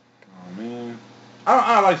 Oh man.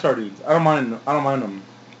 I like sardines. I don't mind them.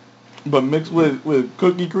 But mixed with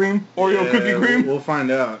cookie cream, Oreo cookie cream. We'll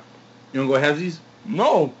find out. You wanna go halvesies?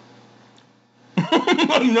 No.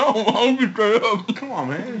 No, I'll be straight up. Come on,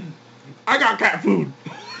 man. I got cat food.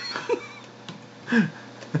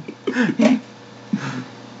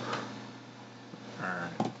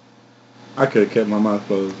 Alright. I could have kept my mouth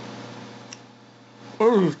closed. That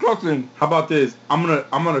was disgusting. How about this? I'm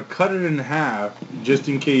gonna cut it in half just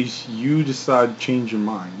in case you decide to change your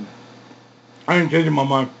mind. I ain't changing my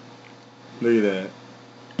mind. Look at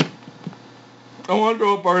that. I want to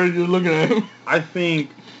throw a party just looking at him. I think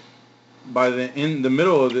in the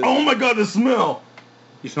middle of this. Oh my god, the smell.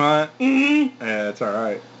 You smell that? Mm-hmm. Yeah, it's all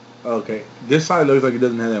right. Okay, this side looks like it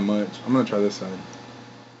doesn't have that much. I'm gonna try this side.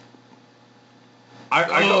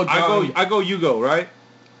 I go, you go, right?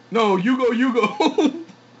 No, you go.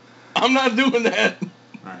 I'm not doing that. All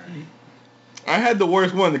right. I had the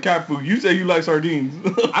worst one, the cat food. You say you like sardines.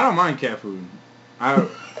 I don't mind cat food. I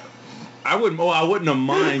wouldn't. Oh, I wouldn't have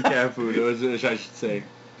mind cat food. I should say.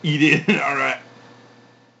 Eat it. All right.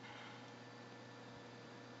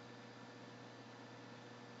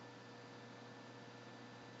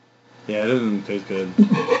 Yeah, it doesn't taste good.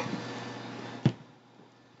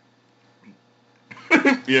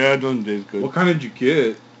 Yeah, it doesn't taste good. What kind did you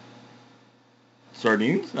get?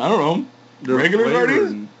 Sardines? I don't know. They're Regular flavored.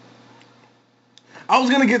 sardines? I was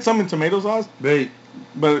gonna get some in tomato sauce, Wait,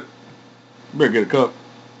 but better get a cup.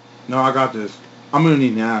 no, I got this. I'm gonna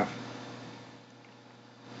eat half.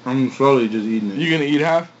 I'm slowly just eating it. You gonna eat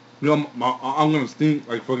half? No, I'm gonna stink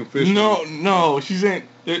like fucking fish. No. She's saying,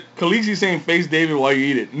 Khaleesi's saying face David while you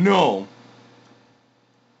eat it. No.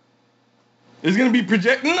 It's gonna be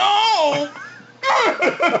project. No. No.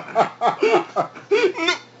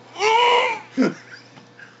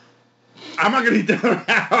 I'm not gonna eat that.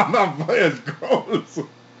 I'm not fucking. It's gross.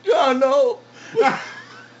 John, no.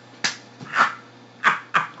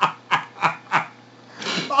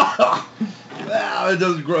 It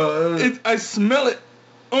does gross. I smell it.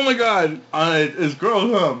 Oh my god. It's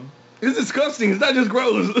gross, huh? It's disgusting. It's not just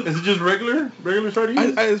gross. Is it just regular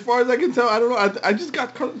sardines? As far as I can tell, I don't know. I just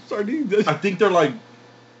got sardines. I think they're like.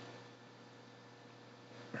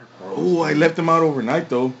 Oh, I left them out overnight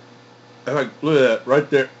though. Like, look at that right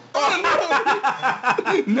there. Oh, no!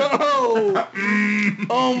 No!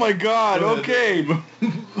 Oh my god, okay. The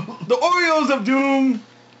Oreos of Doom,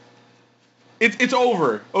 it's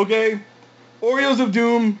over, okay? Oreos of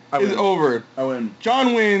Doom is over. I win.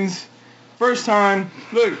 John wins. First time.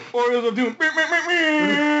 Look, Oreos of Doom.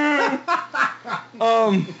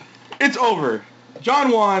 It's over.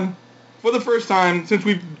 John won for the first time since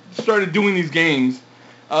we've started doing these games.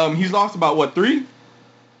 He's lost about, what, 3?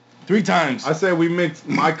 3 times. I say we mix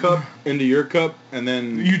my cup into your cup, and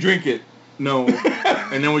then You drink it. no,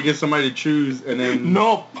 and then we get somebody to choose, and then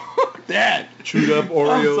No, fuck that. chewed up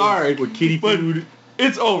Oreos. I'm sorry. With kitty But food.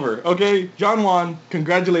 it's over, okay? John won.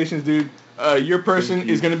 Congratulations, dude. Your person Thank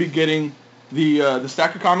you. is going to be getting the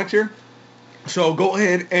stack of comics here. So go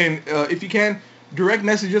ahead and, if you can, direct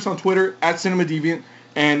message us on Twitter at CinemaDeviant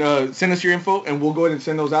and send us your info, and we'll go ahead and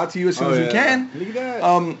send those out to you as soon as we can. Look at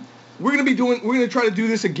that. We're gonna try to do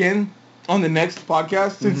this again on the next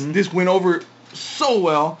podcast since this went over so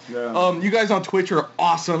well. Yeah. You guys on Twitch are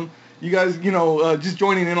awesome. You guys, just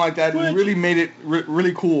joining in like that Twitch. really made it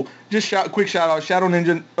really cool. Just quick shout out, Shadow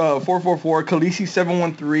Ninja 444, Khaleesi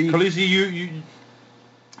 713. Khaleesi,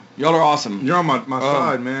 Y'all are awesome. you're on my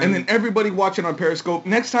side, man. And then everybody watching on Periscope.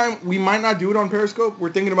 Next time we might not do it on Periscope.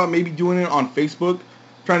 We're thinking about maybe doing it on Facebook,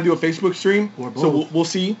 trying to do a Facebook stream. Or So both. we'll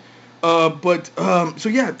see. So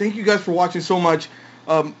yeah, thank you guys for watching so much.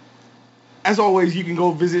 As always, you can go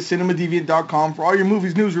visit cinemadeviant.com for all your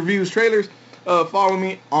movies, news, reviews, trailers. Follow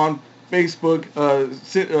me on Facebook,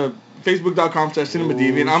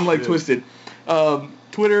 facebook.com/cinemadeviant. I'm like shit. twisted.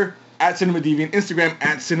 Twitter at cinemadeviant, Instagram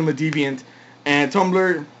at cinemadeviant, and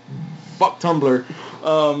Tumblr, fuck Tumblr.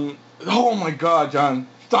 Oh my god, John,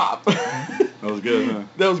 stop. that was good, huh?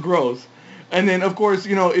 That was gross. And then, of course,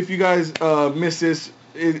 if you guys missed this,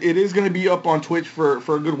 it is going to be up on Twitch for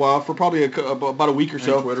a good while, for probably about a week or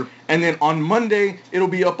so. And Twitter. And then on Monday, it'll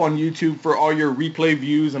be up on YouTube for all your replay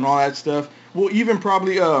views and all that stuff. We'll even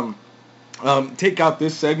probably take out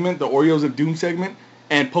this segment, the Oreos of Doom segment,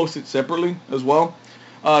 and post it separately as well.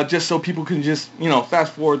 Just so people can just,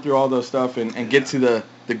 fast forward through all the stuff and get to the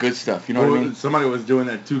good stuff. You know what I mean? Somebody was doing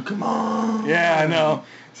that too. Come on. Yeah, I know.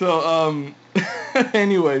 So,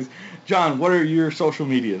 anyways, John, what are your social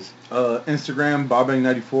medias? Instagram,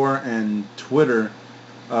 BobBang94, and Twitter,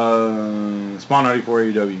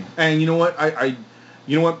 Spawn94AEW. And you know what?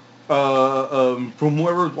 From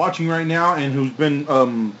whoever's watching right now and who's been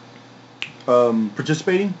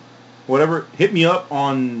participating, whatever, hit me up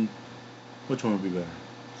on, which one would be better?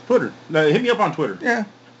 Twitter. No, hit me up on Twitter. Yeah.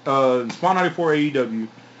 Spawn94AEW.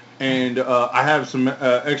 And I have some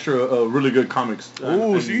extra really good comics.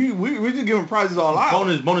 Ooh, and see, we're just giving prizes all out.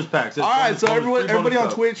 bonus packs. All right, so everybody on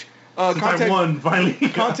stuff. Twitch, Since I won, finally.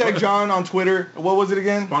 contact John on Twitter. What was it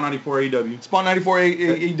again? Spawn94AEW.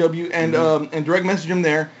 Spawn94 AEW, and direct message him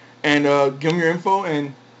there, and give him your info,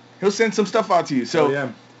 and he'll send some stuff out to you. So,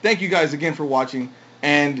 yeah. Thank you guys again for watching,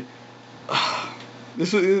 and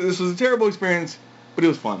this was a terrible experience, but it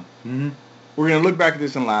was fun. Mm-hmm. We're gonna look back at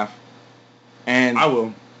this and laugh, and I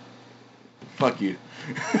will. Fuck you.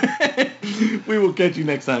 We will catch you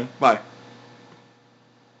next time. Bye.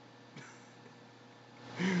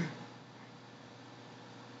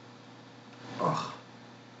 Ugh.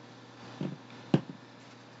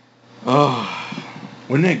 Oh,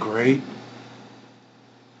 Wasn't that great?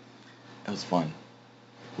 that was fun.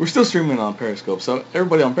 We're still streaming on Periscope, so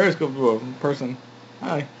everybody on Periscope, in person,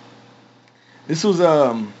 hi. This was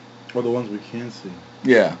Or the ones we can see.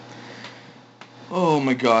 yeah. Oh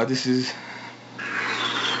my God, this is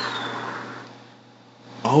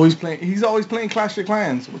always playing. He's always playing Clash of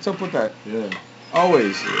Clans. What's up with that? Yeah.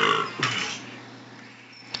 Always.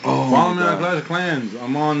 Oh Follow my me on God. Clash of Clans.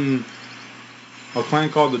 I'm on a clan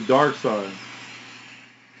called the Dark Side.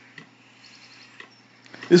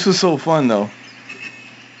 This was so fun though.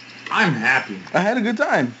 I'm happy. I had a good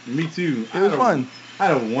time. Me too. It was fun. I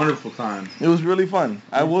had a wonderful time. It was really fun.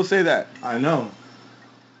 I will say that. I know.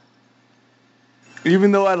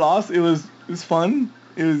 Even though I lost, it was fun.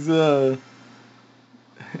 It was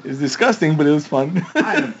disgusting, but it was fun.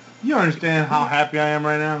 You understand how happy I am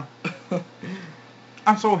right now?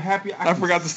 I'm so happy. I forgot to